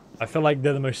feel like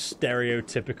they're the most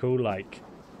stereotypical, like,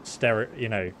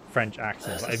 French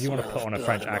accents. Like, if you want to put on a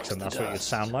French accent, that's what you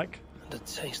sound like. And a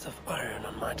taste of iron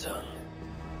on my tongue.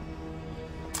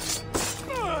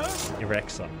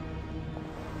 Erexa.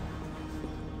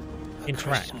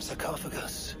 Interact. Christian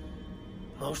sarcophagus.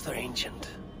 Most are ancient.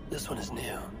 This one is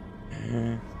new.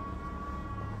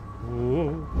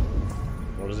 Ooh.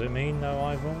 What does it mean, though,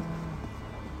 Eivor?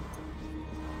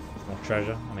 More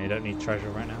treasure? I mean, I don't need treasure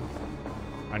right now.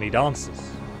 I need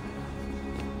answers.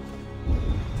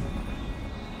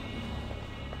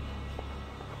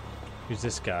 Who's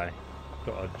this guy?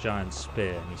 Got a giant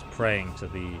spear and he's praying to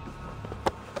the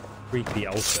creepy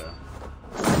altar.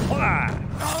 Ah!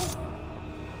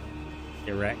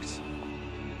 Erect.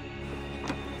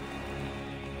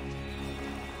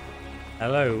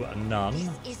 Hello, nun.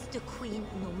 This is the queen,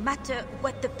 no matter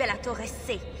what the LatorTazor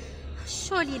say.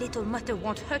 Surely Little Mother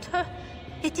won't hurt her.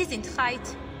 It isn't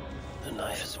right. The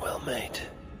knife is well made,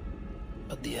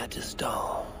 but the edge is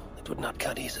dull. It would not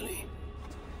cut easily.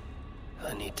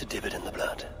 I need to dip it in the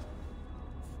blood.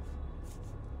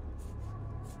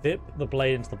 Dip the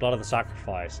blade into the blood of the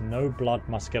sacrifice. No blood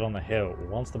must get on the hilt.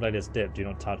 Once the blade is dipped, do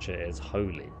not touch it. It is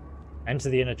holy. Enter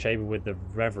the inner chamber with the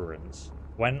reverence.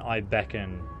 When I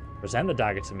beckon, present the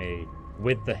dagger to me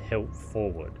with the hilt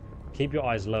forward. Keep your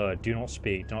eyes lower. Do not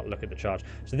speak. Do not look at the charge.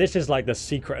 So this is like the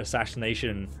secret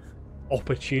assassination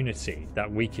opportunity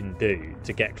that we can do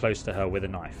to get close to her with a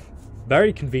knife.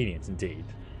 Very convenient indeed.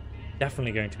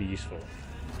 Definitely going to be useful.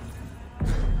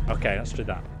 Okay, let's do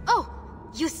that. Oh,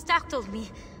 you startled me.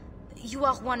 You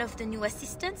are one of the new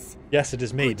assistants? Yes, it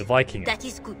is me, the Viking. That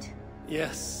is good.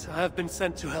 Yes, I have been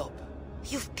sent to help.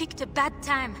 You've picked a bad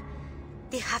time.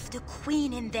 They have the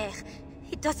queen in there.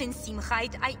 It doesn't seem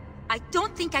right. I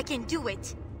don't think I can do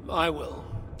it. I will.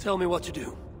 Tell me what to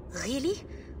do. Really?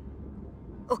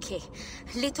 Okay.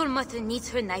 Little Mother needs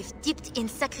her knife dipped in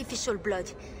sacrificial blood.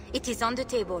 It is on the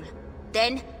table.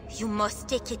 Then, you must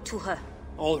take it to her.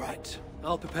 All right.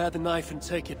 I'll prepare the knife and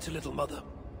take it to Little Mother.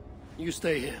 You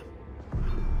stay here.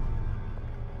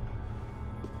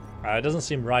 It doesn't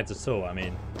seem right at all. I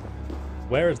mean,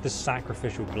 where is this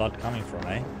sacrificial blood coming from,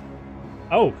 eh?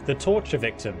 Oh, the torture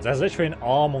victims. There's literally an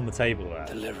arm on the table there.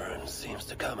 Deliverance seems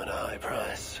to come at a high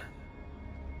price.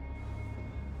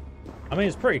 I mean,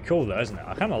 it's pretty cool though, isn't it?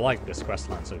 I kind of like this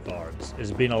questline so far.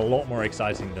 It's been a lot more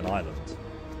exciting than Island.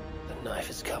 The knife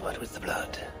is covered with the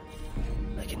blood.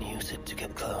 I can use it to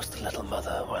get close to Little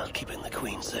Mother while keeping the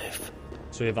Queen safe.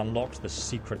 So we've unlocked the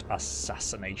secret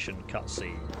assassination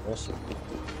cutscene. Awesome.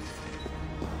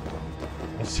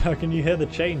 So can you hear the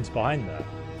chains behind there?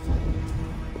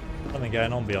 Something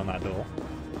going on beyond that door.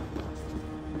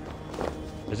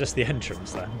 Is this the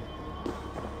entrance then?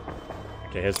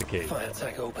 Okay, here's the key. If I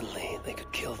attack openly, they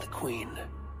could kill the Queen.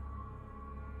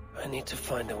 I need to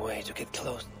find a way to get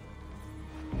close.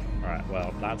 Alright,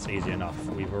 well, that's easy enough.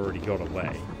 We've already got a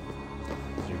way.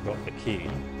 So we've got the key.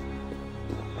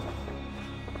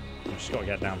 We've just got to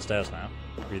get downstairs now.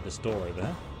 Read this door over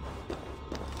here.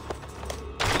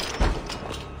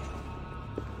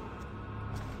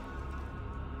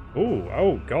 Ooh,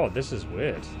 oh god, this is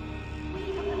weird.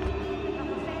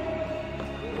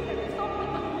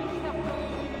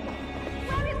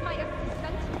 Where is my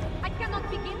assistant? I cannot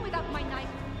begin without my knife.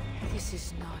 This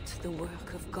is not the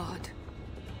work of God.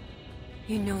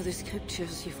 You know the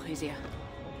scriptures, Euphrasia.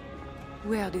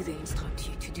 Where do they instruct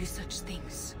you to do such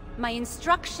things? My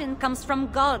instruction comes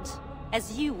from God,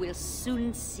 as you will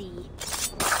soon see.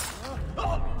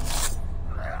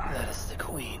 That is the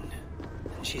Queen.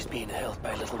 And she's being held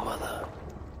by Little Mother.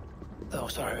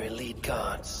 Those are her elite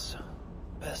guards.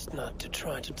 Best not to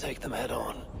try to take them head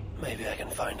on. Maybe I can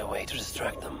find a way to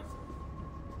distract them.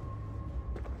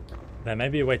 There may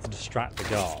be a way to distract the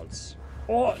guards.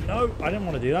 Oh, no, I didn't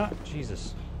want to do that.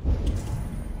 Jesus.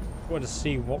 I wanted to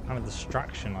see what kind of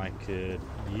distraction I could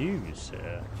use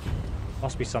here.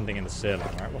 Must be something in the ceiling,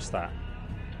 right? What's that?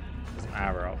 There's an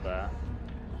arrow up there.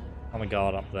 On the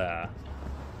guard up there.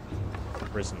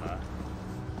 Prisoner.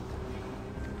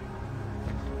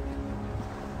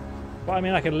 But I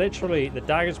mean, I could literally... The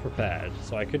dagger's prepared,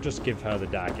 so I could just give her the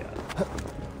dagger.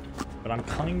 But I'm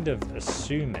kind of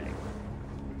assuming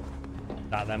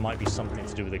that there might be something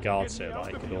to do with the guards here that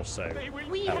I could also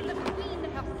help.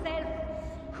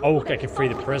 Oh, okay, I can free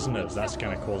the prisoners. That's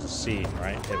going to cause a scene,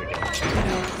 right? Here we go.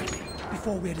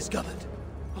 Before we're discovered.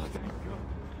 Oh, thank God.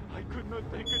 I could not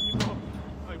take anymore.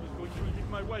 I was going to leave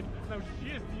my wife. Now she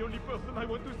is the only person I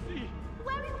want to see.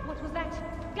 What was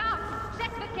that? Guards,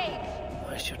 check the cage!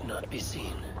 I should not be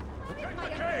seen. Where is my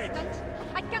assistant?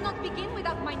 I cannot begin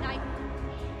without my knife.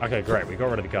 Okay, great. We got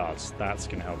rid of the guards. That's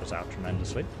going to help us out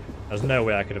tremendously. There's no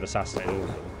way I could have assassinated all of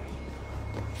them.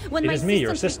 When It my is me,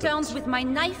 your assistant assistant. returns with my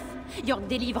knife, your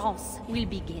deliverance will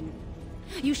begin.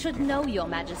 You should know, Your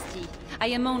Majesty. I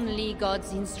am only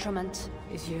God's instrument.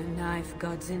 Is your knife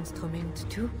God's instrument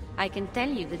too? I can tell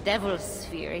you the devil's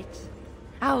fear it.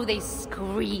 How they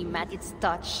scream at its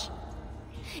touch.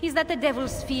 Is that the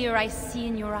devil's fear I see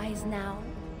in your eyes now?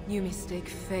 You mistake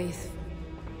faith.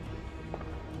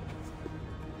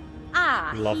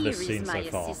 Ah, Love here this is scene my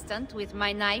so far. assistant with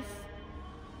my knife.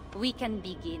 We can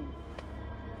begin.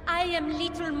 I am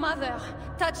Little Mother,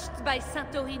 touched by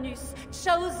Santorinus,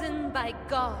 chosen by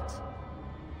God.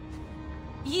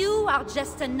 You are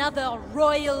just another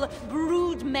royal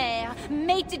broodmare,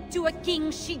 mated to a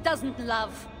king she doesn't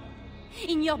love.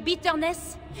 In your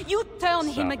bitterness, you turn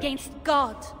him Savage. against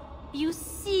God. You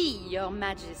see, Your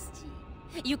Majesty,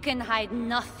 you can hide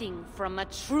nothing from a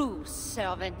true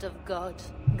servant of God.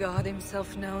 God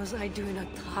himself knows I do not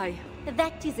try.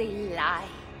 That is a lie.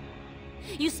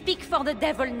 You speak for the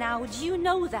devil now, do you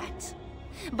know that?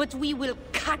 But we will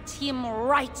cut him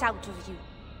right out of you.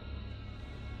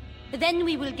 Then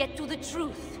we will get to the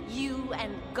truth, you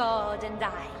and God and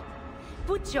I.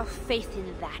 Put your faith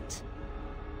in that.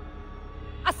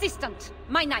 Assistant,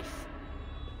 my knife.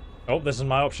 Oh, this is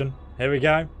my option. Here we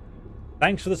go.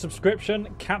 Thanks for the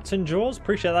subscription, Captain Jaws.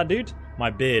 Appreciate that, dude. My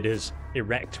beard is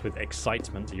erect with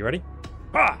excitement. Are you ready?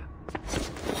 Ah!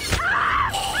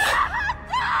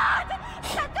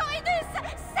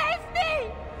 Save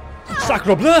me!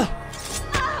 Sacre bleu!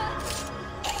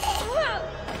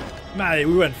 Man,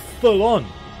 we went full on.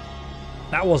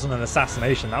 That wasn't an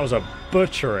assassination, that was a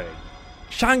butchering.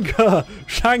 Shanker!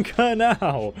 Shanker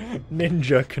now!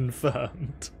 Ninja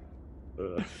confirmed.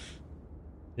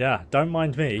 Yeah, don't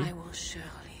mind me. I will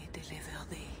surely deliver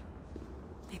thee,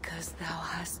 because thou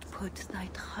hast put thy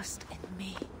trust in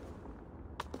me.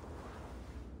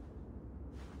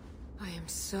 I am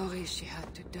sorry she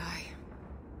had to die.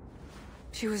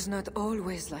 She was not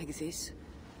always like this,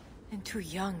 and too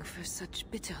young for such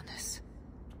bitterness.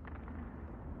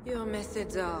 Your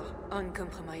methods are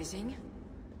uncompromising,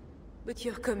 but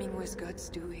your coming was God's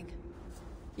doing.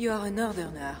 You are a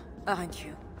northerner, aren't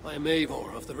you? I am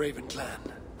Eivor of the Raven clan,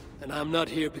 and I'm not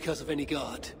here because of any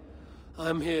god.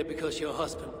 I'm here because your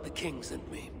husband, the king,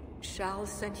 sent me. Charles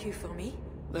sent you for me?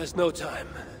 There's no time.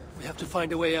 We have to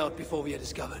find a way out before we are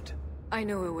discovered. I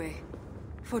know a way.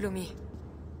 Follow me.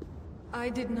 I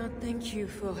did not thank you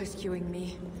for rescuing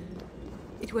me.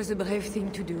 It was a brave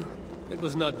thing to do. It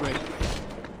was not brave.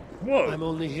 Whoa! I'm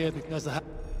only here because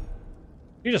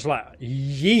You just like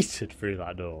yeeted through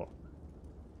that door.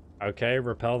 Okay,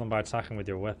 repel them by attacking with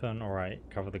your weapon. Alright,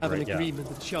 cover the I have great an agreement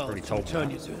with Charles to return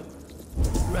you to him.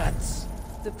 Rats.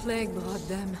 The plague brought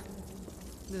them.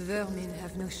 The vermin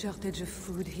have no shortage of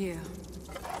food here.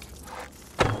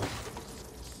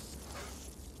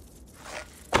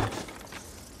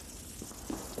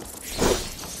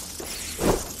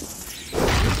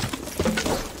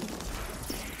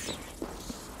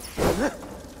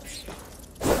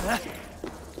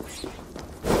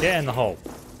 Get in the hole.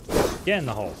 Get in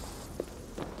the hole.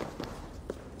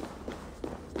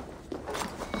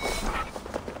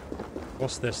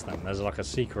 What's this then? There's like a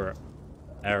secret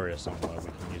area somewhere we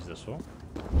can use this for.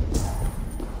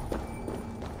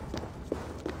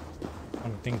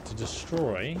 Something to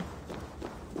destroy.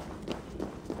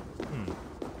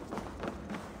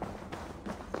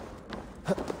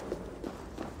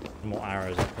 More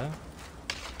arrows up there.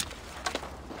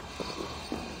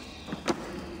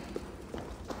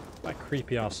 That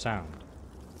creepy ass sound.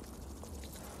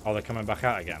 Oh, they're coming back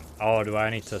out again. Oh, do I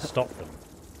need to stop them?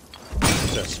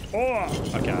 Just, oh!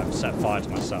 Okay, I've set fire to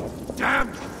myself.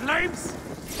 Damn flames!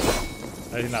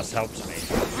 I think that's helped me.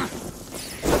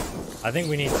 I think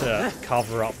we need to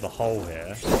cover up the hole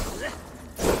here.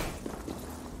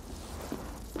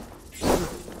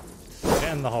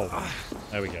 Get in the hole.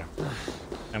 There we go.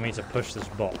 And we need to push this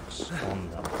box on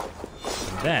them.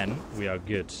 And then we are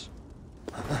good.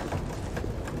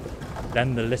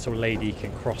 Then the little lady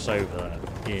can cross over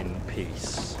in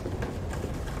peace.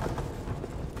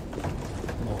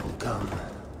 More will come.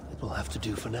 It will have to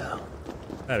do for now.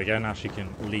 There we go, now she can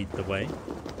lead the way.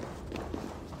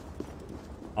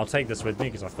 I'll take this with me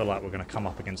because I feel like we're going to come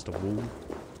up against a wall.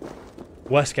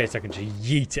 Worst case, I can just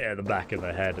yeet it at the back of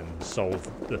the head and solve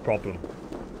the problem.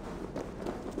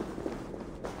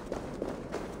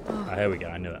 Oh, here we go,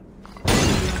 I knew it.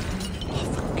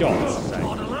 Oh, for God's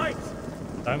sake.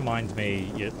 Don't mind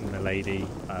me, milady.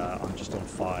 I'm just on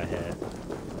fire here.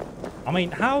 I mean,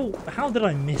 how did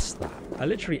I miss that? I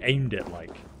literally aimed it,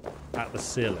 like, at the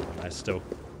ceiling, and I still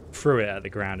threw it at the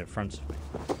ground in front of me.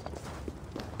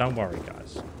 Don't worry,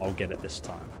 guys. I'll get it this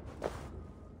time.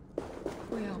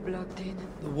 We are blocked in.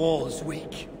 The wall is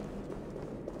weak.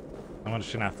 I'm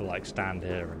just gonna have to, like, stand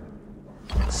here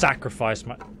and sacrifice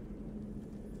my...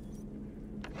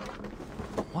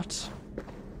 What?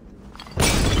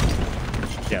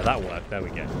 Yeah, that worked. There we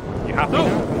go. You happy now?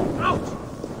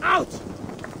 Out! Out!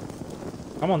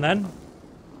 Come on, then.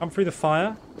 Come through the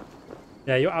fire.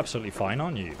 Yeah, you're absolutely fine,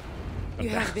 aren't you? You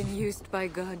have been used by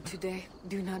God today.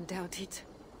 Do not doubt it.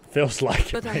 Feels like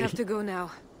it, But I have to go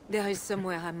now. There is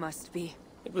somewhere I must be.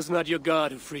 It was not your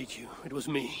god who freed you. It was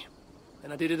me.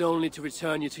 And I did it only to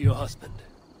return you to your husband.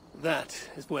 That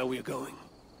is where we are going.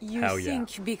 You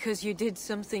think because you did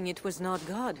something it was not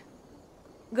God?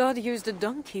 God used a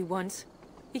donkey once.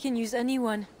 He can use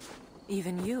anyone.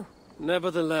 Even you.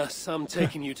 Nevertheless, I'm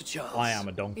taking you to Charles. I am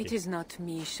a donkey. It is not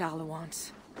me Charles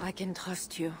wants. I can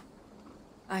trust you.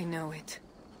 I know it.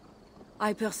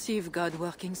 I perceive God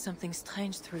working something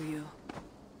strange through you.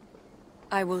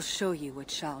 I will show you what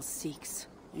Charles seeks.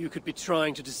 You could be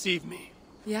trying to deceive me.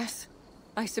 Yes,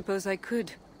 I suppose I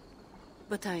could.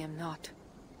 But I am not.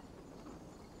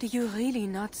 Do you really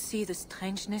not see the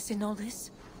strangeness in all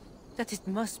this? That it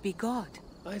must be God?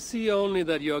 I see only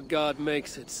that your god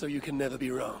makes it so you can never be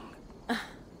wrong.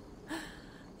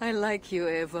 I like you,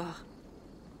 Eivor.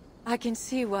 I can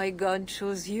see why God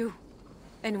chose you,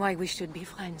 and why we should be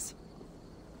friends.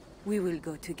 We will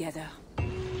go together.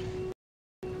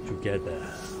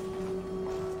 Together.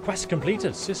 Quest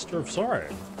completed, Sister of Sorrow.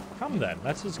 Come then,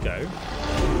 let us go.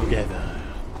 Together.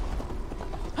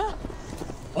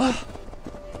 Oh!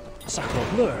 Sacre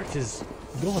bleu, it is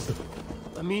God.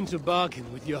 I mean to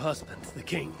bargain with your husband, the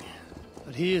king.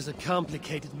 But he is a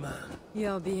complicated man.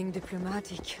 You're being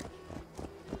diplomatic.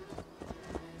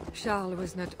 Charles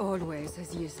was not always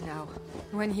as he is now.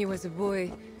 When he was a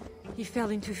boy, he fell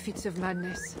into fits of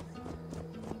madness.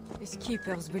 His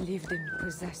keepers believed him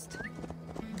possessed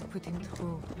and put him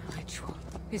through a ritual.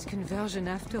 His conversion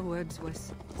afterwards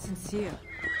was sincere,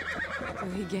 though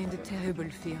he gained a terrible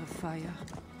fear of fire.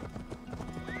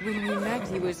 When we met,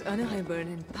 he was honorable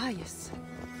and pious.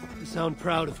 You sound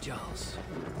proud of Charles.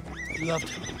 You loved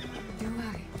him. Do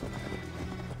I?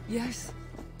 Yes,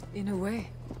 in a way.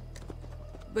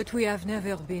 But we have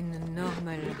never been a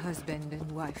normal husband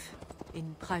and wife,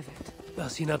 in private.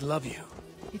 Does he not love you?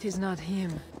 It is not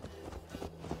him.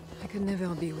 I could never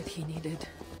be what he needed.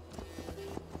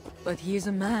 But he is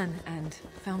a man and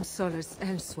found solace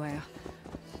elsewhere.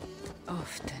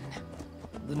 Often.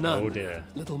 The nun, oh dear.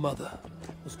 Little Mother,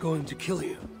 was going to kill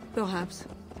you. Perhaps.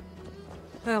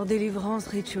 Her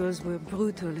deliverance rituals were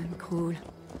brutal and cruel.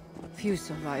 Few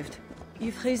survived.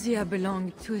 Euphrasia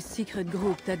belonged to a secret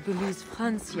group that believes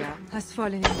Francia has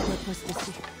fallen into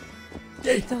apostasy.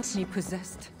 They thought me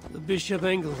possessed. The Bishop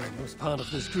Engelwin was part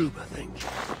of this group, I think.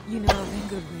 You know of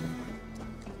Engelwin?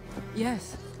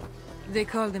 Yes. They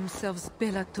call themselves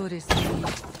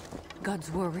LatorTazor,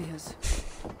 God's warriors.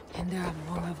 And there are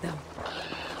more of them.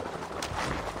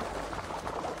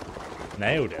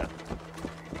 Nailed it.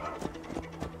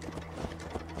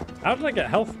 How did I get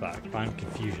health back? I'm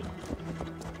confusion.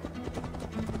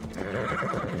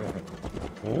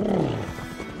 Ooh.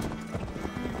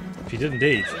 She did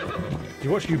indeed. She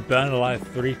watched you burn alive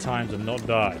 3 times and not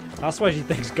die. That's why she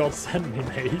thinks God sent me,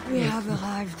 mate. We have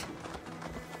arrived.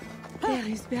 There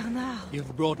is Bernard.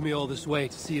 You've brought me all this way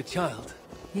to see a child.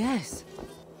 Yes.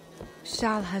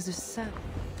 Charles has a son.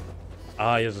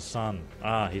 Ah, he has a son.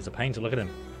 Ah, he's a pain to look at him.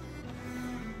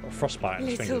 Got frostbite on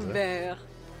his Little fingers. bear.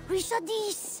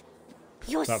 Richardis!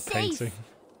 You're That safe! painting.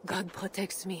 God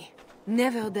protects me.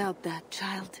 Never doubt that,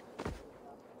 child.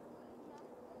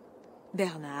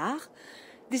 Bernard,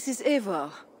 this is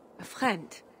Eivor, a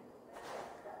friend.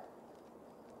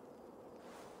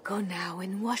 Go now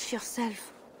and wash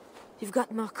yourself. You've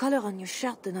got more color on your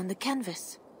shirt than on the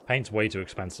canvas. Paint's way too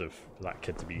expensive for that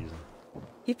kid to be using.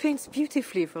 He paints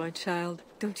beautifully for a child,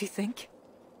 don't you think?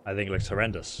 I think it looks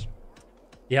horrendous.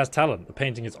 He has talent. The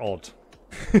painting is odd.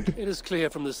 It is clear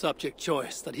from the subject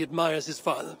choice that he admires his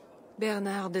father.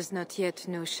 Bernard does not yet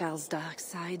know Charles' dark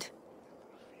side.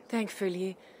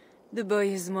 Thankfully, the boy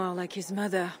is more like his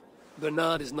mother.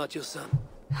 Bernard is not your son.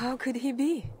 How could he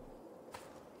be?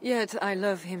 Yet I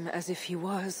love him as if he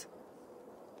was.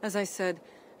 As I said,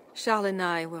 Charles and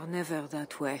I were never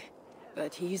that way.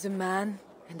 But he is a man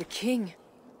and a king.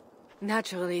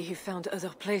 Naturally, he found other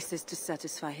places to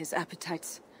satisfy his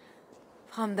appetites.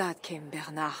 From that came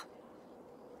Bernard.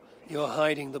 You're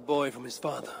hiding the boy from his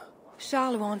father.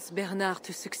 Charles wants Bernard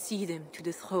to succeed him to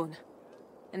the throne.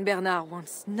 And Bernard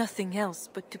wants nothing else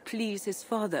but to please his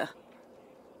father.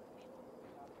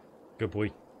 Good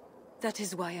boy. That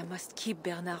is why I must keep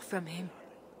Bernard from him.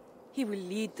 He will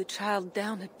lead the child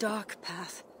down a dark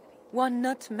path. One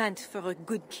not meant for a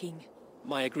good king.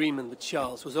 My agreement with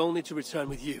Charles was only to return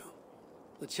with you.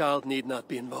 The child need not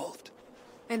be involved.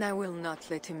 And I will not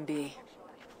let him be.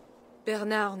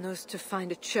 Bernard knows to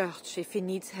find a church if he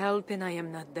needs help and I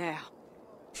am not there.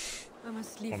 I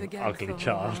must leave again ugly for a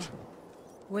child. while.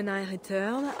 When I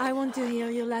return, I want to hear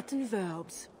your Latin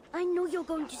verbs. I know you're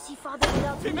going to see Father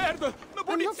without me.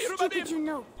 I'm not stupid, you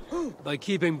know. By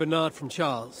keeping Bernard from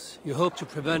Charles, you hope to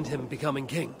prevent him becoming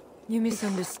king. You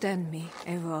misunderstand me,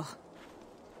 Eivor.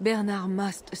 Bernard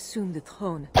must assume the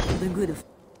throne for the good of...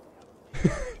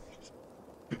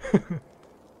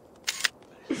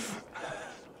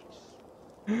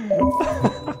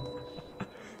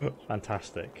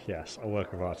 Fantastic. Yes, a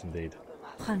work of art indeed.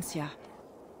 Francia.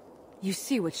 You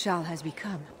see what Charles has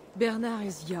become. Bernard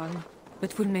is young,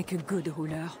 but will make a good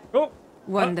ruler.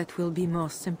 One that will be more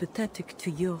sympathetic to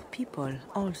your people,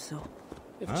 also.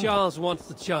 If Charles wants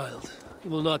the child, he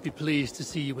will not be pleased to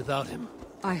see you without him.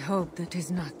 I hope that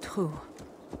is not true.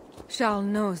 Charles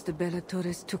knows the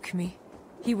LatorTazor took me.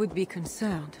 He would be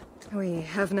concerned. We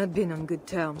have not been on good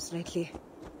terms lately.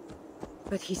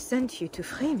 But he sent you to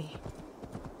free me.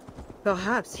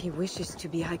 Perhaps he wishes to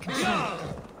be reconciled.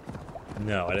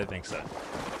 No, I don't think so.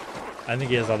 I think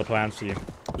he has other plans for you.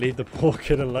 Leave the poor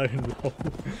kid alone, lol.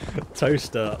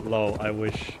 Toaster, lol, I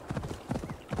wish.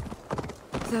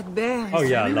 That bear is... Oh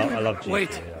yeah, I love GP.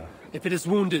 Wait. Yeah. If it is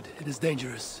wounded, it is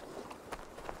dangerous.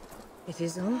 It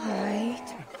is all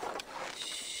right.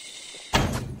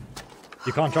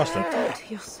 You can't trust it.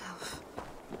 Protect yourself.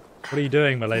 What are you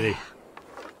doing, my lady?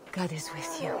 God is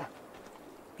with you.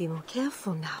 Be more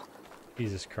careful now.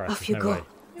 Jesus Christ, Off you no go. way.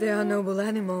 They are noble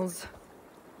animals.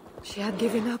 She had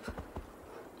given up.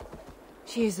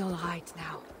 She is all right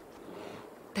now.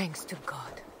 Thanks to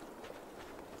God.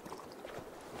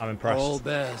 I'm impressed. All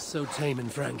bears so tame in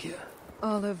Francia.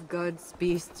 All of God's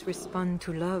beasts respond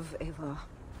to love, Eivor.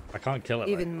 I can't kill it.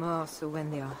 Even more so when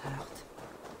they are hurt.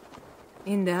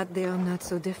 In that they are not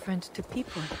so different to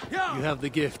people. You have the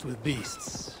gift with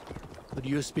beasts. But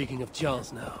you're speaking of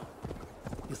Charles now.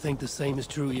 You think the same is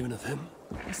true even of him?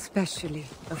 Especially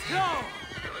of him.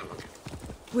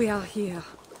 We are here.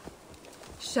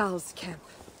 Charles' camp.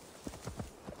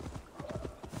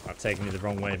 I've taken you the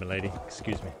wrong way, my lady.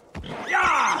 Excuse me.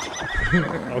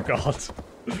 Oh god.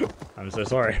 I'm so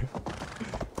sorry.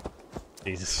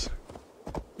 Jesus.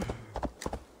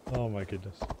 Oh my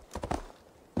goodness.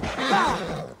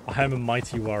 I am a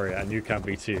mighty warrior and you can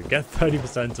be too. Get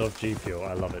 30% off G Fuel.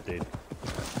 I love it, dude.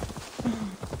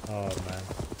 Oh man.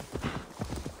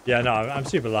 Yeah, no, I'm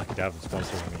super lucky to have them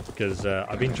sponsoring me because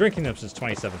I've been drinking them since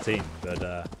 2017, but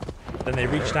then they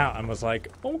reached out and was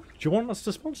like, "Oh, do you want us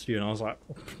to sponsor you?" And I was like,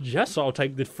 "Yes, I'll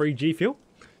take the free G Fuel."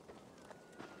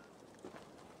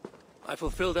 I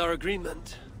fulfilled our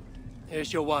agreement.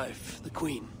 Here's your wife, the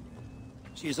Queen.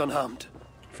 She is unharmed.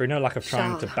 Through no lack of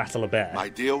trying to battle a bear. My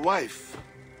dear wife,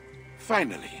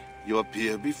 finally you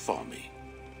appear before me.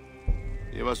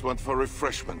 You must want for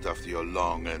refreshment after your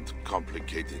long and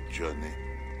complicated journey.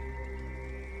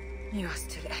 You are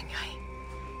still angry.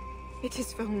 It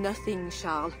is for nothing,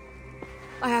 Charles.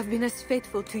 I have been as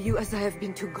faithful to you as I have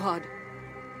been to God.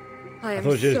 I am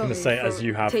thought you were going to sorry say, as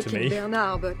you have to me.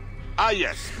 Bernard, but... Ah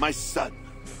yes, my son.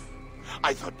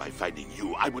 I thought by finding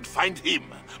you I would find him,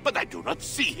 but I do not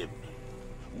see him.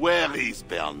 Where is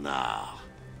Bernard?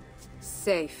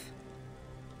 Safe.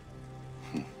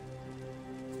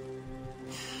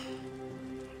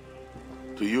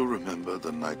 Do you remember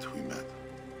the night we met?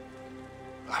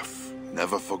 I've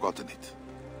never forgotten it.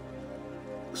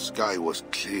 The sky was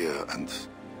clear and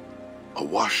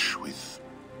awash with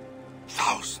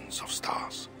thousands of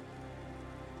stars.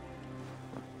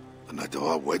 The night of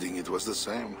our wedding, it was the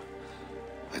same.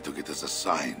 I took it as a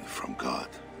sign from God.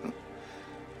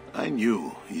 I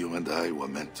knew you and I were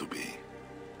meant to be.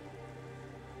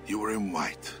 You were in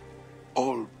white,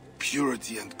 all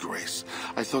purity and grace.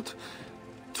 I thought,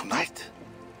 tonight,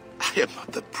 I am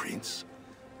not the prince.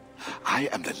 I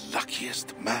am the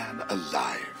luckiest man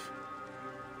alive.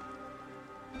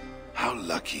 How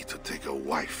lucky to take a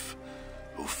wife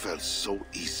who fell so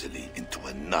easily into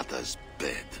another's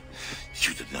bed.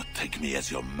 You did not take me as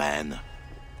your man,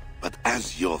 but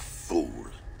as your fool.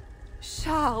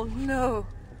 Charles, no.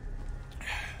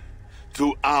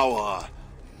 To our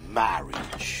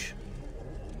marriage.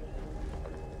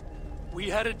 We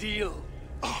had a deal.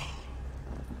 Oh.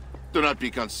 Do not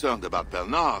be concerned about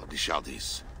Bernard,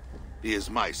 Richardis. He is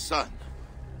my son.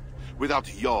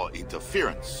 Without your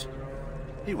interference,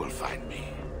 he will find me.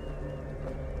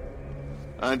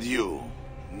 And you,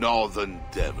 northern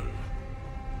devil,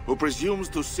 who presumes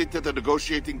to sit at a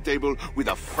negotiating table with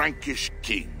a Frankish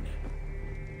king.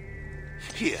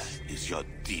 Here is your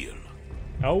deal.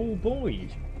 Oh boy.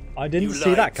 I didn't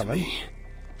see that coming.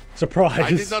 Surprise.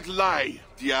 I did not lie,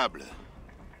 Diable.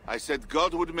 I said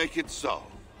God would make it so.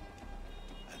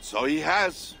 And so he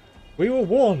has. We were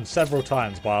warned several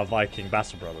times by our Viking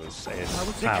battle brothers. I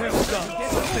will take care of God.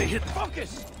 Get they hit.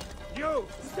 Focus! You,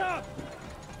 stop!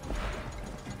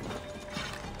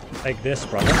 Take this,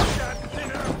 brother.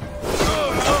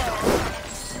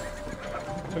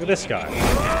 Look at this guy.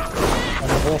 On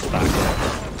the horseback.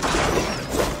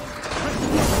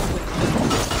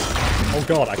 Oh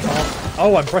god, I can't.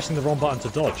 Oh, I'm pressing the wrong button to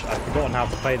dodge. I've forgotten how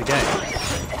to play the game.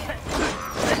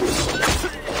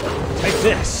 Take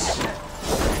this.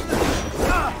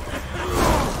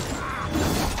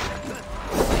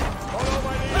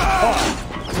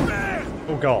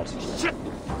 Oh god. Shit!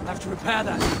 I have to repair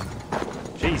that.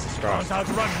 Jesus Christ.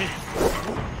 Outrun me.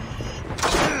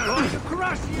 I'm going to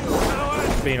crush you.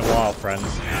 It's been a while,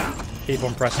 friends. Keep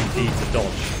on pressing D to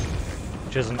dodge,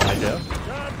 which isn't ideal.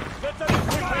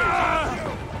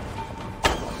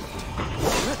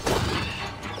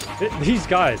 These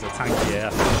guys are tanky,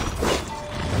 yeah.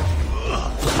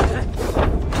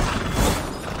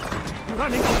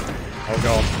 Running. Oh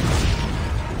god.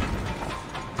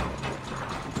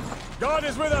 God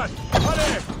is with us!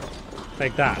 Hurry!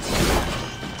 Take that.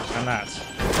 And that.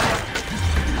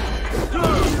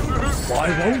 Why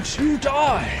won't you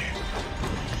die?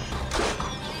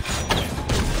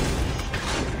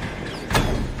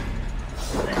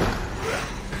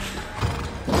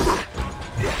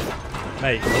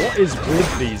 Mate, what is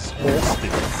with these horse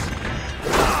dudes?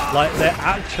 Like, they're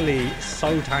actually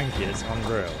so tanky, it's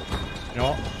unreal. You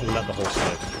know what? We'll let the horse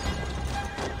live.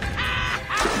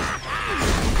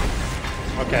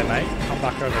 Okay, mate, come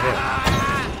back over here.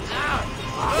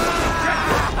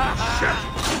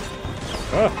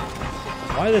 Oh,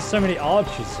 why are there so many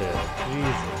archers here?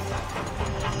 Jesus.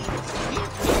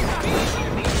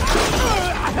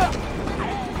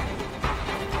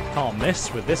 Can't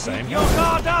miss with this aim. Your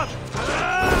guard up!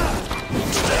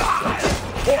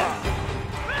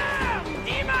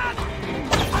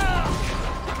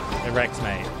 Erect,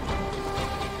 mate.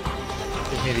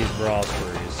 Give me these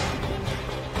raspberries.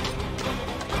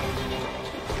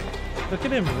 Look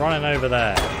at him running over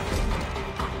there.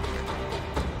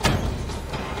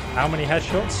 How many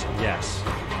headshots? Yes.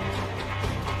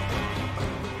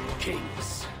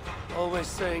 Kings, always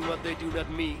saying what they do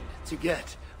not mean to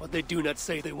get what they do not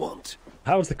say they want.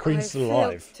 How is the Queen still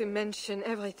alive? To mention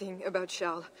everything about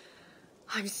Charles.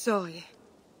 I'm sorry.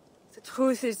 The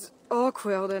truth is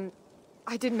awkward and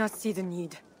I did not see the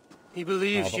need. He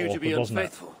believes you to be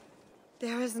unfaithful.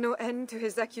 There is no end to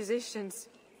his accusations.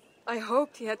 I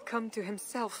hoped he had come to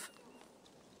himself.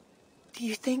 Do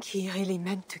you think he really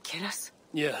meant to kill us?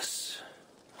 Yes.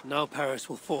 Now Paris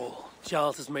will fall.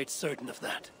 Charles has made certain of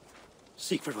that.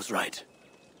 Siegfried was right.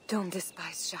 Don't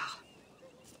despise Charles.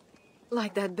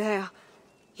 Like that bear,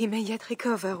 he may yet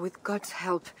recover with God's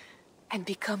help and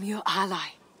become your ally.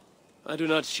 I do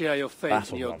not share your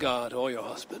faith in your god or your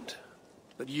husband.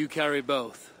 But you carry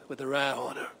both with a rare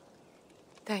honor.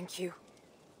 Thank you.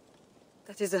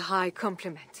 That is a high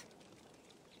compliment.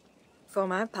 For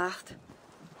my part,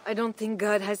 I don't think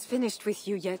God has finished with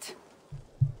you yet.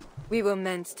 We were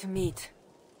meant to meet.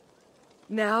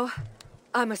 Now,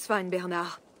 I must find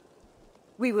Bernard.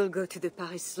 We will go to the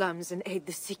Paris slums and aid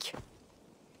the sick.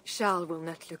 Charles will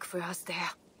not look for us there.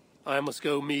 I must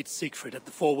go meet Siegfried at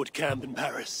the forward camp in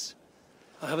Paris.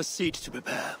 I have a seat to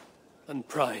prepare, and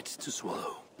pride to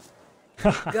swallow.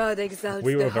 God exalts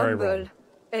the humble,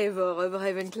 Eivor of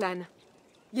Ravenclan.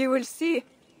 You will see.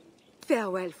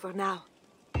 Farewell for now.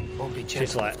 Won't be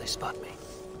gentle if they spot me.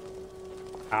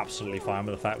 Absolutely fine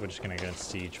with the fact we're just going to go and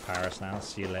siege Paris now.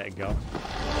 See you later, go.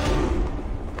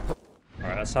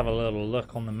 Alright, let's have a little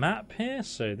look on the map here.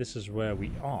 So this is where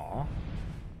we are.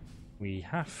 We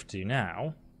have to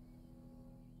now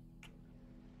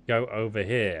go over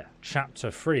here. Chapter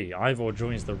 3. Eivor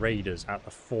joins the raiders at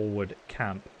the forward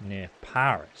camp near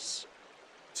Paris.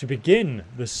 To begin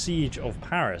the siege of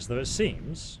Paris, though it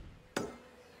seems...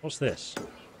 What's this?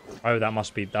 Oh, that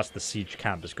must be... That's the siege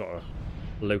camp. It's got a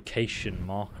location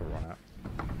marker on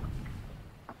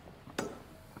it.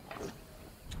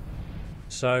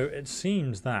 So it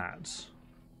seems that...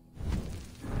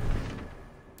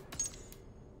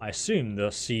 I assume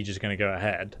the siege is going to go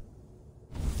ahead.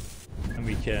 And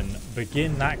we can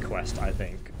begin that quest, I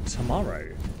think,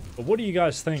 tomorrow. But what do you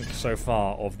guys think so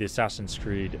far of the Assassin's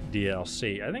Creed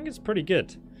DLC? I think it's pretty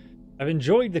good. I've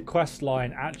enjoyed the quest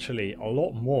line actually a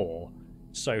lot more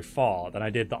so far than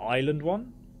I did the island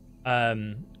one.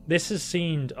 This has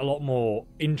seemed a lot more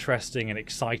interesting and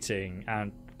exciting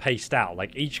and paced out.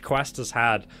 Like, each quest has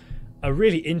had a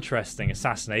really interesting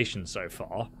assassination so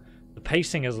far. The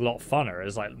pacing is a lot funner.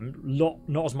 It's like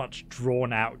not as much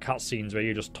drawn out cutscenes where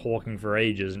you're just talking for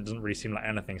ages and it doesn't really seem like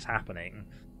anything's happening.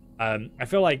 I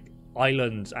feel like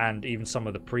Island and even some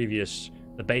of the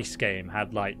base game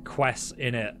had like quests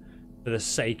in it for the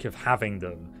sake of having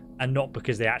them and not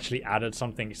because they actually added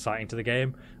something exciting to the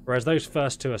game. Whereas those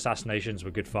first two assassinations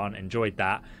were good fun, enjoyed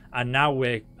that, and now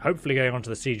we're hopefully going on to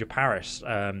the Siege of Paris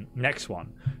next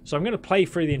one. So I'm going to play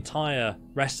through the entire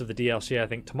rest of the DLC, I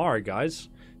think, tomorrow, guys,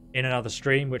 in another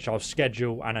stream, which I'll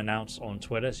schedule and announce on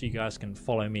Twitter, so you guys can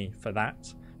follow me for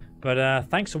that. But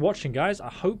thanks for watching, guys. I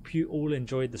hope you all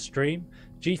enjoyed the stream.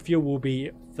 G Fuel will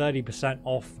be 30%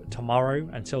 off tomorrow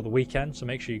until the weekend, so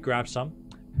make sure you grab some.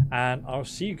 And I'll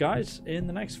see you guys in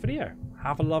the next video.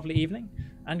 Have a lovely evening,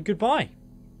 and goodbye.